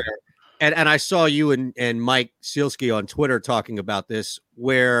thing. and I saw you and Mike Sealski on Twitter talking about this,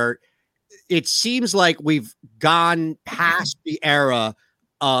 where it seems like we've gone past the era,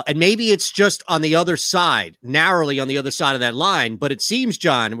 and maybe it's just on the other side, narrowly on the other side of that line. But it seems,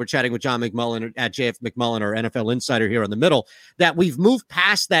 John, we're chatting with John McMullen at JF McMullen, our NFL insider here in the middle, that we've moved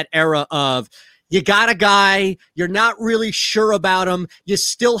past that era of you got a guy, you're not really sure about him, you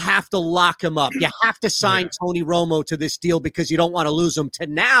still have to lock him up. You have to sign Tony Romo to this deal because you don't want to lose him, to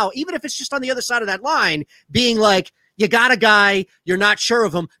now, even if it's just on the other side of that line, being like, you got a guy, you're not sure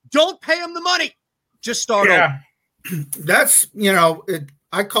of him, don't pay him the money. Just start over. That's,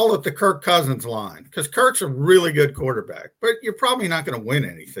 I call it the Kirk Cousins line because Kirk's a really good quarterback, but you're probably not going to win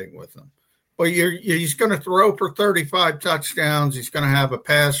anything with him. But he's going to throw for 35 touchdowns. He's going to have a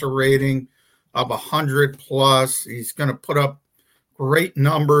passer rating of 100 plus. He's going to put up great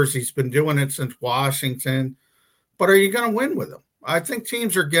numbers. He's been doing it since Washington. But are you going to win with him? I think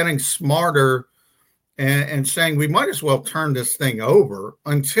teams are getting smarter and saying we might as well turn this thing over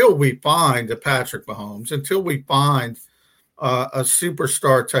until we find a Patrick Mahomes, until we find a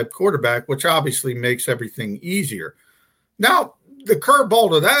superstar type quarterback, which obviously makes everything easier. Now, the curveball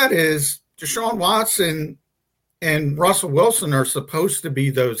to that is Deshaun Watson and Russell Wilson are supposed to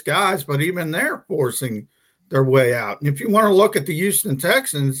be those guys, but even they're forcing their way out. And if you want to look at the Houston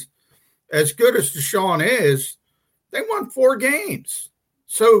Texans, as good as Deshaun is, they won 4 games.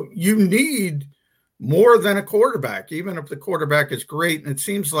 So you need more than a quarterback, even if the quarterback is great. And it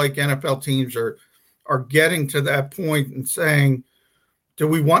seems like NFL teams are getting to that point and saying, do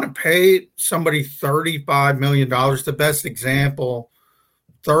we want to pay somebody $35 million? The best example,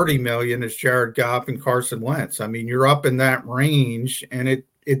 $30 million, is Jared Goff and Carson Wentz. I mean, you're up in that range, and it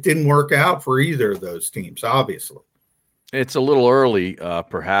didn't work out for either of those teams, obviously. It's a little early,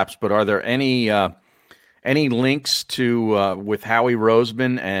 perhaps, but are there any any links to with Howie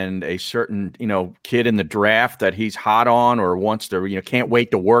Roseman and a certain kid in the draft that he's hot on or wants to can't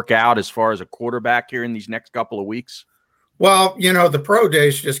wait to work out as far as a quarterback here in these next couple of weeks? Well, the pro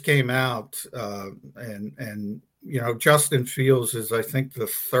days just came out, and Justin Fields is, I think, the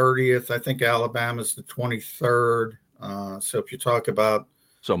 30th. I think Alabama's the 23rd. So if you talk about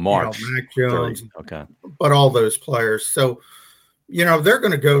March, Mac Jones, 30. Okay, but all those players, so they're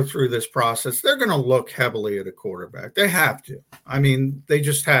going to go through this process. They're going to look heavily at a quarterback. They have to. I mean, they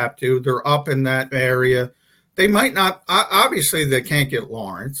just have to. They're up in that area. They might not. Obviously, they can't get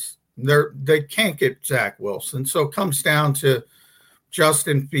Lawrence. They can't get Zach Wilson. So it comes down to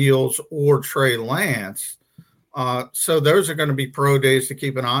Justin Fields or Trey Lance. So those are going to be pro days to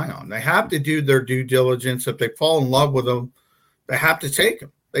keep an eye on. They have to do their due diligence. If they fall in love with them, they have to take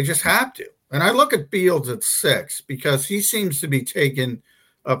them. They just have to. And I look at Fields at 6 because he seems to be taking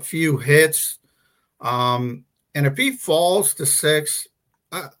a few hits. And if he falls to 6,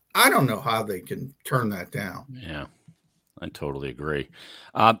 I don't know how they can turn that down. Yeah, I totally agree.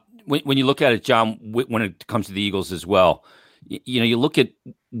 When you look at it, John, when it comes to the Eagles as well, you look at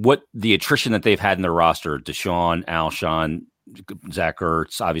what the attrition that they've had in their roster: Deshaun, Alshon, Zach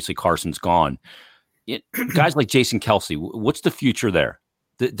Ertz, obviously Carson's gone. Guys like Jason Kelce, what's the future there?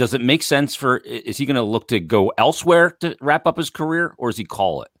 Does it make sense is he going to look to go elsewhere to wrap up his career, or does he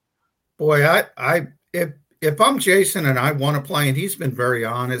call it? Boy, if I'm Jason and I want to play, and he's been very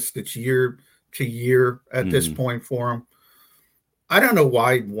honest, it's year to year at this point for him. I don't know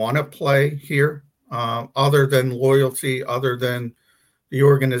why he'd want to play here, other than loyalty, other than the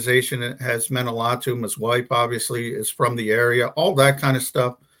organization has meant a lot to him. His wife, obviously, is from the area, all that kind of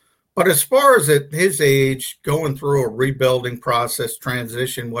stuff. But as far as at his age, going through a rebuilding process,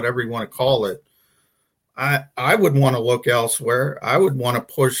 transition, whatever you want to call it, I would want to look elsewhere. I would want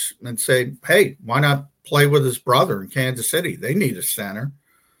to push and say, hey, why not play with his brother in Kansas City? They need a center.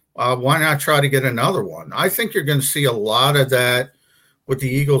 Why not try to get another one? I think you're going to see a lot of that with the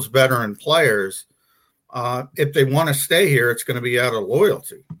Eagles' veteran players. If they want to stay here, it's going to be out of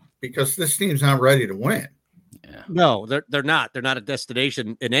loyalty because this team's not ready to win. Yeah. No, they're not. They're not a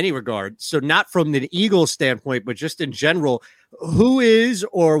destination in any regard. So not from the Eagles standpoint, but just in general, who is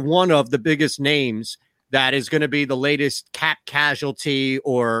or one of the biggest names that is going to be the latest cap casualty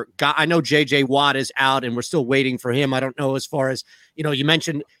or guy? I know JJ Watt is out and we're still waiting for him. I don't know as far as, you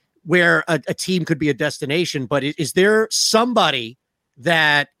mentioned where a team could be a destination, but is there somebody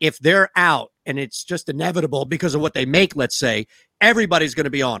that if they're out and it's just inevitable because of what they make, let's say, everybody's going to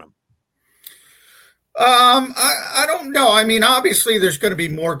be on them? I don't know. I mean, obviously there's going to be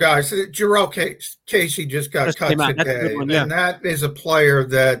more guys. Jurrell Casey just got cut today, and that is a player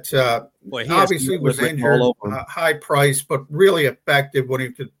that obviously was injured, high price, but really effective when he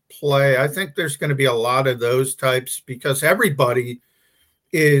could play. I think there's going to be a lot of those types because everybody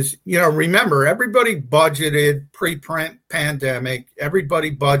is, remember, everybody budgeted pre-print pandemic.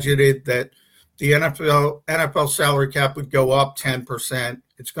 Everybody budgeted that the NFL salary cap would go up 10%.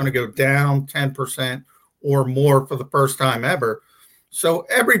 It's going to go down 10% or more for the first time ever. So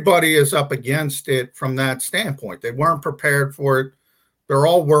everybody is up against it from that standpoint. They weren't prepared for it. They're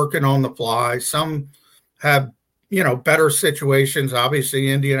all working on the fly. Some have, better situations.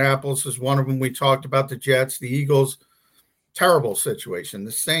 Obviously, Indianapolis is one of them. We talked about the Jets, the Eagles, terrible situation.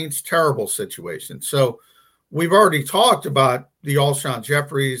 The Saints, terrible situation. So we've already talked about the Alshon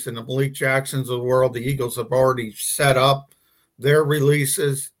Jeffries and the Malik Jacksons of the world. The Eagles have already set up their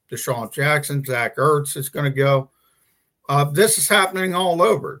releases. Deshaun Jackson, Zach Ertz is going to go. This is happening all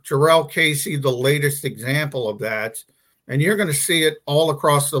over. Jurrell Casey, the latest example of that. And you're going to see it all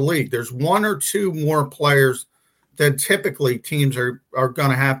across the league. There's one or two more players than typically teams are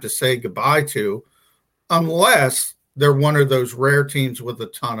going to have to say goodbye to, unless they're one of those rare teams with a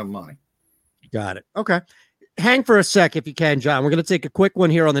ton of money. Got it. Okay. Hang for a sec if you can, John. We're going to take a quick one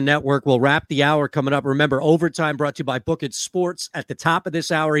here on the network. We'll wrap the hour coming up. Remember, Overtime brought to you by Book It Sports at the top of this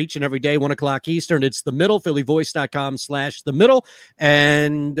hour each and every day, 1 o'clock Eastern. It's The Middle, phillyvoice.com/The Middle,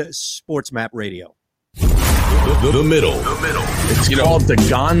 and SportsMap Radio. The Middle. It's called the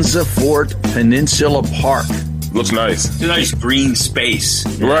Gonza Fort Peninsula Park. Looks nice. It's a nice green space.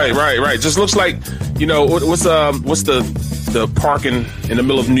 Right. Just looks like, what's the park in the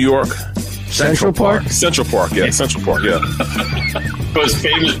middle of New York? Central Park? Central Park, yeah. Central Park, yeah. Most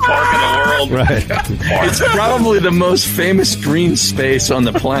famous park in the world. Right. It's probably the most famous green space on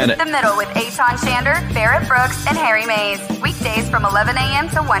the planet. The Middle with Eitan Shander, Barrett Brooks, and Harry Mays. Weekdays from 11 a.m.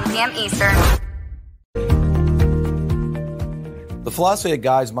 to 1 p.m. Eastern. The philosophy that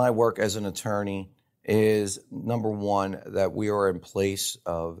guides my work as an attorney is, number one, that we are in place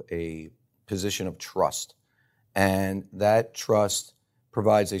of a position of trust. And that trust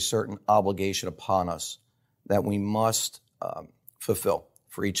provides a certain obligation upon us that we must fulfill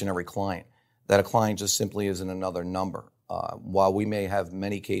for each and every client. That a client just simply isn't another number. While we may have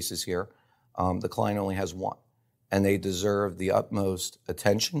many cases here, the client only has one. And they deserve the utmost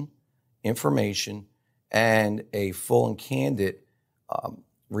attention, information, and a full and candid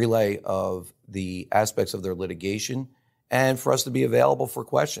relay of the aspects of their litigation, and for us to be available for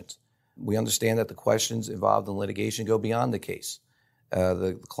questions. We understand that the questions involved in litigation go beyond the case.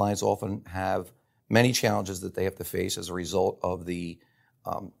 The clients often have many challenges that they have to face as a result of the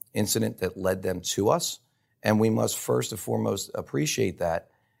incident that led them to us, and we must first and foremost appreciate that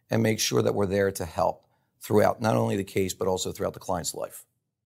and make sure that we're there to help throughout not only the case, but also throughout the client's life.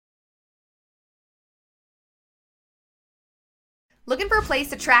 Looking for a place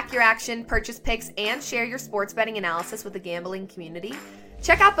to track your action, purchase picks, and share your sports betting analysis with the gambling community?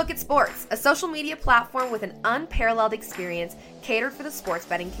 Check out Book It Sports, a social media platform with an unparalleled experience catered for the sports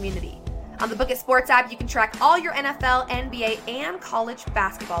betting community. On the Book It Sports app, you can track all your NFL, NBA, and college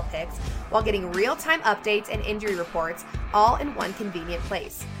basketball picks while getting real-time updates and injury reports all in one convenient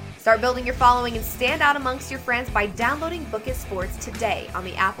place. Start building your following and stand out amongst your friends by downloading Book It Sports today on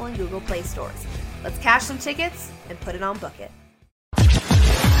the Apple and Google Play stores. Let's cash some tickets and put it on Book It.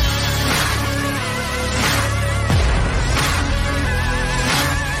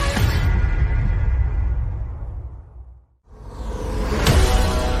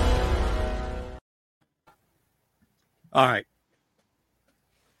 All right.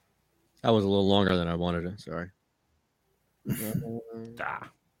 That was a little longer than I wanted it. Sorry.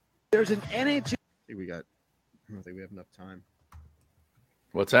 There's an NHL. I don't think we have enough time.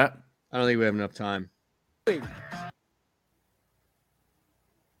 What's that? I don't think we have enough time.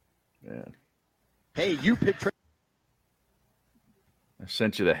 Yeah. Hey, you picked. I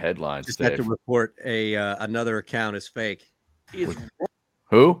sent you the headlines. Just had to report another account is fake.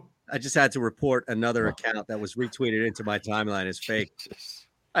 Who? I just had to report another account that was retweeted into my timeline is fake.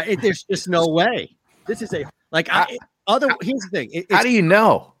 There's just no way. This is a here's the thing. How do you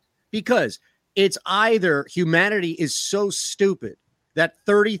know? Because it's either humanity is so stupid that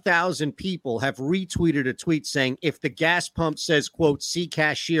 30,000 people have retweeted a tweet saying, if the gas pump says, quote, see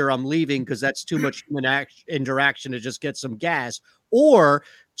cashier, I'm leaving because that's too much human interaction to just get some gas. Or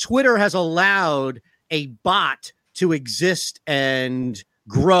Twitter has allowed a bot to exist and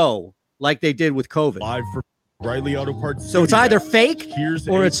grow like they did with COVID. Live for Riley Auto Parts. So it's either fake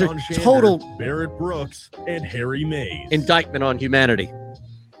or it's a total Barrett Brooks and Harry Mays indictment on humanity.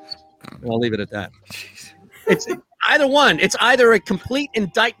 I'll leave it at that. It's either one. It's either a complete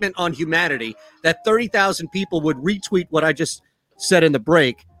indictment on humanity that 30,000 people would retweet what I just said in the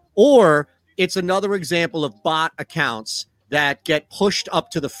break, or it's another example of bot accounts that get pushed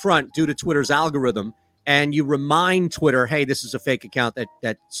up to the front due to Twitter's algorithm, and you remind Twitter, hey, this is a fake account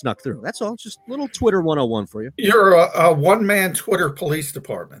that snuck through. That's all. It's just little Twitter 101 for you. You're a one-man Twitter police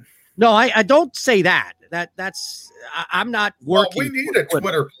department. No, I don't say that. I'm not working. Well, we need a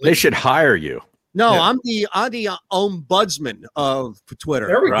Twitter police. They should hire you. No, yeah. I'm the ombudsman of Twitter.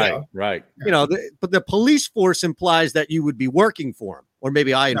 There we go. Right. You know, but the police force implies that you would be working for them, or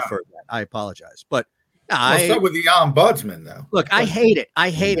maybe I inferred that. I apologize, but so with the ombudsman, though. Look, I hate it. I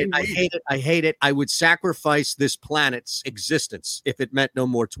hate it. I hate it. I hate it. I would sacrifice this planet's existence if it meant no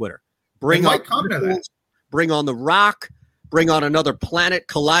more Twitter. Bring on The Rock. Bring on another planet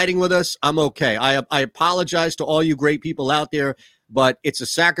colliding with us. I'm okay. I apologize to all you great people out there, but it's a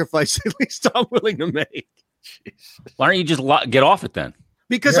sacrifice at least I'm willing to make. Why don't you just get off it then?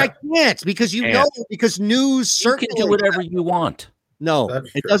 Because I can't. Because because news circulates. You can do whatever you want. No,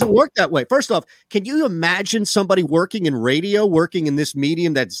 it doesn't work that way. First off, can you imagine somebody working in radio, working in this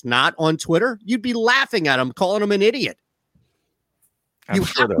medium that's not on Twitter? You'd be laughing at them, calling them an idiot. I'm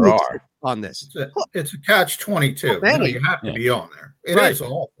sure there are. On this, it's a catch-22. You have to be on there. It is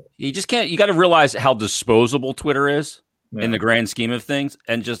awful. You just can't. You got to realize how disposable Twitter is in the grand scheme of things,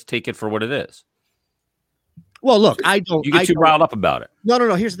 and just take it for what it is. Well, look, I don't. You get too riled up about it. No.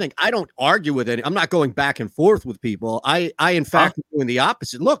 Here's the thing. I don't argue with it. I'm not going back and forth with people. I in fact, am doing the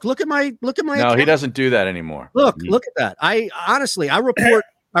opposite. Look at my. No, account. He doesn't do that anymore. Look at that. I report.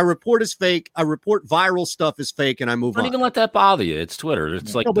 I report is fake. I report viral stuff is fake, and I move on. Don't even let that bother you. It's Twitter.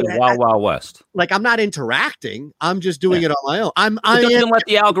 It's like the Wild West. Like I'm not interacting. I'm just doing it on my own. Don't even let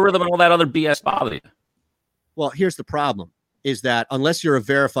the algorithm and all that other BS bother you. Well, here's the problem: is that unless you're a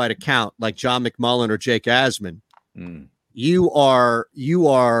verified account like John McMullen or Jake Asman, you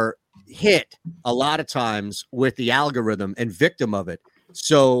are hit a lot of times with the algorithm and victim of it.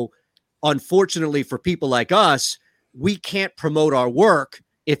 So, unfortunately, for people like us, we can't promote our work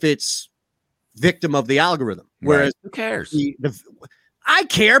if it's victim of the algorithm. Whereas who cares? I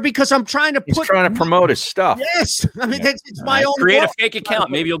care because I'm trying to promote his stuff. Yes. I mean, it's my own. Create world. a fake account.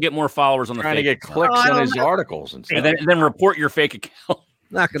 Maybe you'll get more followers on the Trying to fake get clicks I on don't his know. articles and stuff. and then report your fake account.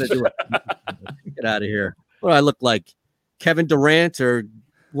 Not going to do it. Get out of here. What do I look like? Kevin Durant or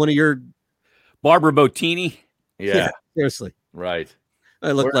one of your Barbara Bottini? Yeah. Seriously. Right.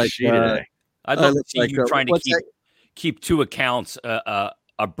 I look Where's like she today? I'd I love to look see like, you trying to what's keep two accounts,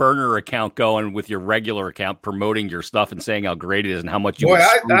 a burner account going with your regular account, promoting your stuff and saying how great it is and how much you Boy, would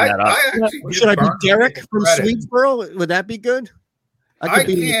screw that up. Should I be Burner Derek from credit. Swedesboro? Would that be good? I could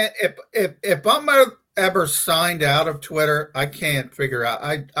be- can't if I'm ever signed out of Twitter, I can't figure out.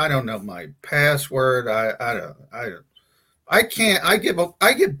 I don't know my password. I can't. I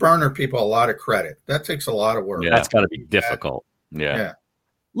give burner people a lot of credit. That takes a lot of work. Yeah, that's got to be difficult. Yeah.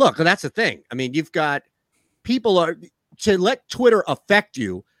 Look, that's the thing. I mean, you've got people to let Twitter affect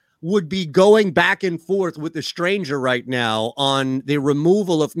you would be going back and forth with the stranger right now on the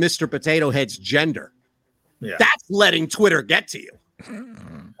removal of Mr. Potato Head's gender. Yeah. That's letting Twitter get to you.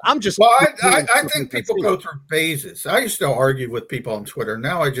 I'm just. Well, I think people go through phases. I used to argue with people on Twitter.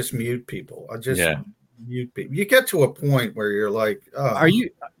 Now I just mute people. Mute people. You get to a point where you're like, Are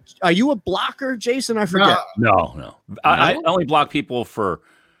you a blocker, Jason? I forget. No. I only block people for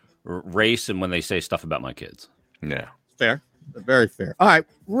race and when they say stuff about my kids. Yeah. Fair. Very fair. All right.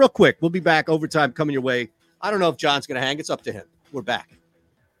 Real quick. We'll be back. Overtime coming your way. I don't know if John's going to hang. It's up to him. We're back.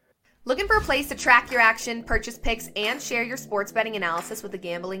 Looking for a place to track your action, purchase picks, and share your sports betting analysis with the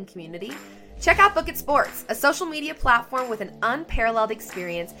gambling community? Check out Book It Sports, a social media platform with an unparalleled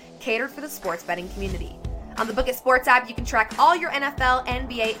experience catered for the sports betting community. On the Book It Sports app, you can track all your NFL,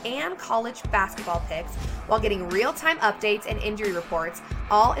 NBA, and college basketball picks while getting real-time updates and injury reports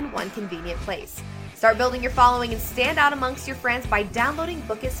all in one convenient place. Start building your following and stand out amongst your friends by downloading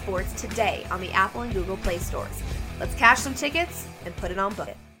Book It Sports today on the Apple and Google Play stores. Let's cash some tickets and put it on Book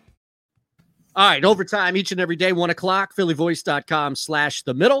It. All right, overtime each and every day, 1 o'clock,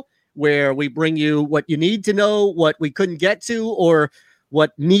 phillyvoice.com/the middle, where we bring you what you need to know, what we couldn't get to, or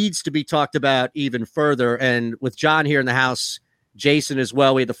what needs to be talked about even further. And with John here in the house, Jason as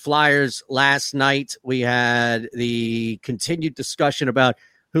well. We had the Flyers last night. We had the continued discussion about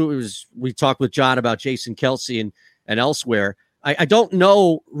we talked with John about Jason Kelce and elsewhere. I don't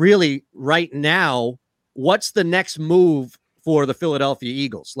know really right now what's the next move for the Philadelphia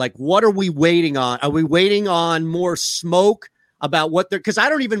Eagles. Like, what are we waiting on? Are we waiting on more smoke about what because I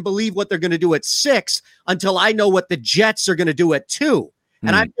don't even believe what they're going to do at 6 until I know what the Jets are going to do at 2.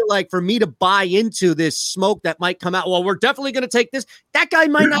 And I feel like for me to buy into this smoke that might come out, well, we're definitely going to take this. That guy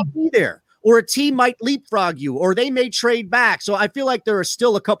might not be there, or a team might leapfrog you, or they may trade back. So I feel like there are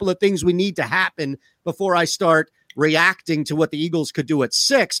still a couple of things we need to happen before I start reacting to what the Eagles could do at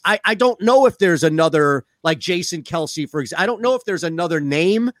 6. I don't know if there's another, like Jason Kelce, for example. I don't know if there's another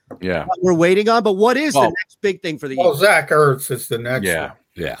name that we're waiting on, but what is the next big thing for the Eagles? Zach Ertz is the next one.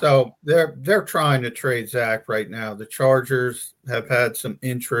 Yeah. So they're trying to trade Zach right now. The Chargers have had some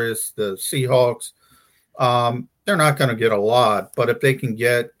interest. The Seahawks, they're not going to get a lot, but if they can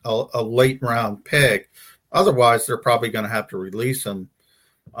get a late round pick, otherwise they're probably going to have to release him.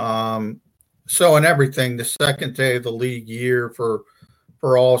 So in everything, the second day of the league year for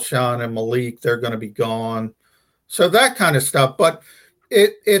Alshon and Malik, they're going to be gone. So that kind of stuff. But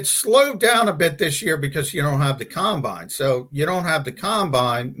it slowed down a bit this year because you don't have the combine. So you don't have the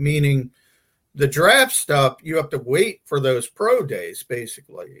combine, meaning the draft stuff, you have to wait for those pro days,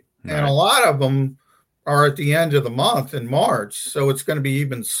 basically. Right. And a lot of them are at the end of the month in March. So it's going to be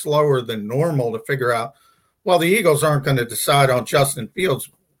even slower than normal to figure out, well, the Eagles aren't going to decide on Justin Fields,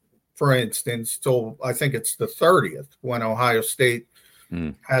 for instance, till I think it's the 30th when Ohio State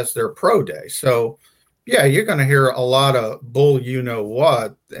has their pro day. So, yeah, you're going to hear a lot of bull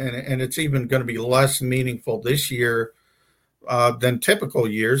you-know-what, and it's even going to be less meaningful this year than typical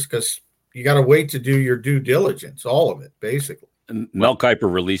years because you got to wait to do your due diligence, all of it, basically. Mel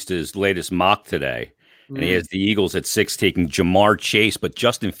Kiper released his latest mock today, and he has the Eagles at 6 taking Jamar Chase, but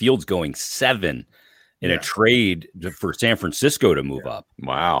Justin Fields going 7 in a trade for San Francisco to move up.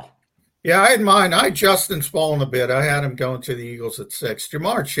 Wow. Yeah, I had mine. Justin's fallen a bit. I had him going to the Eagles at 6.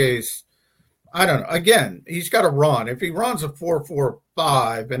 Jamar Chase, I don't know. Again, he's got to run. If he runs a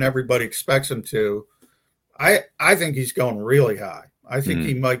 4.45 and everybody expects him to, I think he's going really high. I think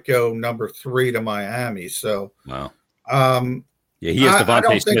he might go number 3 to Miami. So, wow. Yeah, he has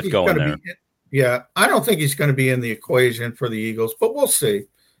Devontae Smith going there. I don't think he's going to be in the equation for the Eagles, but we'll see.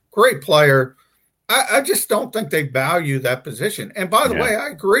 Great player. I just don't think they value that position. And by the way, I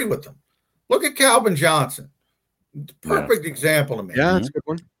agree with them. Look at Calvin Johnson. Perfect example to me. Yeah, that's a good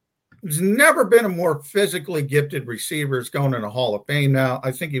one. There's never been a more physically gifted receiver. Is going in the Hall of Fame now.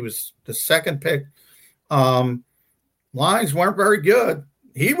 I think he was the second pick. Lions weren't very good.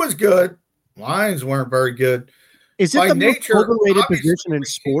 He was good. Lions weren't very good. Is it by the nature, most overrated position in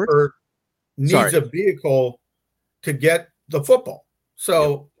sport? Needs a vehicle to get the football.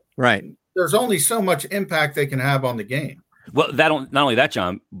 So right, there's only so much impact they can have on the game. Well, not only that,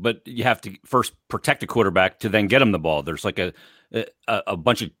 John, but you have to first protect the quarterback to then get him the ball. There's like a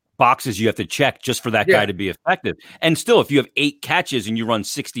bunch of boxes you have to check just for that guy to be effective. And still, if you have 8 catches and you run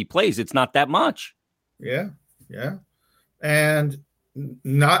 60 plays, it's not that much. Yeah. And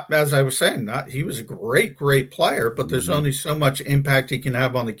not, as I was saying, he was a great player, but there's only so much impact he can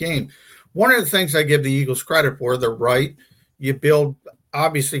have on the game. One of the things I give the Eagles credit for, they're right. You build,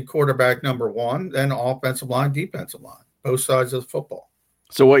 obviously, quarterback number one, then offensive line, defensive line, both sides of the football.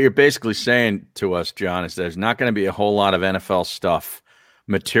 So what you're basically saying to us, John, is there's not going to be a whole lot of NFL stuff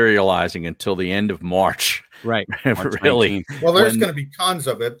materializing until the end of March. Right. Really. Well, there's going to be tons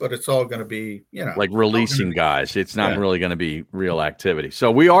of it, but it's all going to be, like releasing guys. It's not really going to be real activity.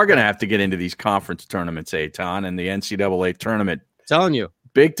 So we are going to have to get into these conference tournaments, Eitan, and the NCAA tournament. I'm telling you.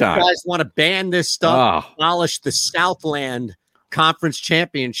 Big time. You guys want to ban this stuff, abolish the Southland Conference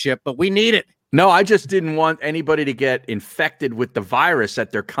Championship, but we need it. No, I just didn't want anybody to get infected with the virus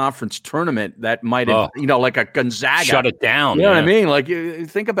at their conference tournament that might have, like a Gonzaga. Shut it down. You know what I mean? Like, you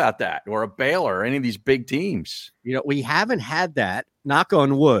think about that. Or a Baylor, or any of these big teams. We haven't had that, knock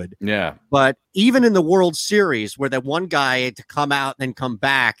on wood. Yeah. But even in the World Series, where that one guy had to come out and then come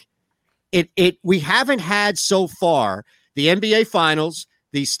back, we haven't had so far the NBA Finals,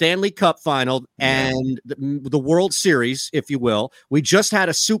 the Stanley Cup Final, and the World Series, if you will. We just had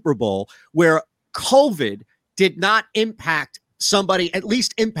a Super Bowl where COVID did not impact somebody, at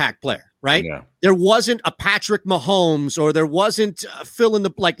least impact player, right? Yeah. There wasn't a Patrick Mahomes, or there wasn't fill in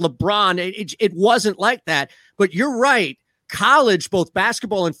the like LeBron. It wasn't like that. But you're right. College, both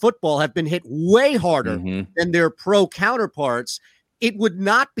basketball and football, have been hit way harder than their pro counterparts. It would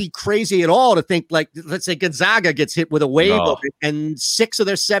not be crazy at all to think, like, let's say Gonzaga gets hit with a wave of it and 6 of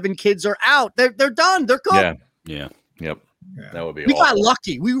their 7 kids are out. They're done. They're gone. Yeah. Yep. That would be We awful. got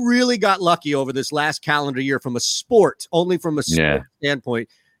lucky. We really got lucky over this last calendar year from a sport, only from a sport standpoint,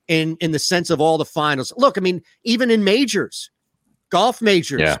 in the sense of all the finals. Look, I mean, even in majors, golf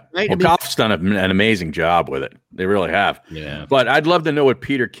majors. Yeah. Right? Well, golf's done an amazing job with it. They really have. Yeah. But I'd love to know what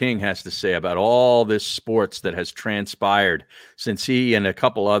Peter King has to say about all this sports that has transpired since he and a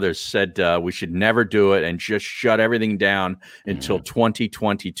couple others said we should never do it and just shut everything down until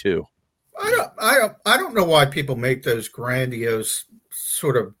 2022. I don't know why people make those grandiose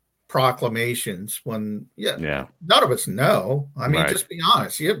sort of proclamations when none of us know. I mean, just be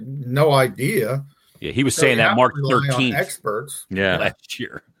honest. You have no idea. Yeah, he was saying that March 13th. Experts. Last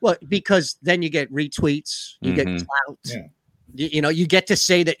year. Well, because then you get retweets, you get clout. Yeah. You get to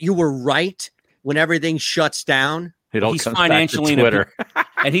say that you were right when everything shuts down. He's financially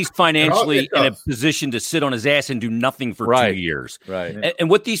and he's financially in a position to sit on his ass and do nothing for 2 years. Right. And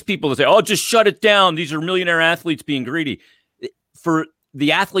what these people say, just shut it down. These are millionaire athletes being greedy. For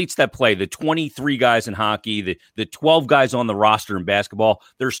the athletes that play, the 23 guys in hockey, the 12 guys on the roster in basketball,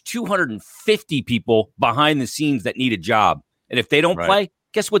 there's 250 people behind the scenes that need a job. And if they don't play,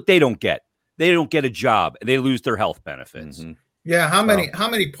 guess what they don't get? They don't get a job. They lose their health benefits. Yeah, how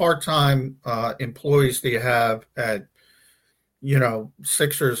many part-time employees do you have at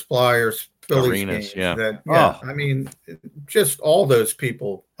Sixers, Flyers, Phillies Arenas, games? I mean, just all those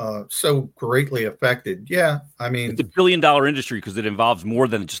people so greatly affected. Yeah, I mean, it's $1 billion industry because it involves more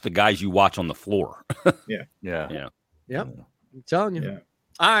than just the guys you watch on the floor. Yeah. Yep. I'm telling you. Yeah.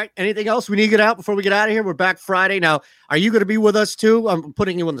 All right. Anything else we need to get out before we get out of here? We're back Friday. Now, are you going to be with us too? I'm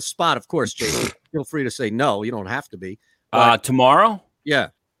putting you on the spot, of course, Jason. Feel free to say no. You don't have to be. Tomorrow? Yeah.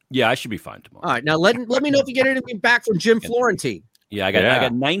 Yeah, I should be fine tomorrow. All right. Now, let me know if you get anything back from Jim Florentine. Yeah, I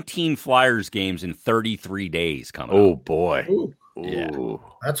got 19 Flyers games in 33 days coming up. Oh, boy. Ooh. Yeah.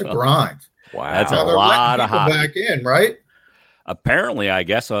 That's a grind. Wow. That's a lot of hockey. Back in, right? Apparently, I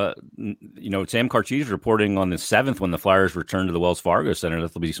guess, Sam Carchese is reporting on the 7th when the Flyers return to the Wells Fargo Center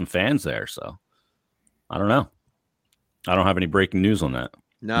that there'll be some fans there. So, I don't know. I don't have any breaking news on that.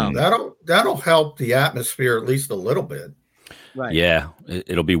 No. That'll help the atmosphere at least a little bit. Right. Yeah,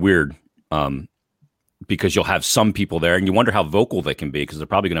 it'll be weird because you'll have some people there, and you wonder how vocal they can be because they're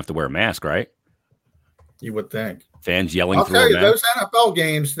probably going to have to wear a mask, right? You would think. Fans yelling I'll through tell a you, mask. those NFL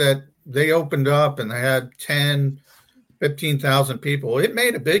games that they opened up and they had 10, 15,000 people, it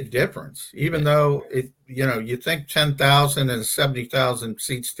made a big difference, even though you think 10,000 and a 70,000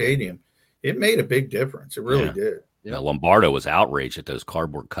 seat stadium, it made a big difference. It really did. Yeah. Now, Lombardo was outraged at those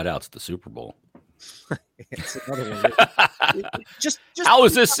cardboard cutouts at the Super Bowl. It's another one. just how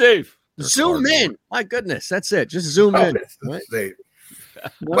is this safe? Zoom in. My goodness, that's it. Just zoom in. Right?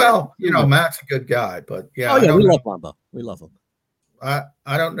 Well, Matt's a good guy, but yeah. Oh yeah, we love Wamba. We love him. I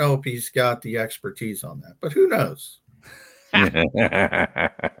don't know if he's got the expertise on that, but who knows? All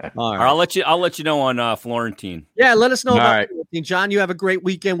right, I'll let you know on Florentine. Yeah, let us know about right. Florentine. John, you have a great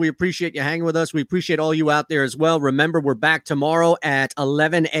weekend. We appreciate you hanging with us. We appreciate all you out there as well. Remember, we're back tomorrow at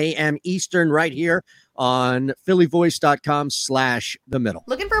 11 a.m. Eastern right here on phillyvoice.com/themiddle.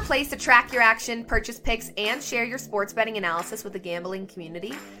 Looking for a place to track your action, purchase picks, and share your sports betting analysis with the gambling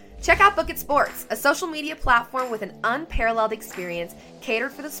community? Check out Book It Sports, a social media platform with an unparalleled experience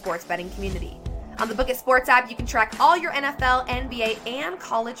catered for the sports betting community. On the Book It Sports app, you can track all your NFL, NBA, and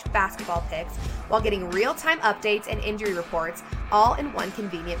college basketball picks while getting real-time updates and injury reports all in one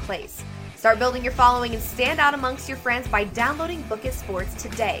convenient place. Start building your following and stand out amongst your friends by downloading Book It Sports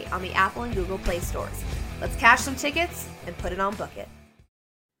today on the Apple and Google Play stores. Let's cash some tickets and put it on Book It.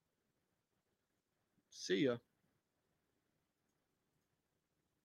 See ya.